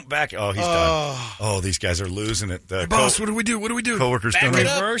 Don't back. Oh, he's done. Oh, these guys are losing it. The Boss, what do we do? What do we do? coworkers Back don't it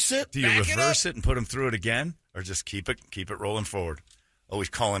know. up. Reverse it. Do you Back it reverse it and put them through it again, or just keep it rolling forward? Oh, he's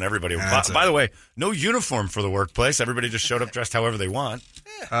calling everybody. That's By it. the way, no uniform for the workplace. Everybody just showed up dressed however they want.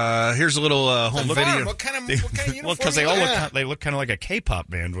 Here's a little home video. What kind of uniform? Well, because they you all got? look kind of like a K-pop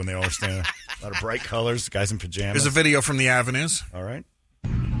band when they all stand. A lot of bright colors, guys in pajamas. Here's a video from the Avenues, All right.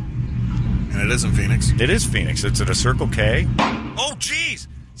 and it is in Phoenix. It is Phoenix. It's at a Circle K. Oh, geez.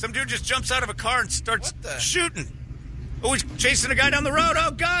 Some dude just jumps out of a car and starts What the- shooting. Oh, he's chasing a guy down the road.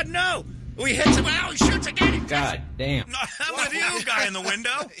 Oh, God, no. Oh, he hits him. Oh, he shoots again. God damn. I'm with you, guy in the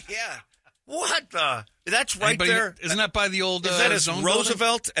window. Yeah. What the? That's right Anybody- there. Isn't that by the old Is that as zone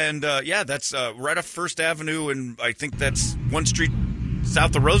Roosevelt? And, yeah, that's right off First Avenue, and I think that's 1 street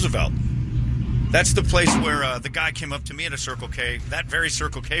south of Roosevelt. That's the place where the guy came up to me at a Circle K, that very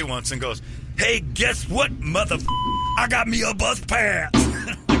Circle K once, and goes, "Hey, guess what, I got me a bus pass."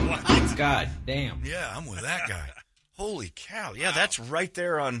 God damn. Yeah, I'm with that guy. Holy cow. Yeah, that's right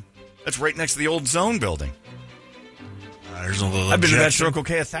there that's right next to the old Zone building. There's a little I've been to that objection. Circle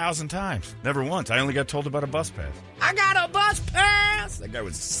K 1,000 times. Never once. I only got told about a bus pass. I got a bus pass! That guy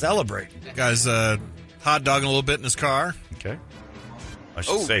was celebrating. Guy's hot dogging a little bit in his car. Okay. I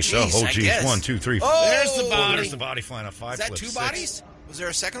should Oh, say so. geez, Oh, I geez. guess. 1, 2, 3, 4. Oh, There's the body. There's the body flying off 5 Is that flips, 2 6. bodies? Was there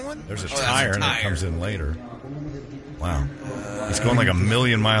a second one? There's a Oh, that's tire that comes in later. Wow. He's going like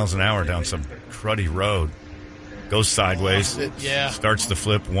 1,000,000 miles an hour down some cruddy road. Goes sideways. Yeah. Starts the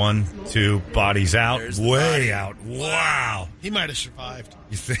flip. 1, 2, bodies out. There's the Way body. out. Wow. He might have survived.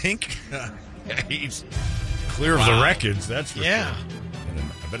 You think? Yeah, he's clear of the wreckage, that's for Yeah. sure. And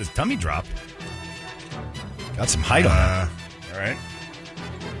then I bet his tummy dropped. Got some height on that. All right.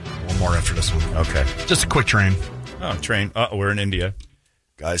 One more after this one. Okay. Just a quick train. Oh, train. We're in India.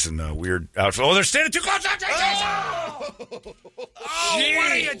 Guys in weird outfits. Oh, they're standing too close. Oh, why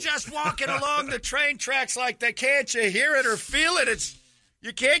are you just walking along the train tracks like that? Can't you hear it or feel it?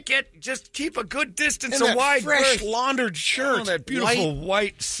 You can't just keep a good distance And that wide fresh berth. laundered shirt. Oh, that beautiful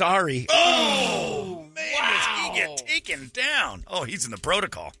white sari. Oh, man, does he get taken down? Oh, he's in the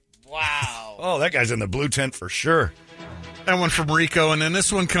protocol. Wow. Oh, that guy's in the blue tent for sure. That one from Rico, and then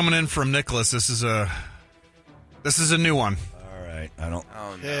this one coming in from Nicholas. This is a new one. All right, I don't.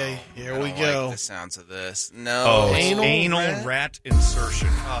 Oh, no. Okay, here I we don't go. Like the sounds of this. No. Oh, Anal anal rat? rat insertion.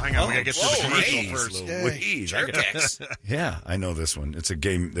 Oh, hang on. We got to get to the whoa, commercial geez, first. Louise. I got- Jerkex. Yeah, I know this one. It's a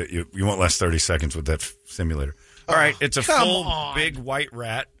game that you won't last 30 seconds with that simulator. All right, it's a come full on. big white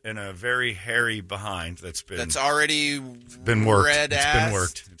rat and a very hairy behind that's already been worked. red It's ass. been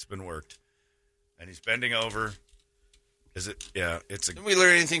worked. It's been worked. And he's bending over. Is it? Yeah, it's a. Didn't we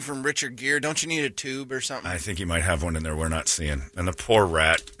learn anything from Richard Gere? Don't you need a tube or something? I think he might have one in there we're not seeing. And the poor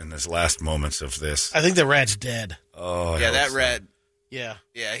rat in his last moments of this. I think the rat's dead. Oh, yeah, hell, that it's red. Yeah.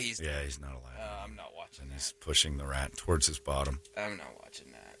 Yeah, he's. Yeah, he's not alive. I'm not watching And that. he's pushing the rat towards his bottom. I'm not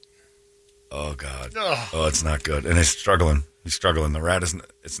watching that. Oh, God. Oh, it's not good. And he's struggling. He's struggling. The rat isn't,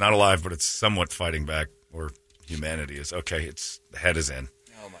 it's not alive, but it's somewhat fighting back, or humanity is. Okay, the head is in.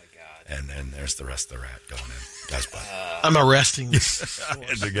 Oh my god. And then there's the rest of the rat going in. Guy's butt. I'm arresting this. And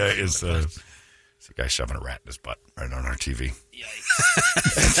the guy is, the guy shoving a rat in his butt right on our TV.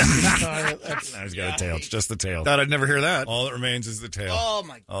 Now he's got a tail. It's just the tail. Thought I'd never hear that. All that remains is the tail. Oh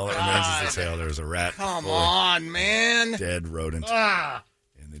my god. All that remains is the tail. There's a rat. Come full of on, man. dead rodent.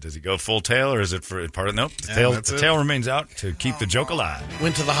 And does he go full tail, or is it for part of? Nope. The that's it. tail remains out to keep the joke alive.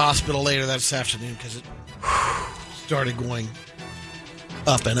 Went to the hospital later that afternoon because it started going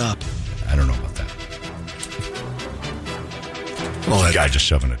up and up. I don't know about that. Well, that guy just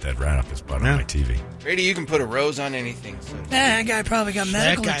shoving a dead rat up his butt on my TV. Brady, you can put a rose on anything. So. That guy probably got That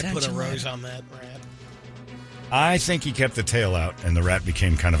medical guy attention. put a there. rose on that rat. I think he kept the tail out, and the rat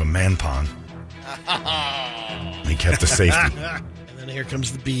became kind of a man pond. He kept the safety. And then here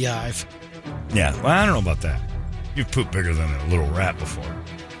comes the beehive. Yeah, well, I don't know about that. You've pooped bigger than a little rat before.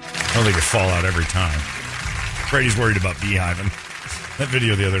 I don't think you fall out every time. Brady's worried about beehiving. That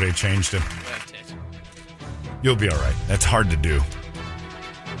video the other day changed him. You'll be all right. That's hard to do.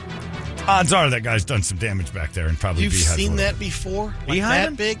 Odds are that guy's done some damage back there and probably You've beehived seen a little. that before? Like Beehiving?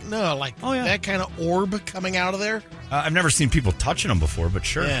 that big? No, like Oh, yeah. that kind of orb coming out of there? I've never seen people touching them before, but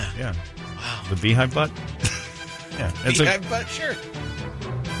sure. Yeah. Wow. The beehive butt? Yeah. It's Beehive butt, sure.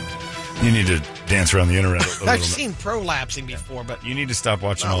 You need to dance around the internet a little I've bit. seen prolapsing before, but You need to stop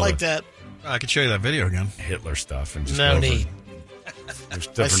watching not all like the that. I could show you that video again. Hitler stuff and just No go for- need. There's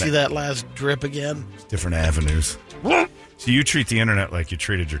I different, see that last drip again. different avenues. So you treat the internet like you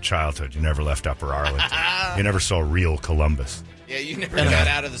treated your childhood. You never left Upper Arlington. You never saw real Columbus. Yeah, you never got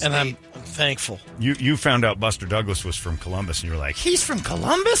out of the And state. I'm thankful. You found out Buster Douglas was from Columbus, and you were like, He's from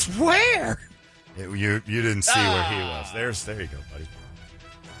Columbus? Where? you didn't see where he was. There you go, buddy.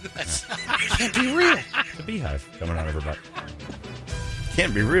 Can't be real. It's a beehive coming out of her butt.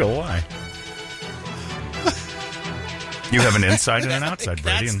 Can't be real. Why? You have an inside and an outside,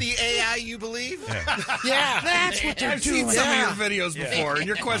 Brady. That's and- the AI you believe? Yeah. That's what they're doing. Some of your videos before, and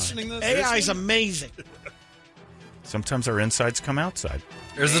you're questioning this. AI's amazing. Sometimes our insides come outside.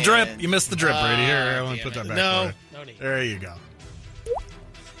 There's the drip. You missed the drip, Brady. Here, I want to put that back. No. for No need. you. There you go.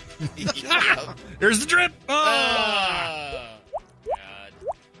 There's the drip. Oh.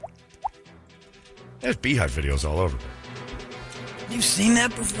 There's beehive videos all over. You've seen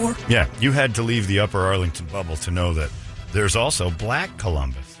that before? Yeah, you had to leave the Upper Arlington bubble to know that there's also Black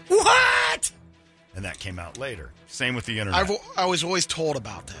Columbus. What? And that came out later. Same with the internet. I was always told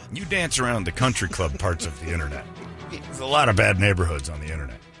about that. You dance around the country club parts of the internet. There's a lot of bad neighborhoods on the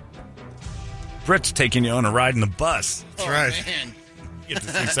internet. Brett's taking you on a ride in the bus. That's right. Man. You get to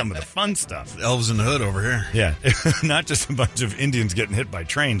see some of the fun stuff. Elves in the hood over here. Yeah, not just a bunch of Indians getting hit by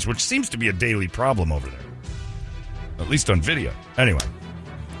trains, which seems to be a daily problem over there. At least on video. Anyway.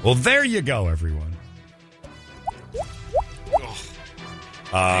 Well, there you go, everyone.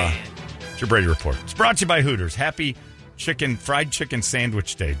 It's your Brady Report. It's brought to you by Hooters. Happy fried chicken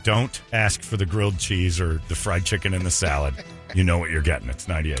sandwich day. Don't ask for the grilled cheese or the fried chicken in the salad. You know what you're getting. It's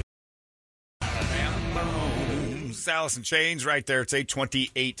 98. Alice and Chains right there. It's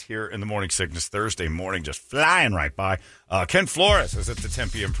 8:28 here in the Morning Sickness. Thursday morning, just flying right by. Ken Flores is at the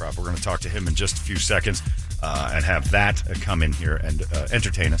Tempe Improv. We're going to talk to him in just a few seconds and have that come in here and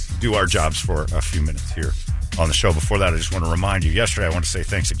entertain us, do our jobs for a few minutes here on the show. Before that, I just want to remind you, yesterday I want to say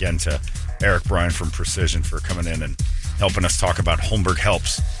thanks again to Eric Bryan from Precision for coming in and helping us talk about Holmberg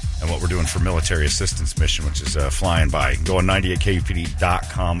Helps and what we're doing for Military Assistance Mission, which is flying by. Go on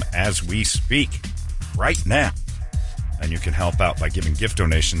 98kupd.com as we speak right now. And you can help out by giving gift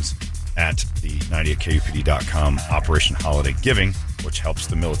donations at the 98kupd.com Operation Holiday Giving, which helps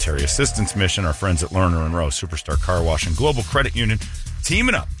the Military Assistance Mission. Our friends at Lerner and Rowe, Superstar Car Wash, and Global Credit Union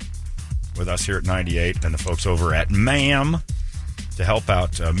teaming up with us here at 98 and the folks over at MAM to help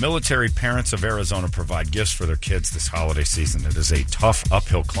out military parents of Arizona provide gifts for their kids this holiday season. It is a tough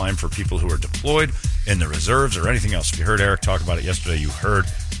uphill climb for people who are deployed in the reserves or anything else. If you heard Eric talk about it yesterday, you heard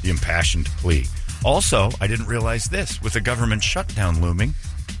the impassioned plea. Also, I didn't realize this. With the government shutdown looming,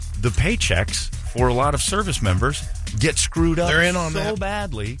 the paychecks for a lot of service members get screwed up They're in on so that.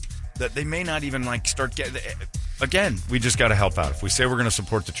 badly that they may not even start getting... Again, we just got to help out. If we say we're going to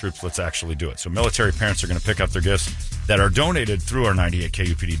support the troops, let's actually do it. So military parents are going to pick up their gifts that are donated through our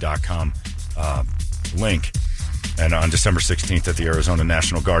 98kupd.com link. And on December 16th at the Arizona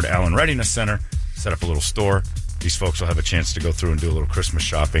National Guard Allen Readiness Center, set up a little store. These folks will have a chance to go through and do a little Christmas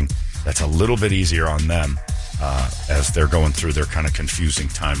shopping. That's a little bit easier on them as they're going through their kind of confusing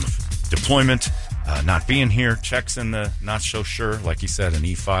time of deployment, not being here, checks in the not so sure, like he said, an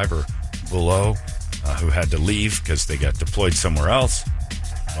E5 or below, who had to leave because they got deployed somewhere else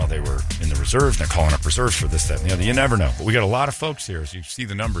while they were in the reserves. They're calling up reserves for this, that, and the other. You never know. But we got a lot of folks here, as you see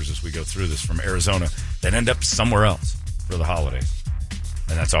the numbers as we go through this from Arizona, that end up somewhere else for the holidays.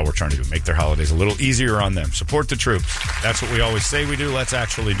 And that's all we're trying to do, make their holidays a little easier on them. Support the troops. That's what we always say we do. Let's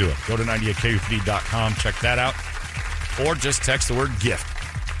actually do it. Go to 98kupd.com, check that out, or just text the word GIFT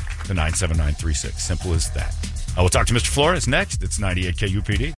to 97936. Simple as that. We'll talk to Mr. Flores next. It's 98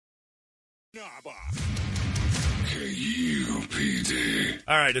 KUPD.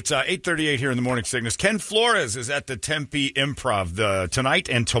 All right, it's 8:38 here in the Morning Sickness. Ken Flores is at the Tempe Improv tonight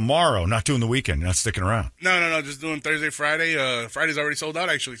and tomorrow. Not doing the weekend. You're not sticking around. No. Just doing Thursday, Friday. Friday's already sold out,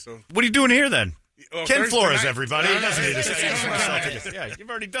 actually. So What are you doing here then? Well, Ken Thursday Flores, night. everybody. He doesn't need to say Yeah. anything. Yeah, you've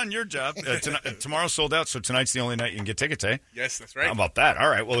already done your job. Tomorrow's sold out, so tonight's the only night you can get tickets, eh? Yes, that's right. How about that? All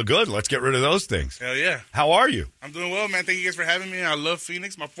right, well, good. Let's get rid of those things. Hell yeah. How are you? I'm doing well, man. Thank you guys for having me. I love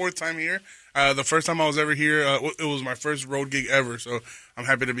Phoenix. My 4th time here. The first time I was ever here, it was my first road gig ever, so I'm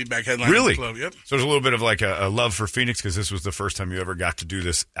happy to be back headlining Really? the club. Yep. So there's a little bit of like a love for Phoenix because this was the first time you ever got to do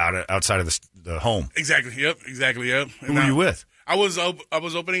this outside of the home. Exactly. Yep. Who were you with? I was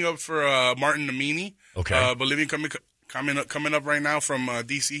opening up for Martin Namini. Okay. Bolivian coming up right now from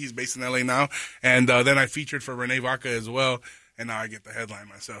D.C. He's based in L.A. now. And then I featured for Renee Vaca as well. and now I get the headline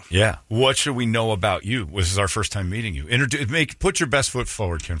myself. Yeah. What should we know about you? This is our first time meeting you. Put your best foot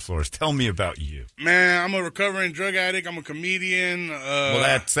forward, Ken Flores. Tell me about you. Man, I'm a recovering drug addict. I'm a comedian. Well,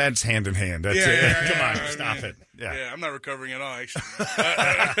 that's hand in hand. That's it. Come on, stop it. Yeah, I'm not recovering at all, actually.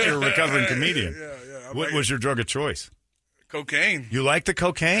 You're a recovering comedian. Yeah. What was your drug of choice? Cocaine. You like the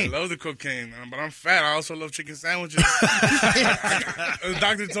cocaine? I love the cocaine, but I'm fat. I also love chicken sandwiches. The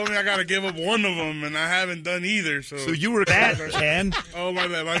doctor told me I got to give up one of them, and I haven't done either. So you were fat, Ken? Oh, my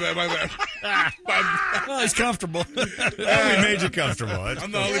bad. Well, he's comfortable. We made you comfortable. I'm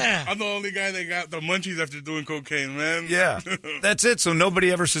the only guy that got the munchies after doing cocaine, man. Yeah, that's it. So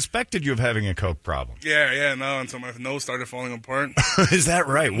nobody ever suspected you of having a coke problem. Yeah, no, until my nose started falling apart. Is that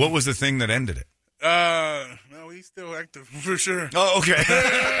right? What was the thing that ended it? No, he's still active for sure. Oh, okay.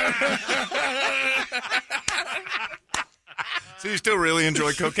 So you still really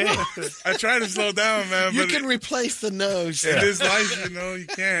enjoy cocaine? I try to slow down, man. You but can replace the nose. in this life, you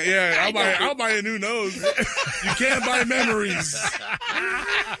can't. Yeah, I'll buy a new nose. You can't buy memories.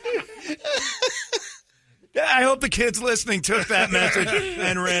 I hope the kids listening took that message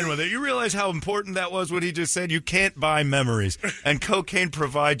and ran with it. You realize how important that was, what he just said? You can't buy memories. And cocaine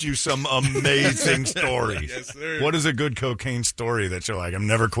provides you some amazing stories. Yes, sir. What is a good cocaine story that you're like, I'm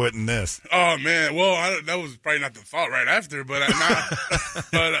never quitting this? Oh, man. Well, that was probably not the thought right after, but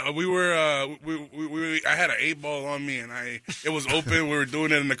we were, I had an 8-ball on me, and it was open. We were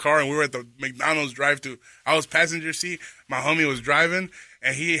doing it in the car, and we were at the McDonald's drive-thru. I was passenger seat. My homie was driving.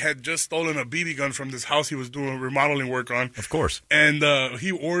 And he had just stolen a BB gun from this house he was doing remodeling work on. Of course. And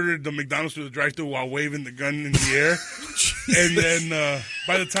he ordered the McDonald's through the drive-thru while waving the gun in the air. And then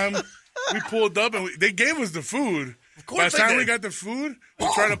by the time we pulled up, and they gave us the food. By the time we got the food, we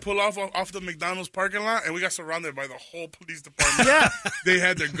tried to pull off the McDonald's parking lot, and we got surrounded by the whole police department. Yeah. They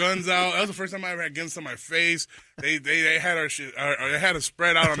had their guns out. That was the first time I ever had guns to my face. They had our shit. They had it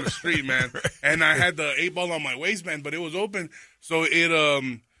spread out on the street, man. And I had the 8-ball on my waistband, but it was open. So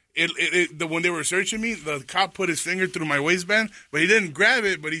when they were searching me, the cop put his finger through my waistband, but he didn't grab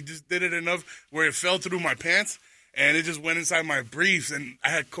it, but he just did it enough where it fell through my pants. And it just went inside my briefs, and I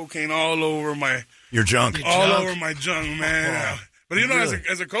had cocaine all over your junk. Over my junk, man. Oh, but you know, really?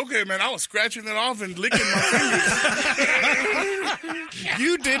 as a cocaine man, I was scratching it off and licking my fingers.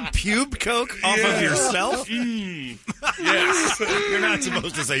 You did pube coke off of yourself? Yes. You're not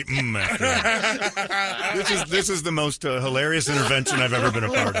supposed to say after that. This is the most hilarious intervention I've ever been a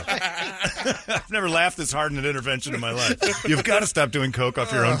part of. I've never laughed this hard in an intervention in my life. You've got to stop doing coke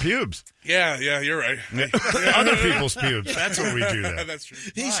off your own pubes. Yeah, you're right. Other people's pubes. That's what we do that. That's true.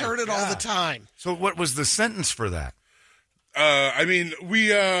 He's heard it all the time. So what was the sentence for that? I mean,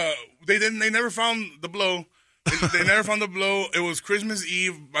 they never found the blow. They never found the blow. It was Christmas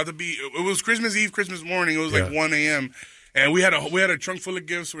Eve, Christmas morning. It was like 1 a.m. And we had a trunk full of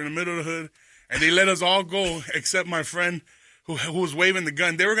gifts. We're in the middle of the hood, and they let us all go except my friend who was waving the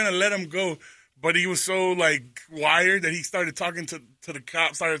gun. They were gonna let him go, but he was so wired that he started talking to the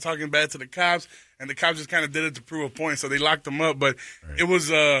cops, started talking bad to the cops, and the cops just kind of did it to prove a point. So they locked him up. But It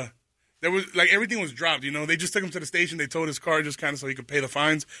was there was everything was dropped. They just took him to the station. They towed his car just kind of so he could pay the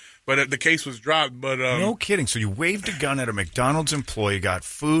fines. But the case was dropped. But no kidding. So you waved a gun at a McDonald's employee, got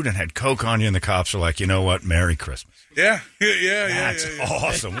food, and had coke on you, and the cops are like, you know what? Merry Christmas. Yeah. That's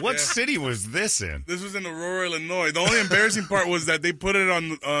awesome. What city was this in? This was in Aurora, Illinois. The only embarrassing part was that they put it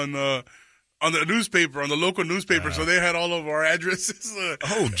on the newspaper, on the local newspaper, so they had all of our addresses.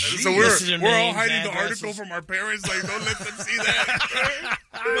 Oh, geez. So we're all hiding the article from our parents. Don't let them see that.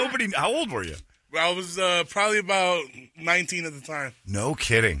 How old were you? Well, I was probably about 19 at the time. No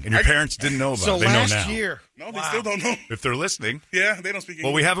kidding. And your parents didn't know about it. They know now. Last year. No, they still don't know. If they're listening. Yeah, they don't speak English.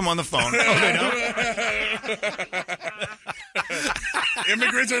 Well, we have them on the phone. Oh, they know?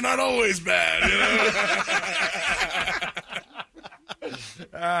 Immigrants are not always bad,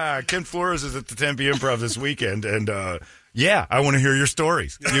 Ken Flores is at the Tempe Improv this weekend, and I want to hear your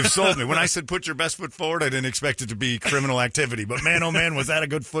stories. You've sold me. When I said put your best foot forward, I didn't expect it to be criminal activity, but man, oh man, was that a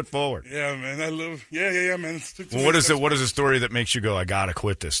good foot forward? Yeah, man, man. Well, what is a story that makes you go, I gotta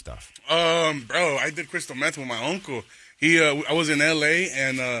quit this stuff? Bro, I did crystal meth with my uncle. I was in L.A.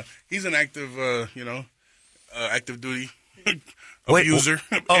 and he's an active, active duty. User.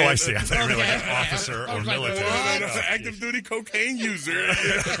 Oh, I see. I thought you were like an officer or military. Active duty cocaine user.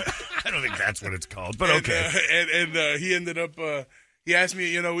 I don't think that's what it's called, but okay. And he ended up. He asked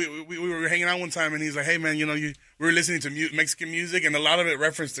me. We were hanging out one time, and he's like, "Hey, man, we were listening to Mexican music, and a lot of it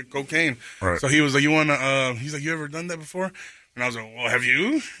referenced to cocaine." Right. So he was like, "You wanna?" He's like, "You ever done that before?" And I was like, "Well, have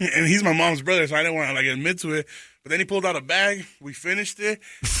you?" And he's my mom's brother, so I didn't want to admit to it. But then he pulled out a bag. We finished it,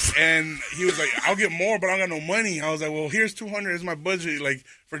 and he was like, "I'll get more, but I don't got no money." I was like, "Well, here's $200 is my budget, like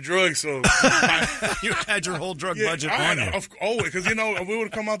for drugs." So you had your whole drug budget on you. Always, because we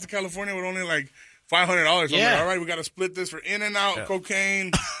would come out to California with only like $500. So I'm like, all right, we got to split this for in and out,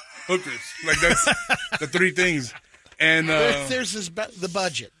 cocaine, hookers. Like that's the three things. And there's the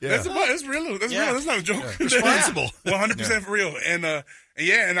budget. Yeah. That's real. That's real. That's not a joke. Yeah. Responsible. 100% for real. And I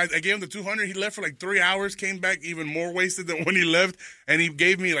gave him the $200. He left for like 3 hours. Came back even more wasted than when he left. And he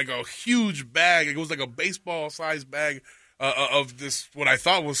gave me like a huge bag. It was like a baseball-sized bag of this what I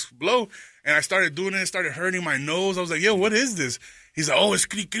thought was blow. And I started doing it. It started hurting my nose. I was like, "Yo, what is this?" He's like, "Oh, it's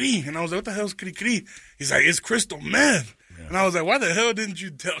Cri-Cri." And I was like, "What the hell is Cri-Cri?" He's like, "It's crystal meth." Yeah. And I was like, "Why the hell didn't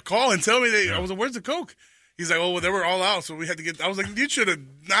you call and tell me that?" I was like, "Where's the coke?" He's like, "Oh, well, they were all out, so we had to get." I was like, "You should have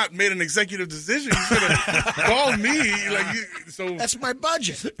not made an executive decision. You should have called me." So that's my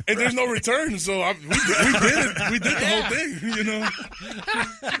budget, and there's no return. So we did it. We did the whole thing, you know.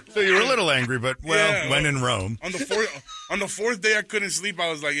 So you were a little angry, but when in Rome. On the fourth day, I couldn't sleep.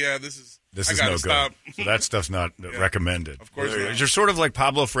 I was like, "Yeah, this is no stop. Good. So that stuff's not recommended. Of course not. You're sort of like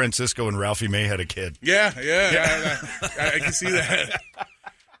Pablo Francisco and Ralphie May had a kid. Yeah. I can see that.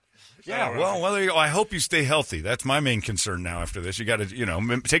 Yeah, well, I hope you stay healthy. That's my main concern now after this. You got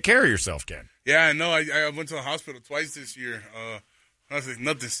to, take care of yourself, Ken. Yeah, I know. I went to the hospital twice this year.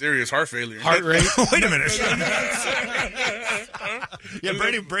 Nothing serious. Heart failure. Heart rate? Wait a minute. Yeah,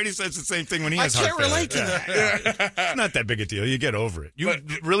 Brady says the same thing when he has heart failure. I can't relate to that. It's not that big a deal. You get over it. You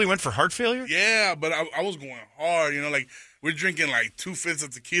really went for heart failure? Yeah, but I was going hard. Like we're drinking like 2/5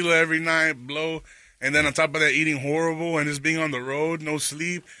 of tequila every night, blow. And then on top of that, eating horrible and just being on the road, no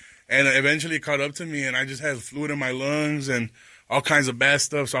sleep. And eventually it caught up to me, and I just had fluid in my lungs and all kinds of bad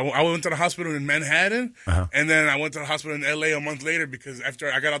stuff. So I went to the hospital in Manhattan, and then I went to the hospital in L.A. a month later because after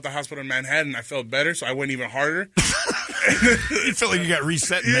I got out the hospital in Manhattan, I felt better, so I went even harder. You felt like you got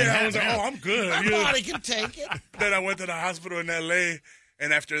reset in Manhattan. I was like, "Oh, I'm good. My body can take it." Then I went to the hospital in L.A.,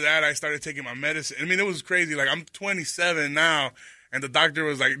 and after that, I started taking my medicine. I mean, it was crazy. Like, I'm 27 now, and the doctor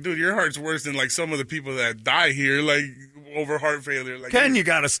was like, "Dude, your heart's worse than, like, some of the people that die here, like, over heart failure." Like, Ken, you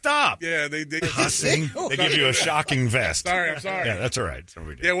got to stop. Yeah, they Hussing. They give you a shocking vest. I'm sorry. Yeah, that's all right.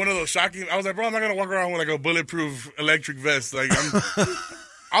 Yeah, one of those shocking. I was like, "Bro, I'm not going to walk around with, like, a bulletproof electric vest. Like,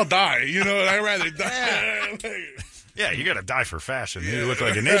 I'll die, I'd rather die." Yeah, you got to die for fashion. You look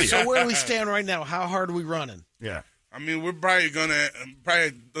like an idiot. So where do we stand right now? How hard are we running? Yeah. I mean, we're probably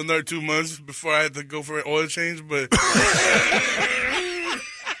another 2 months before I had to go for an oil change, but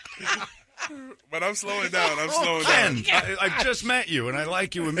but I'm slowing down. Ken, I just met you, and I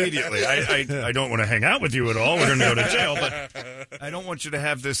like you immediately. I don't want to hang out with you at all. We're going to go to jail, but I don't want you to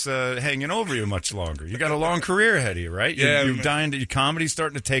have this hanging over you much longer. You got a long career ahead of you, right? You're dying. Your comedy's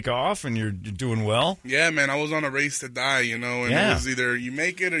starting to take off, and you're doing well. Yeah, man. I was on a race to die, and it was either you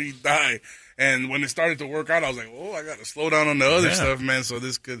make it or you die. And when it started to work out, I was like, "Oh, I got to slow down on the other stuff, man, so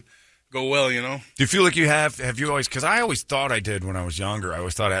this could go well, Do you feel like you have you always, because I always thought I did when I was younger. I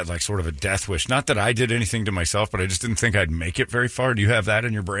always thought I had like sort of a death wish. Not that I did anything to myself, but I just didn't think I'd make it very far. Do you have that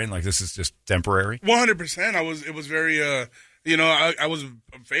in your brain? Like this is just temporary? 100%. It was very, I was a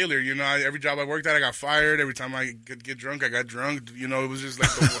failure. Every job I worked at, I got fired. Every time I could get drunk, I got drunk. It was just like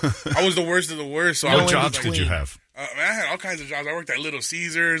I was the worst of the worst. So what jobs did you have? I had all kinds of jobs. I worked at Little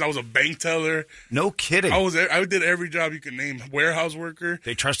Caesars. I was a bank teller. No kidding. I did every job you could name. Warehouse worker.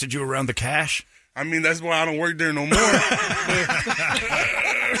 They trusted you around the cash? I mean, that's why I don't work there no more.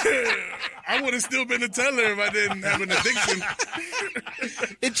 I would have still been a teller if I didn't have an addiction.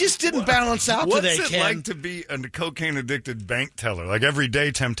 It just didn't balance out today, Ken. What's it like to be a cocaine-addicted bank teller? Like every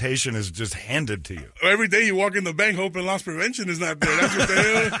day temptation is just handed to you. Every day you walk in the bank hoping loss prevention is not there. That's what the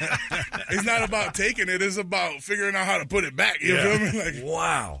hell. It's not about taking it. It's about figuring out how to put it back. You feel me? Like,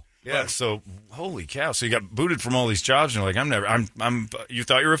 wow. Yeah, so holy cow! So you got booted from all these jobs, and you're like, you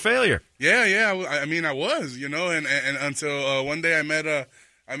thought you were a failure. Yeah. I mean, I was, and until one day I met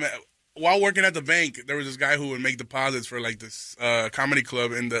while working at the bank, there was this guy who would make deposits for like this comedy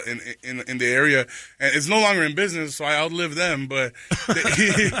club in the area, and it's no longer in business, so I outlived them. But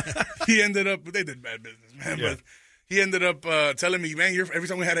he ended up, they did bad business, man. Yeah. But he ended up telling me, man, every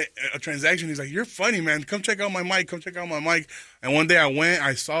time we had a transaction, he's like, "You're funny, man. Come check out my mic. And one day I went,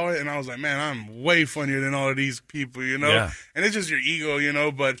 I saw it, and I was like, man, I'm way funnier than all of these people, Yeah. And it's just your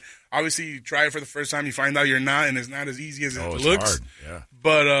ego, But obviously, you try it for the first time, you find out you're not, and it's not as easy as it looks. Hard. Yeah.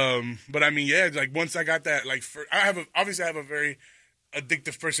 But I mean, yeah, like once I got that, like, I have a very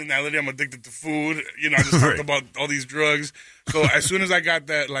addictive personality. I'm addicted to food. I just talked about all these drugs. So as soon as I got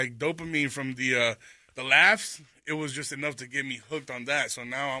that, like, dopamine from the laughs, it was just enough to get me hooked on that. So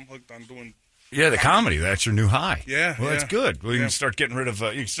now I'm hooked on doing Yeah, the comedy. That's your new high. Yeah, Well, that's yeah. good. Well, you can start getting rid of,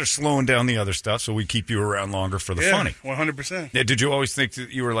 you can start slowing down the other stuff so we keep you around longer for the funny. 100%. Yeah, did you always think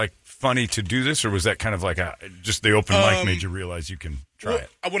that you were, like, funny to do this, or was that kind of like just the open mic made you realize you can try it?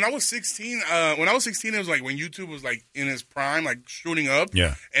 When I was 16, it was like when YouTube was like in its prime, like shooting up.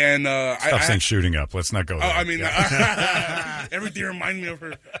 Yeah. And Stop saying shooting up. Let's not go there. I mean, Yeah. everything reminded me of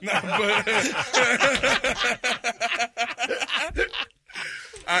her. No, but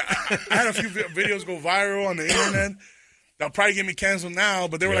I had a few videos go viral on the internet. They'll probably get me canceled now,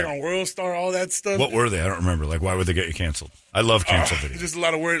 but they were like on World Star, all that stuff. What were they? I don't remember. Like, why would they get you canceled? I love canceled videos. Just a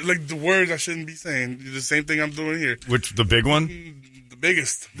lot of words, like the words I shouldn't be saying. The same thing I'm doing here. Which, the big one? The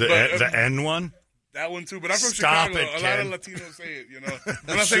biggest. The N one? That one too, but I'm from Stop Chicago. it, A lot Ken. of Latinos say it, you know.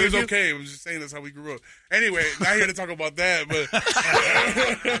 I'm not saying it's okay. I'm just saying that's how we grew up. Anyway, not here to talk about that, but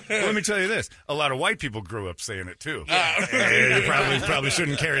Well, let me tell you this: a lot of white people grew up saying it too. You probably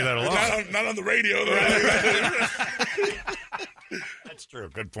shouldn't carry that along. not on the radio. Though. That's true.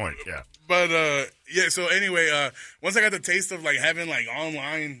 Good point. Yeah. But yeah. So anyway, once I got the taste of like having like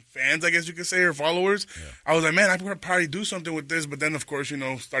online fans, I guess you could say, or followers, I was like, man, I could probably do something with this. But then, of course,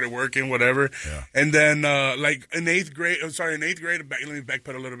 started working, whatever. Yeah. And then, like in eighth grade, let me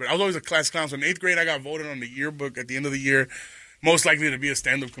backpedal a little bit. I was always a class clown. So in eighth grade, I got voted on the yearbook at the end of the year, most likely to be a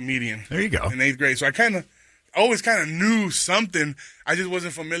stand-up comedian. There you go. In eighth grade, so I always kind of knew something. I just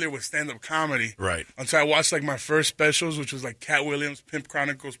wasn't familiar with stand-up comedy. Right. Until I watched like my first specials, which was like Cat Williams, Pimp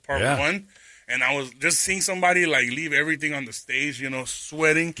Chronicles Part 1. And I was just seeing somebody like leave everything on the stage,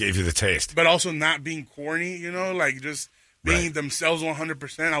 sweating. Gave you the taste. But also not being corny, like just being themselves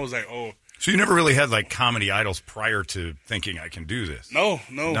 100%. I was like, oh. So you never really had like comedy idols prior to thinking I can do this? No.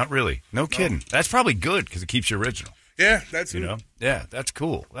 Not really. No kidding. That's probably good because it keeps you original. Yeah, that's it. Yeah, that's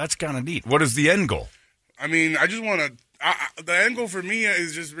cool. That's kind of neat. What is the end goal? I mean, I just want to. The end goal for me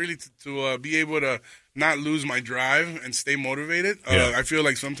is just really to be able to not lose my drive and stay motivated. I feel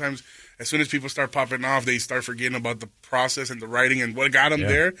like sometimes as soon as people start popping off, they start forgetting about the process and the writing and what got them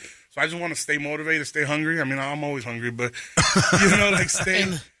there. So I just want to stay motivated, stay hungry. I mean, I'm always hungry, but like stay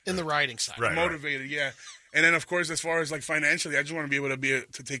in the writing side, motivated. Yeah. And then, of course, as far as like financially, I just want to be able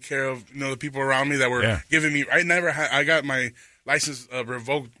to take care of the people around me that were giving me. I got my license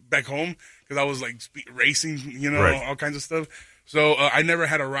revoked back home because I was like racing, all kinds of stuff. So I never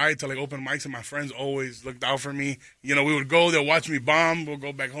had a ride to like open mics, and my friends always looked out for me. We would go, they'll watch me bomb, we'll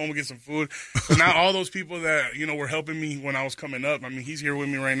go back home and get some food. So now all those people that were helping me when I was coming up, I mean, he's here with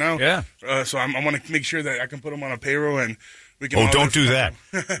me right now. Yeah. So I want to make sure that I can put him on a payroll and. Don't do that.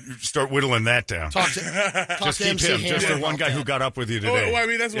 Start whittling that down. Talk just to keep MC him. Just the one guy who got up with you today. Well, I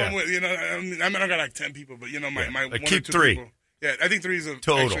mean, that's what I'm with. I mean, I got like 10 people, but my like one keep or two 3. People. Yeah, I think 3 is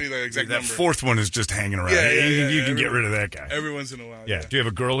Total. Actually the exact that number. Fourth one is just hanging around. You can get rid of that guy. Every once in a while. Yeah. Do you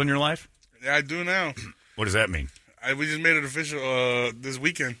have a girl in your life? Yeah, I do now. What does that mean? We just made it official this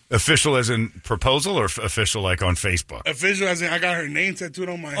weekend. Official as in proposal, or official like on Facebook? Official as in I got her name tattooed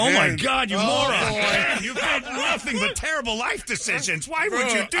on my hand. Oh, my God, you moron. Man, you've had nothing but terrible life decisions. Why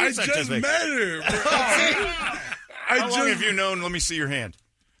would you do such a thing? I just met her. How long have you known? Let me see your hand.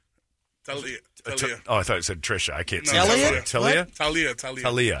 Talia. Oh, I thought it said Trisha. I can't see Elliot? Talia?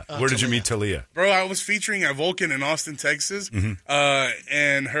 Talia. Where did you meet Talia? Bro, I was featuring at Vulcan in Austin, Texas,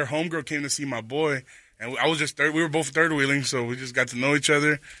 and her homegirl came to see my boy, and I was just we were both third wheeling, so we just got to know each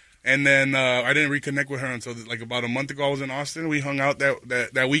other. And then I didn't reconnect with her until like about a month ago. I was in Austin. We hung out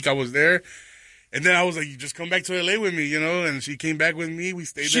that week I was there. And then I was like, you just come back to LA with me, and she came back with me. We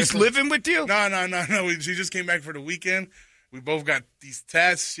stayed there. She's living with you? No. She just came back for the weekend. We both got these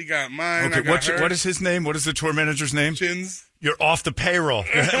tats. She got mine. Okay, what is his name? What is the tour manager's name? Chins. You're off the payroll.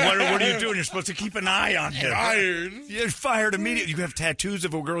 what are you doing? You're supposed to keep an eye on him. Fired. You're fired immediately. You have tattoos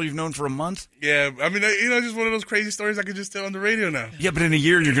of a girl you've known for a month? Yeah, I mean, just one of those crazy stories I could just tell on the radio now. Yeah, but in a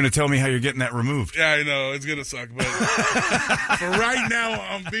year, you're going to tell me how you're getting that removed. Yeah, I know. It's going to suck. But for right now,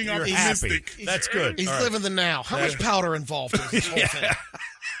 I'm being optimistic. Happy. That's good. He's living the now. How much powder involved in this whole thing?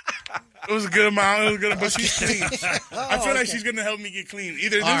 It was a good amount. But she's clean. I feel like she's going to help me get clean.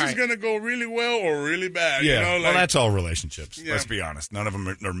 Either this is going to go really well or really bad. Yeah, well, that's all relationships. Yeah. Let's be honest. None of them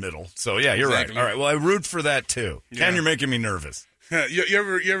are middle. So, yeah, you're right. All right, well, I root for that, too. Yeah. Ken, you're making me nervous. You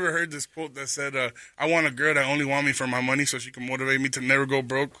ever heard this quote that said, I want a girl that only want me for my money so she can motivate me to never go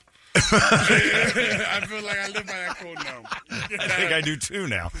broke? I feel like I live by that quote now. I think I do, too,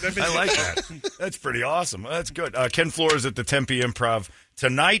 now. I like that. That's pretty awesome. That's good. Ken Flores at the Tempe Improv.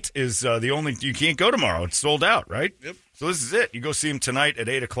 Tonight is the only – you can't go tomorrow. It's sold out, right? Yep. So this is it. You go see him tonight at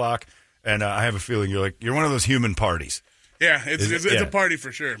 8 o'clock, and I have a feeling you're one of those human parties. Yeah, it's a party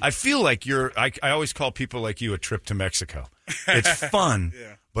for sure. I feel like I always call people like you a trip to Mexico. It's fun,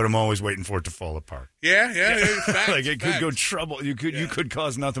 but I'm always waiting for it to fall apart. Yeah. Facts, like it could facts. go trouble. You could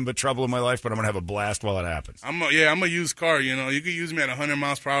cause nothing but trouble in my life, but I'm gonna have a blast while it happens. I'm a used car. You know, you could use me at 100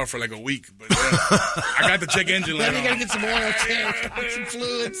 miles per hour for like a week, but I got the check engine light Then you on. got to get some oil change, some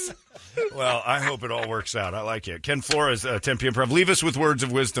fluids. Well, I hope it all works out. I like it. Ken Flores, 10 p.m. Prep. Leave us with words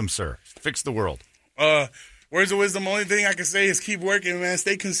of wisdom, sir. Fix the world. Words of wisdom, only thing I can say is keep working, man.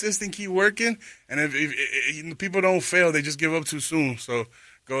 Stay consistent, keep working. And if people don't fail, they just give up too soon. So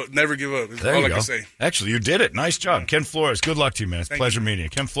never give up. That's all I can say. Actually, you did it. Nice job. Ken Flores, good luck to you, man. It's a Thank pleasure you. meeting you.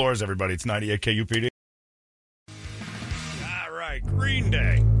 Ken Flores, everybody. It's 98 KUPD. All right, Green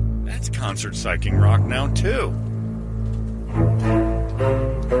Day. That's concert psyching rock now, too.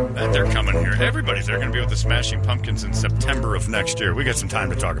 They're coming here. Everybody's there. Going to be with the Smashing Pumpkins in September of next year. We got some time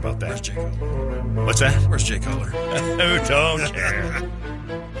to talk about that. Where's Jay Cutler? What's that? Where's Jay Cutler? Who don't care?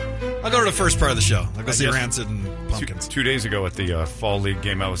 I'll go to the first part of the show. I'll go see Rancid and Pumpkins. 2 days ago at the Fall League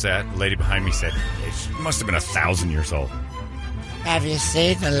game I was at, the lady behind me said, it must have been 1,000 years old. Have you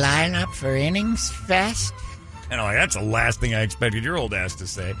seen the lineup for Innings Fest? And I'm like, that's the last thing I expected your old ass to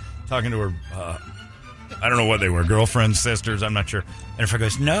say. Talking to her, I don't know what they were, girlfriends, sisters, I'm not sure. And her friend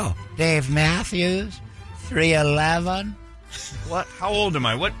goes, no. Dave Matthews, 311. What? How old am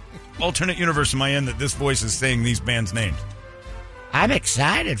I? What alternate universe am I in that this voice is saying these bands' names? I'm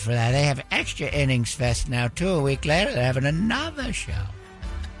excited for that. They have extra Innings Fest now, too. A week later, they're having another show.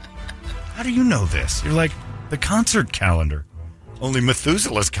 How do you know this? You're like the concert calendar. Only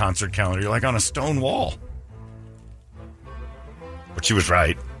Methuselah's concert calendar. You're like on a stone wall. But she was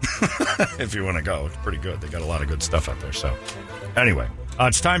right. If you want to go, it's pretty good. They got a lot of good stuff out there. So, anyway,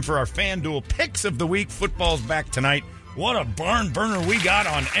 it's time for our FanDuel picks of the week. Football's back tonight. What a barn burner we got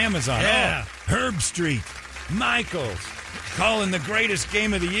on Amazon. Yeah. Oh, Herb Street, Michaels, calling the greatest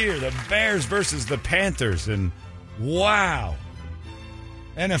game of the year, the Bears versus the Panthers. And wow,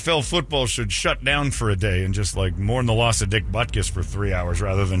 NFL football should shut down for a day and just like mourn the loss of Dick Butkus for 3 hours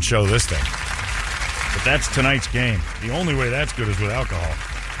rather than show this thing. But that's tonight's game. The only way that's good is with alcohol.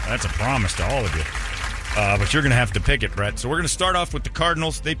 That's a promise to all of you. But you're going to have to pick it, Brett. So we're going to start off with the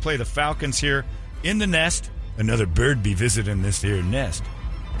Cardinals. They play the Falcons here in the nest. Another bird be visiting this here nest.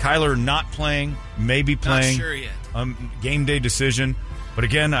 Kyler not playing, maybe playing. Not sure yet. Game day decision. But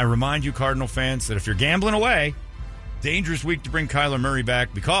again, I remind you, Cardinal fans, that if you're gambling away, dangerous week to bring Kyler Murray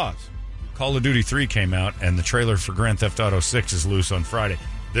back because Call of Duty 3 came out and the trailer for Grand Theft Auto 6 is loose on Friday.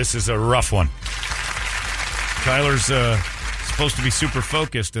 This is a rough one. Kyler's supposed to be super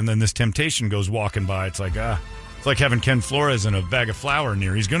focused, and then this temptation goes walking by. It's like having Ken Flores and a bag of flour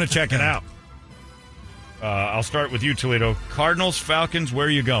near. He's going to check it out. I'll start with you, Toledo. Cardinals, Falcons, where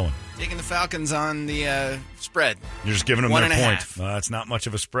are you going? Taking the Falcons on the spread. You're just giving them 1.5. their point. It's not much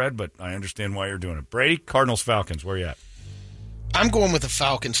of a spread, but I understand why you're doing it. Brady, Cardinals, Falcons, where are you at? I'm going with the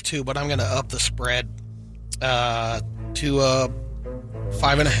Falcons, too, but I'm going to up the spread to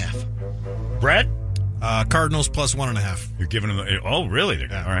 5.5. Brett? Cardinals plus 1.5. You're giving them... Oh, really?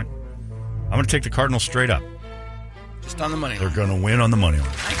 Yeah. All right. I'm going to take the Cardinals straight up. Just on the money They're line. going to win on the money line.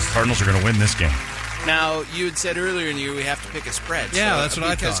 Nice. Cardinals are going to win this game. Now, you had said earlier in the year we have to pick a spread. Yeah, So that's what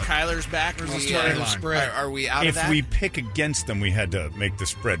I because thought. Kyler's back, Where's we, the starting line? Spread. Are we out of If that? we pick against them, we had to make the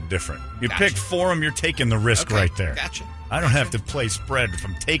spread different. You Gotcha. pick for them, you're taking the risk Okay, right there. Gotcha. I don't have to play spread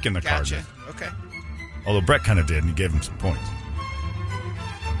from taking the Gotcha. Cardinals. Okay. Although Brett kind of did, and he gave him some points.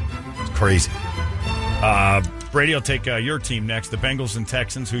 It's crazy. Brady, I'll take your team next. The Bengals and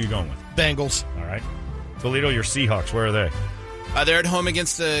Texans. Who are you going with? Bengals. All right. Toledo, your Seahawks. Where are they? They're at home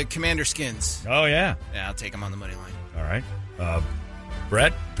against the Commander Skins. Oh, yeah. Yeah, I'll take them on the money line. All right.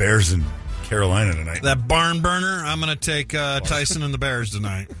 Brett, Bears and Carolina tonight. That barn burner, I'm going to take Tyson and the Bears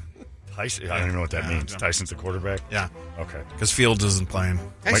tonight. Tyson, I don't even know what that means. Yeah. Tyson's the quarterback? Yeah, Okay. because Fields isn't playing.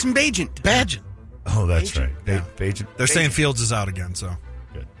 Tyson Bagent. Badgett. Oh, that's right. Yeah. Bagent. They're saying Fields is out again, so.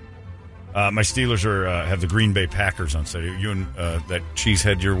 Good. My Steelers have the Green Bay Packers on Saturday. You and that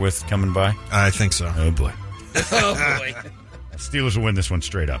cheesehead you're with coming by? I think so. Oh, boy. Oh, boy. Steelers will win this one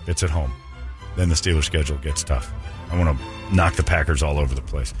straight up. It's at home. Then the Steelers' schedule gets tough. I want to knock the Packers all over the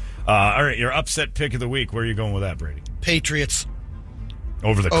place. All right, your upset pick of the week. Where are you going with that, Brady? Patriots.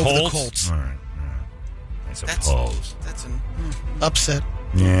 Over the Over the Colts? Colts. All right. I suppose. That's an Upset.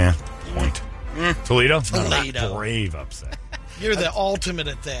 Yeah. Point. Toledo? Toledo. Not brave upset. You're the ultimate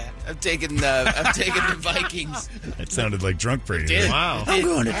at that. I'm taking the Vikings. That sounded like drunk Brady. Did. Wow. I'm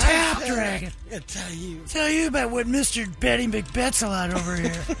going to Tap Dragon. I tell you. Tell you about what Mr. Betty McBet's a lot over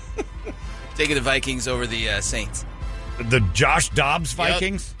here. Taking the Vikings over the Saints. The Josh Dobbs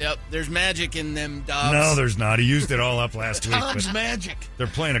Vikings? Yep. There's magic in them Dobbs. No, there's not. He used it all up last week. Tom's But magic. they're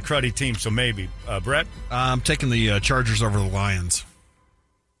playing a cruddy team, so maybe. Brett? I'm taking the Chargers over the Lions.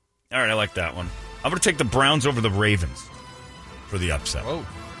 All right, I like that one. I'm going to take the Browns over the Ravens for the upset. Whoa.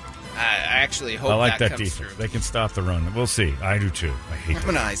 I actually hope I like that comes defense. through. They can stop the run. We'll see. I do too. I hate I'm that.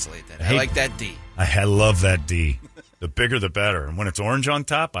 going to isolate that. I hate- like that D. I love that D. The bigger, the better. And when it's orange on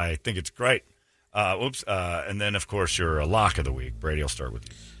top, I think it's great. And then, of course, your lock of the week. Brady, I'll start with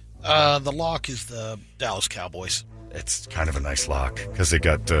you. The lock is the Dallas Cowboys. It's kind of a nice lock because they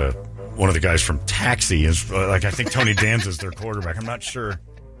got one of the guys from Taxi. Is I think Tony Danza's their quarterback. I'm not sure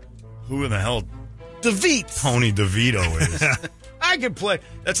who in the hell DeVito. Tony DeVito is. I could play.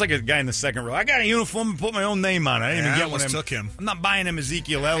 That's like a guy in the second row. I got a uniform and put my own name on it. I didn't even get one. Took him. I'm not buying him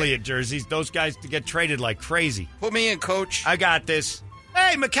Ezekiel Elliott jerseys. Those guys to get traded like crazy. Put me in, coach. I got this.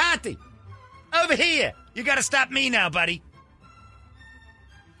 Hey, McCarthy, over here. You got to stop me now, buddy.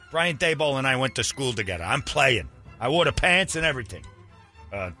 Brian Daboll and I went to school together. I'm playing. I wore the pants and everything.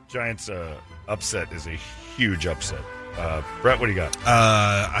 Giants upset is a huge upset. Brett, what do you got?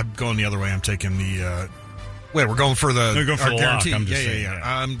 I'm going the other way. I'm taking the. Wait, we're going for the You're going for the lock. guarantee. I'm just yeah.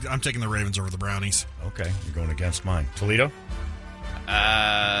 saying, I'm taking the Ravens over the Brownies. Okay, you're going against mine. Toledo?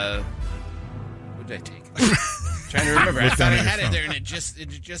 What did I take? Trying to remember. I thought I had it there, and it just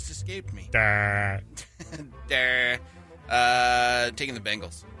escaped me. Taking the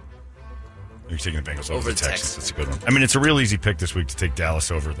Bengals. You're taking the Bengals over Over the the Texans. Texans. That's a good one. I mean, it's a real easy pick this week to take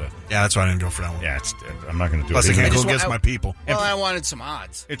Dallas over the. Yeah, that's why I didn't go for that one. Yeah, I'm not going to do Plus, it. I can't Even go though against my people. Well, I wanted some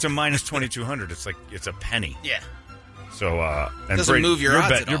odds. It's a minus 2,200. It's a penny. Yeah. So and Doesn't Brady, move your odds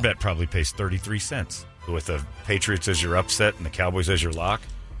bet. at Your all. bet probably pays 33 cents with the Patriots as your upset and the Cowboys as your lock.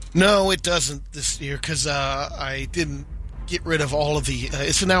 No, it doesn't this year because I didn't get rid of all of the.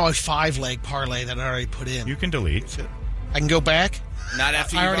 It's now a 5-leg parlay that I already put in. You can delete. So I can go back. Not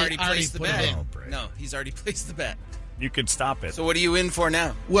after I you've already already placed the put it bet. in. Oh, Brady. No, he's already placed the bet. You could stop it. So what are you in for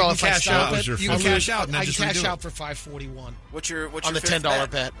now? Well, You if can I cash stop out. it, You I can lose- cash out and then I just cash redo out it. for $541 What's your on the fifth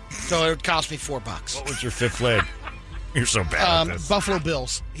 $10 bet. So it would cost me $4. What was your fifth leg? You're so bad at this. Buffalo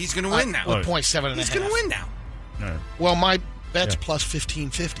Bills He's going to win now. with .7.5. He's going to win now. No, Well, my bet's Yeah. plus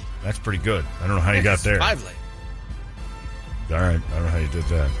 1550. that's pretty good. I don't know how you got there. 5-leg. All right, I don't know how you did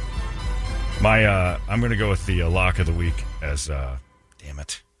that. I'm going to go with the lock of the week as. Damn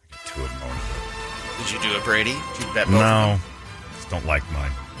it, I got two of them. Did you do it, Brady? Did you bet both? No, just don't like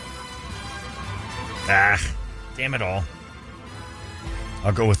mine. Damn it all.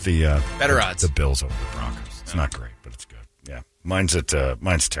 I'll go with the Better odds. The Bills over the Broncos. It's not great, but it's good. Yeah, mine's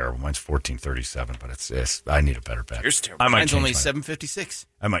terrible. Mine's 14.37, but it's I need a better bet. Yours is terrible. I might Mine's change only mine. $7.56.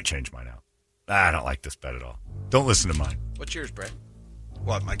 I might change mine out. I don't like this bet at all. Don't listen to mine. What's yours, Brett?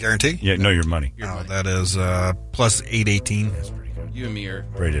 What, my guarantee? Yeah, no, your money. Your money. That is plus 818. That's pretty good. You and me are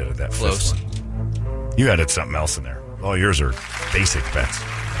Brady added that close. fifth one. You added something else in there. All yours are basic bets.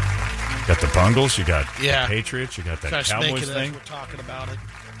 You got the Bungles, you got Yeah. the Patriots, you got that Just make Cowboys it thing. as we're talking about it.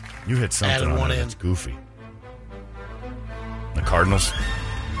 You hit something Added on one there in. that's goofy. The Cardinals.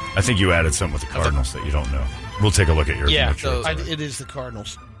 I think you added something with the Cardinals that you don't know. We'll take a look at yours. and Yeah, make sure it's all right. it is the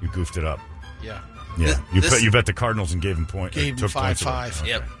Cardinals. You goofed it up. Yeah. Yeah, This- you bet the Cardinals and gave them point. Gave them took points away. 5-5. Okay,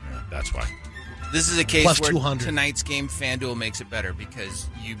 Yep. yeah, that's why. This is a case Plus where 200. tonight's game, FanDuel makes it better because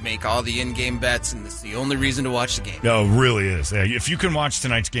you make all the in-game bets, and it's the only reason to watch the game. No, it really is. Yeah, if you can watch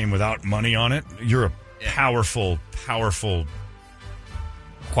tonight's game without money on it, you're a powerful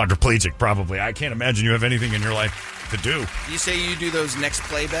quadriplegic. Probably. I can't imagine you have anything in your life to do. You say you do those next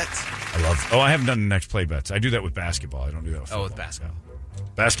play bets? I love. Oh, I haven't done the next play bets. I do that with basketball. I don't do that with football. Oh, with basketball. Yeah.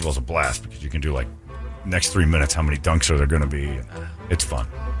 Basketball's a blast because you can do like next 3 minutes how many dunks are there going to be. It's fun.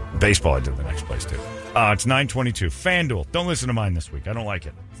 Baseball, I did the next place too. It's 9:22. FanDuel. Don't listen to mine this week. I don't like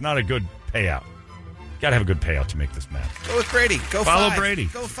it. It's not a good payout. Got to have a good payout to make this matter. Go with Brady. Go Follow five. Brady.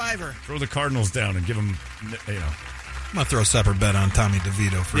 Go fiver. Throw the Cardinals down and give them, I'm going to throw a separate bet on Tommy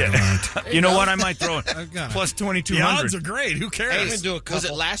DeVito for tonight. You know what? I might throw it. got it. Plus The 2,200. odds are great. Who cares? Hey, gonna do a was couple.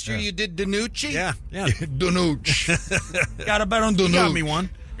 it last year you did Danucci? Yeah. Danucci. Got to bet on You Danucci. got me one.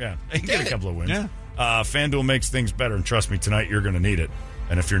 Yeah, you can get a couple of wins. Yeah. FanDuel makes things better, and trust me, tonight you're going to need it.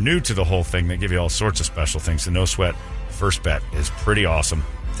 And if you're new to the whole thing, they give you all sorts of special things. The no sweat first bet is pretty awesome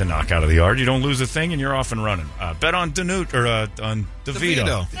to knock out of the yard. You don't lose a thing, and you're off and running. Bet on Danucci or on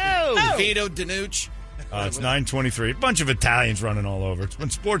DeVito. DeVito, Danucci. It's 9:23. A bunch of Italians running all over. It's when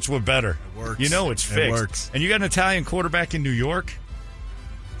sports were better. It works. You know it's It fixed. works. And you got an Italian quarterback in New York.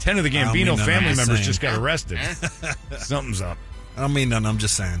 10 of the I don't mean Gambino none, family I'm just members saying. just got arrested. Something's up. I don't mean none. I'm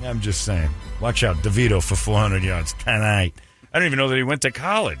just saying. I'm just saying. Watch out, DeVito for 400 yards tonight. I don't even know that he went to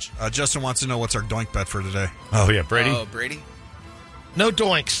college. Justin wants to know what's our doink bet for today. Oh, yeah, Brady. Oh, Brady. No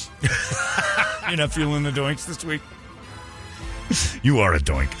doinks. You're not feeling the doinks this week? You are a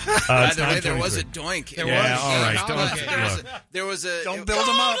doink. By the way, there was a doink. There Yeah, was. all right. There was a. Don't build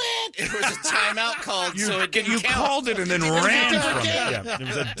them up. It was a timeout called, so it didn't You count. called it and then ran from it. Yeah, it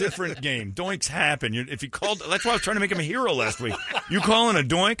was a different game. Doinks happen. If you called, that's why I was trying to make him a hero last week. You calling a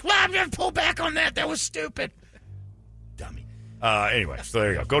doink? Well, I'm going to pull back on that. That was stupid. Dummy. Anyway, so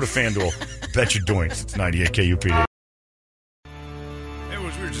there you go. Go to FanDuel. Bet your doinks. It's 98 KUPD.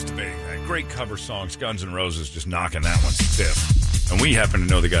 We were just debating that. Great cover songs. Guns N' Roses just knocking that one stiff. And we happen to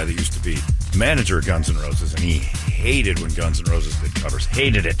know the guy that used to be manager of Guns N' Roses, and he hated when Guns N' Roses did covers.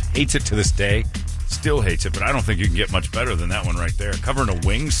 Hated it. Hates it to this day. Still hates it, but I don't think you can get much better than that one right there. Covering a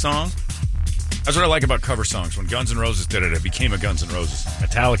Wings song. That's what I like about cover songs. When Guns N' Roses did it, it became a Guns N' Roses.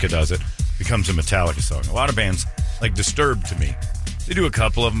 Metallica does it. Becomes a Metallica song. A lot of bands, like Disturbed to me, they do a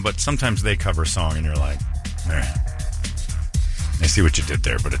couple of them, but sometimes they cover a song, and you're like, all right. I see what you did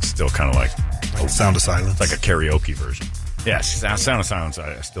there, but it's still kind of like Sound of Silence. like a karaoke version. Yes, Sound of Silence,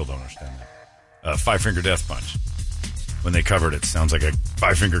 I still don't understand that. Five Finger Death Punch. When they covered it, sounds like a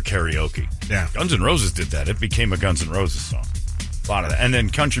Five Finger karaoke. Yeah. Guns N' Roses did that. It became a Guns N' Roses song. A lot of that. And then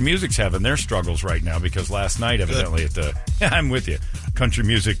country music's having their struggles right now because last night, evidently, at the... I'm with you. Country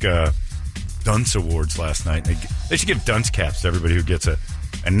Music Dunce Awards last night. They should give dunce caps to everybody who gets it.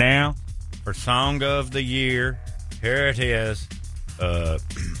 And now, for Song of the Year, here it is.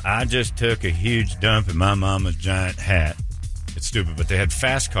 I just took a huge dump in my mama's giant hat. It's stupid, but they had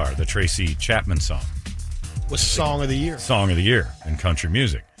Fast Car, the Tracy Chapman song. Was Song of the Year. Song of the Year in country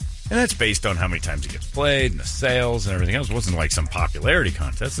music. And that's based on how many times it gets played and the sales and everything else. It wasn't like some popularity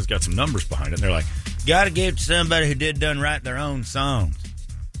contest. It's got some numbers behind it. And they're like, got to give it to somebody who done write their own songs.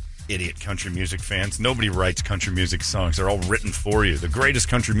 Idiot country music fans. Nobody writes country music songs. They're all written for you. The greatest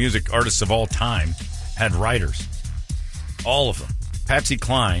country music artists of all time had writers. All of them. Patsy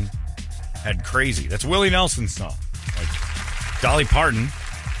Cline had Crazy. That's Willie Nelson's song. Like, Dolly Parton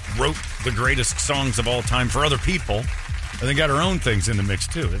wrote the greatest songs of all time for other people, and then got her own things in the mix,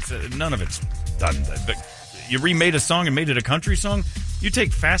 too. None of it's done. But you remade a song and made it a country song. You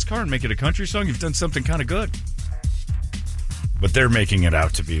take Fast Car and make it a country song, you've done something kind of good. But they're making it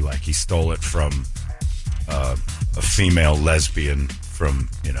out to be like he stole it from a female lesbian from,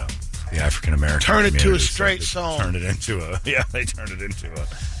 the African American Turn it to a community. straight So song. they turned it into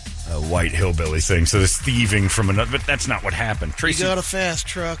a white hillbilly thing. So this thieving from another, but that's not what happened. You got a fast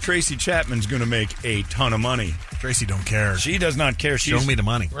truck. Tracy Chapman's going to make a ton of money. Tracy don't care. She does not care. Show me the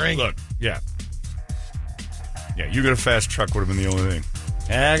money. Look, yeah, you got a fast truck would have been the only thing.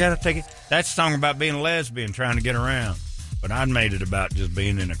 Yeah, I got to take it. That song about being a lesbian, trying to get around. But I made it about just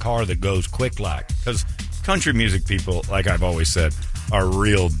being in a car that goes quick like. Because country music people, like I've always said, are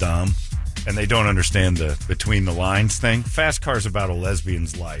real dumb. And they don't understand the between the lines thing. Fast Car's about a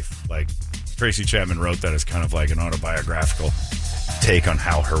lesbian's life. Like, Tracy Chapman wrote that as kind of like an autobiographical take on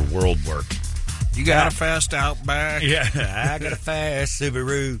how her world worked. You got a fast Outback? Yeah, I got a fast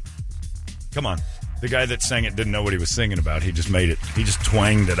Subaru. Come on. The guy that sang it didn't know what he was singing about. He just made it. He just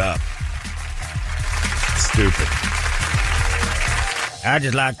twanged it up. Stupid. I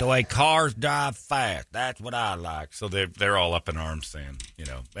just like the way cars drive fast. That's what I like. So they're all up in arms saying,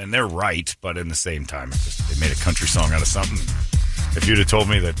 and they're right, but in the same time, it's just they made a country song out of something. If you'd have told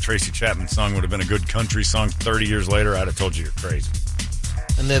me that Tracy Chapman song would have been a good country song 30 years later, I'd have told you you're crazy.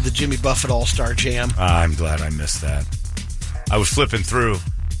 And they had the Jimmy Buffett All-Star Jam. I'm glad I missed that. I was flipping through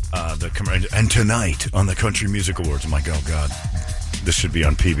and tonight on the Country Music Awards, I'm like, oh, God, this should be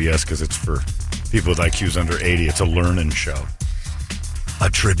on PBS because it's for people with IQs under 80. It's a learning show. A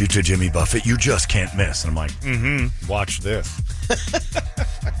tribute to Jimmy Buffett you just can't miss. And I'm like, watch this.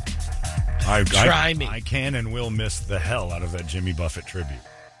 Try me. I can and will miss the hell out of that Jimmy Buffett tribute.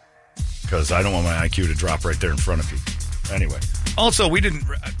 Because I don't want my IQ to drop right there in front of you. Anyway. Also,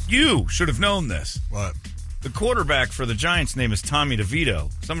 you should have known this. What? The quarterback for the Giants' name is Tommy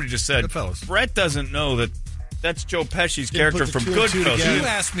DeVito. Somebody just said, Goodfellas. Brett doesn't know that that's Joe Pesci's Didn't character put the from two and two Goodfellas. together. You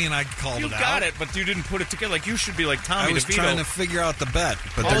asked me and I called You it out. got it, but you didn't put it together. Like, you should be like Tommy I was DeVito. trying to figure out the bet,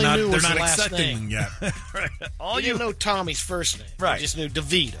 but All they're he not. knew They're was not the last accepting name. them yet. Right. All He didn't know Tommy's first name. Right. He just knew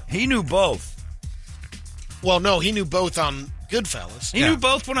DeVito. He knew both. Well, no, he knew both on Goodfellas. He knew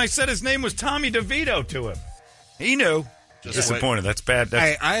both when I said his name was Tommy DeVito to him. He knew. Disappointed. That's bad.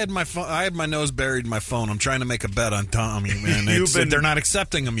 I had my phone. I had my nose buried in my phone. I'm trying to make a bet on Tommy, man. They're not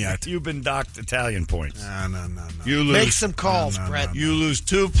accepting him yet. You've been docked Italian points. No. You lose. Make some calls, No. Brett. You lose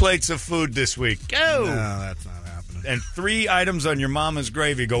 2 plates of food this week. Go. No, that's not happening. And 3 items on your mama's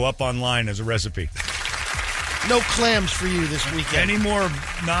gravy go up online as a recipe. No clams for you this weekend. Any more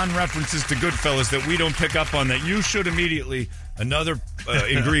non-references to Goodfellas that we don't pick up on that you should immediately, another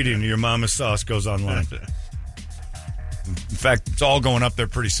ingredient in your mama's sauce goes online. fact, it's all going up there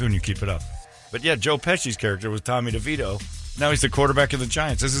pretty soon. You keep it up. But yeah, Joe Pesci's character was Tommy DeVito. Now he's the quarterback of the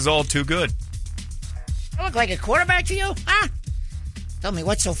Giants. This is all too good. I look like a quarterback to you? Huh? Tell me,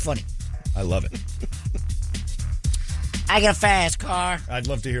 what's so funny? I love it. I got a fast car. I'd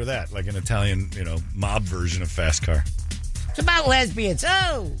love to hear that, like an Italian, mob version of Fast Car. It's about lesbians.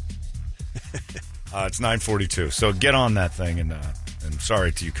 Oh! It's 9:42, so get on that thing, and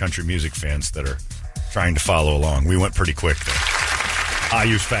sorry to you country music fans that are trying to follow along. We went pretty quick there. I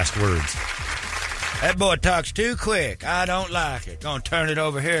use fast words. That boy talks too quick. I don't like it. Gonna turn it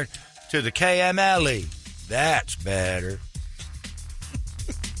over here to the KMLE. That's better.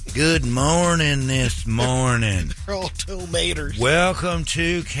 Good morning this morning. They're all tomaters. Welcome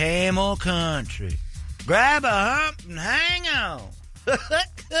to Camel Country. Grab a hump and hang on.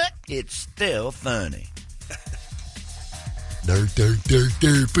 It's still funny.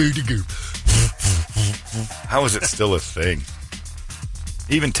 How is it still a thing?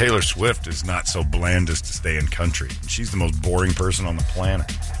 Even Taylor Swift is not so bland as to stay in country. She's the most boring person on the planet.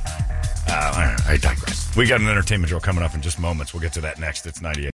 I digress. We got an entertainment drill coming up in just moments. We'll get to that next. It's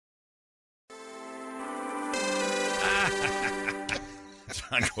 98.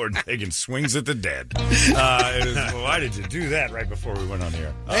 John Gordon Hagen swings at the dead. Why did you do that right before we went on the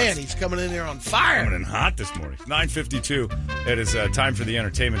air? Man, he's coming in here on fire. Coming in hot this morning. It's 9:52. It is time for the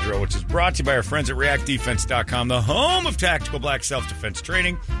entertainment drill, which is brought to you by our friends at ReactDefense.com, the home of tactical black self-defense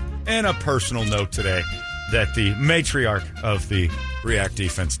training. And a personal note today that the matriarch of the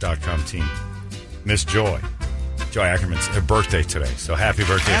ReactDefense.com team, Miss Joy Ackerman's her birthday today. So happy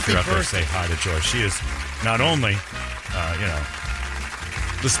birthday if you're out there. Say hi to Joy. She is not only,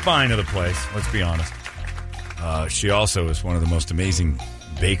 the spine of the place, let's be honest. She also is one of the most amazing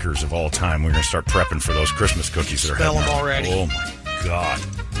bakers of all time. We're going to start prepping for those Christmas cookies that are Smell heading them our- already. Oh, my God.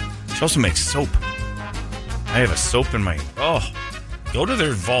 She also makes soap. I have a soap in my... Oh, go to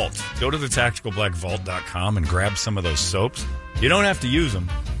their vault. Go to the tacticalblackvault.com and grab some of those soaps. You don't have to use them.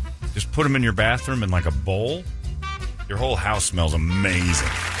 Just put them in your bathroom in like a bowl. Your whole house smells amazing.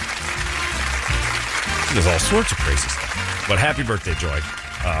 She does all sorts of crazy stuff. But happy birthday, Joy.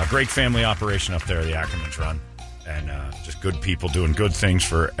 Great family operation up there, the Ackermans run. And just good people doing good things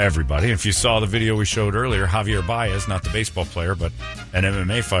for everybody. If you saw the video we showed earlier, Javier Baez, not the baseball player, but an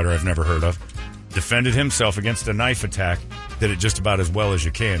MMA fighter I've never heard of, defended himself against a knife attack. Did it just about as well as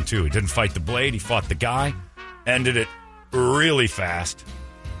you can, too. He didn't fight the blade. He fought the guy. Ended it really fast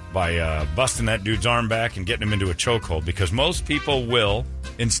by busting that dude's arm back and getting him into a chokehold, because most people will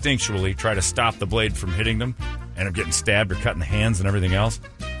instinctually try to stop the blade from hitting them, end up getting stabbed or cut in the hands and everything else.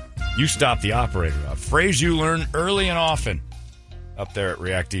 You stop the operator. A phrase you learn early and often up there at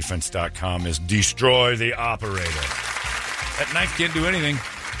reactdefense.com is destroy the operator. That knife can't do anything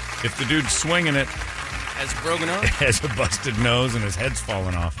if the dude's swinging it. Has a broken arm? Has a busted nose and his head's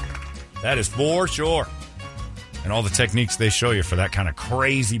falling off. That is for sure. And all the techniques they show you for that kind of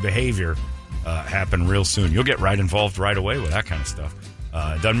crazy behavior happen real soon. You'll get right involved right away with that kind of stuff.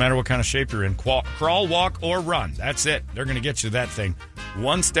 It doesn't matter what kind of shape you're in. Crawl, walk, or run. That's it. They're going to get you that thing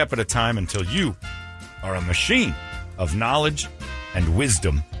one step at a time until you are a machine of knowledge and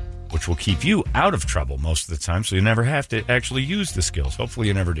wisdom, which will keep you out of trouble most of the time, so you never have to actually use the skills. Hopefully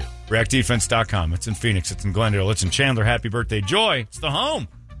you never do. ReactDefense.com. It's in Phoenix. It's in Glendale. It's in Chandler. Happy birthday, Joy. It's the home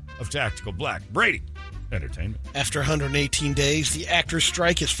of Tactical Black. Brady Entertainment. After 118 days, the actors'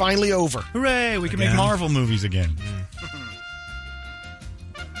 strike is finally over. Hooray, we can make Marvel movies again.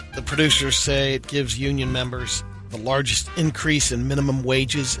 The producers say it gives union members the largest increase in minimum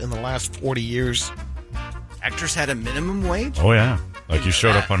wages in the last 40 years. Actors had a minimum wage? Oh, yeah. Like you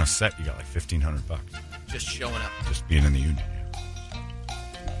showed up on a set, you got like $1,500. Just showing up. Just being in the union.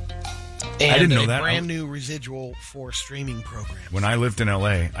 And I didn't know a that. brand new residual for streaming programs. When I lived in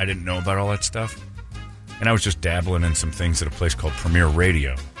L.A., I didn't know about all that stuff. And I was just dabbling in some things at a place called Premiere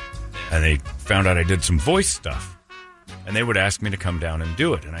Radio. And they found out I did some voice stuff. And they would ask me to come down and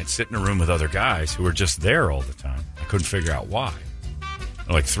do it. And I'd sit in a room with other guys who were just there all the time. I couldn't figure out why.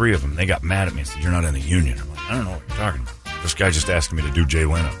 Like three of them, they got mad at me and said, "You're not in the union." I'm like, "I don't know what you're talking about. This guy just asked me to do Jay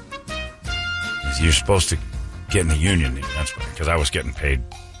Leno." He said, "You're supposed to get in the union." That's right, because I was getting paid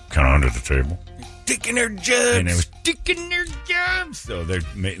kind of under the table. Taking their jobs. And they was taking their jobs. So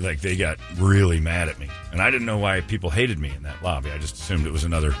they got really mad at me. And I didn't know why people hated me in that lobby. I just assumed it was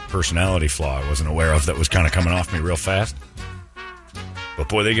another personality flaw I wasn't aware of that was kind of coming off me real fast. But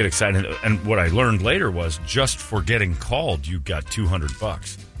boy, they get excited. And what I learned later was just for getting called, you got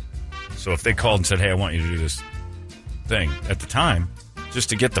 $200. So if they called and said, "Hey, I want you to do this thing," at the time, just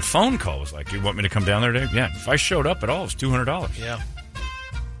to get the phone call was like, "You want me to come down there today?" Yeah. If I showed up at all, it was $200. Yeah.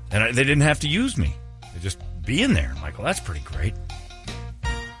 And they didn't have to use me. They just be in there. I'm like, well, that's pretty great.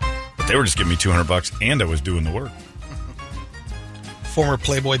 But they were just giving me $200 and I was doing the work. Former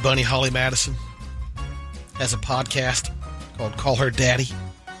Playboy bunny Holly Madison has a podcast called Call Her Daddy.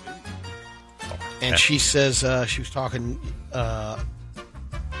 And she says she was talking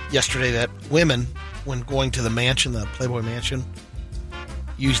yesterday that women, when going to the mansion, the Playboy mansion,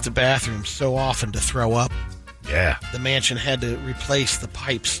 use the bathroom so often to throw up. Yeah. The mansion had to replace the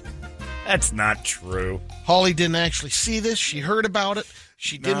pipes. That's not true. Holly didn't actually see this. She heard about it.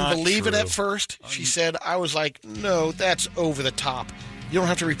 She didn't Not believe it true. at first. She said, I was like, no, that's over the top. You don't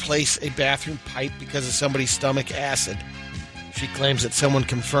have to replace a bathroom pipe because of somebody's stomach acid. She claims that someone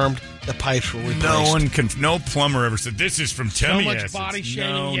confirmed the pipes were replaced. No plumber ever said, this is from tummy much acids. body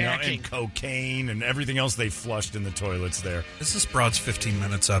shaming, No, yakking. and cocaine and everything else they flushed in the toilets there. Is this broad's 15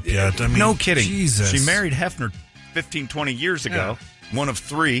 minutes up yet? I mean, No kidding. Jesus. She married Hefner 15, 20 years ago. One of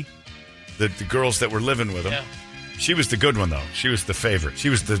three, the girls that were living with him. Yeah. She was the good one, though. She was the favorite. She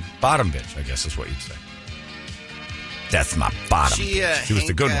was the bottom bitch, I guess is what you'd say. That's my bottom bitch. She was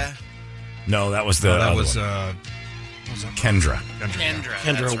the good one. No, that was the that other was one. Kendra. Kendra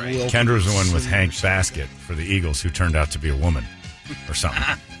that's right. Wilson. Kendra was the one with Hank Baskett for the Eagles who turned out to be a woman or something.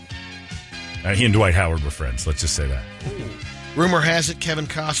 He and Dwight Howard were friends. Let's just say that. Rumor has it Kevin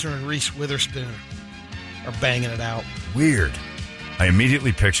Costner and Reese Witherspoon are banging it out. Weird. I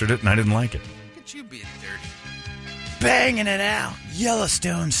immediately pictured it and I didn't like it. Look at you being dirty. Banging it out,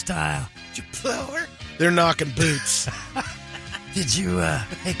 Yellowstone style. Did you blow her? They're knocking boots. Did you,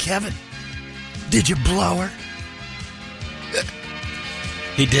 hey, Kevin, did you blow her?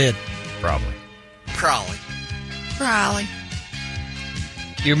 He did. Probably. Crawley. Raleigh.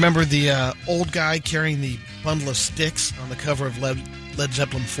 You remember the old guy carrying the bundle of sticks on the cover of Led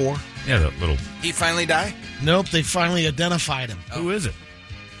Zeppelin 4? Yeah, that little... He finally died? Nope, they finally identified him. Who is it?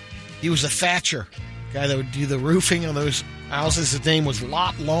 He was a thatcher, guy that would do the roofing on those houses. His name was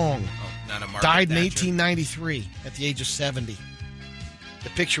Lot Long. Oh, not a Margaret Died in Thatcher. 1893 at the age of 70. The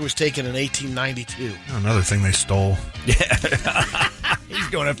picture was taken in 1892. Another thing they stole. He's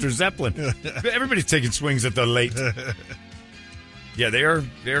going after Zeppelin. Everybody's taking swings at the late. Yeah,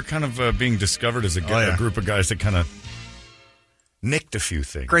 they're kind of being discovered as a group of guys that kind of nicked a few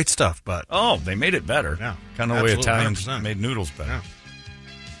things. Great stuff, but They made it better. Yeah, Kind of the way absolutely, Italians 100%. made noodles better. Yeah.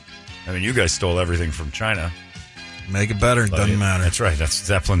 I mean, you guys stole everything from China. make it better. It doesn't matter. That's right. That's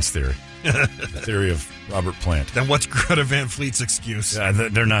Zeppelin's theory. The theory of Robert Plant. Then what's Greta Van Fleet's excuse? Yeah,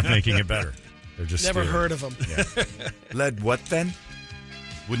 they're not making it better. They're just Never steering. heard of him. Yeah. Lead what then?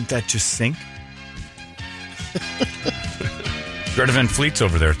 Wouldn't that just sink? Greta Van Fleet's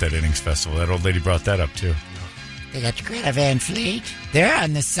over there at that innings festival. That old lady brought that up too. They got Greta Van Fleet. They're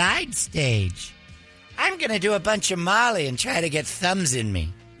on the side stage. I'm going to do a bunch of Molly and try to get thumbs in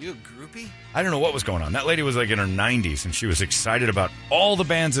me. You a groupie? I don't know what was going on. That lady was like in her 90s, and she was excited about all the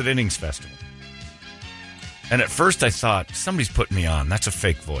bands at Innings Festival. And at first I thought, somebody's putting me on. That's a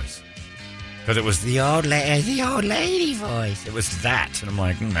fake voice. Because it was The old lady voice. it was that. And I'm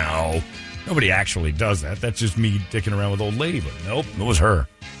like, no. Nobody actually does that. That's just me dicking around with old lady. But nope, it was her.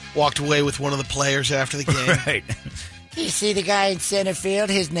 Walked away with one of the players after the game. Right. You see the guy in center field?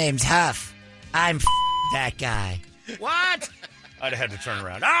 His name's Huff. I'm that guy. What? I'd have had to turn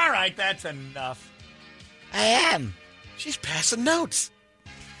around. All right, that's enough. I am. She's passing notes.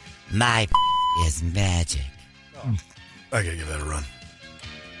 My is magic. I gotta give that a run.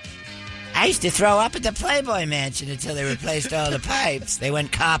 I used to throw up at the Playboy Mansion until they replaced all the pipes. They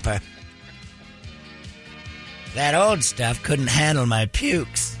went copper. That old stuff couldn't handle my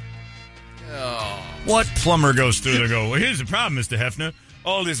pukes. What plumber goes through there and go, well, here's the problem, Mr. Hefner.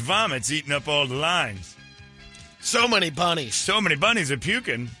 All this vomit's eating up all the lines. So many bunnies. So many bunnies are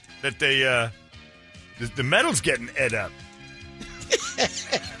puking that they, the metal's getting ed up.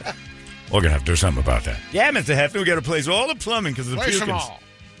 We're going to have to do something about that. Yeah, Mr. Hefner, we got to replace all the plumbing because of the Replace them pukins. all.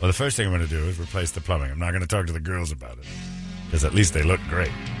 Well, the first thing I'm going to do is replace the plumbing. I'm not going to talk to the girls about it because at least they look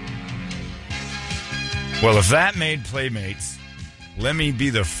great. Well, if that made Playmates, let me be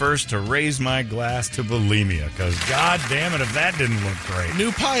the first to raise my glass to bulimia because, God damn it, if that didn't look great.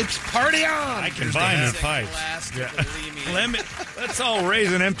 New pipes. Party on. I can buy new pipes. Let's all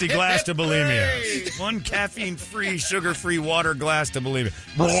raise an empty glass to bulimia. One caffeine-free, sugar-free water glass to bulimia.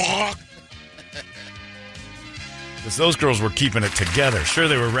 Because those girls were keeping it together. Sure,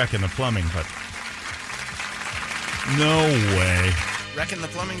 they were wrecking the plumbing, but no way. Wrecking the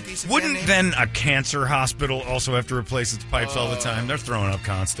plumbing piece of Wouldn't then a cancer hospital also have to replace its pipes all the time? They're throwing up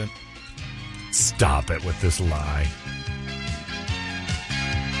constant. Stop it with this lie.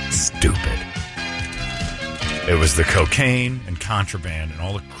 Stupid. It was the cocaine and contraband and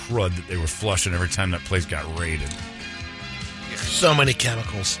all the crud that they were flushing every time that place got raided. So many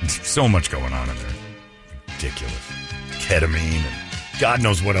chemicals. So much going on in there. Ridiculous. Ketamine and God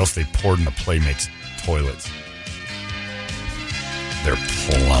knows what else they poured in the Playmates toilets. Their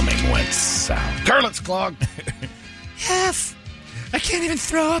plumbing went south. Toilets clogged. F. I can't even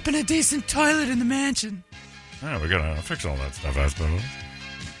throw up in a decent toilet in the mansion. Oh, we gotta fix all that stuff, I suppose.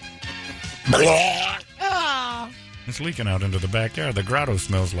 It's leaking out into the backyard. The grotto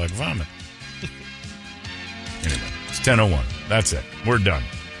smells like vomit. Anyway, it's 10:01. That's it. We're done.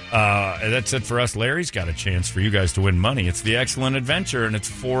 That's it for us. Larry's got a chance for you guys to win money. It's the Excellent Adventure, and it's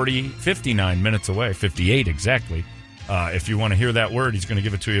 59 minutes away, 58 exactly. If you want to hear that word, he's going to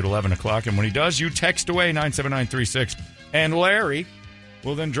give it to you at 11 o'clock. And when he does, you text away 97936. And Larry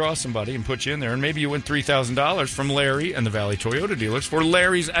will then draw somebody and put you in there. And maybe you win $3,000 from Larry and the Valley Toyota dealers for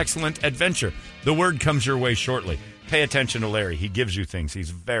Larry's Excellent Adventure. The word comes your way shortly. Pay attention to Larry. He gives you things.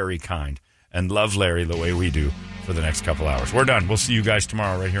 He's very kind. And love Larry the way we do for the next couple hours. We're done. We'll see you guys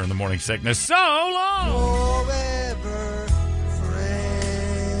tomorrow right here in the Morning Sickness. So long! Forever,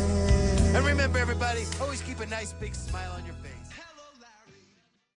 friend. And remember, everybody, always keep a nice big smile on your face.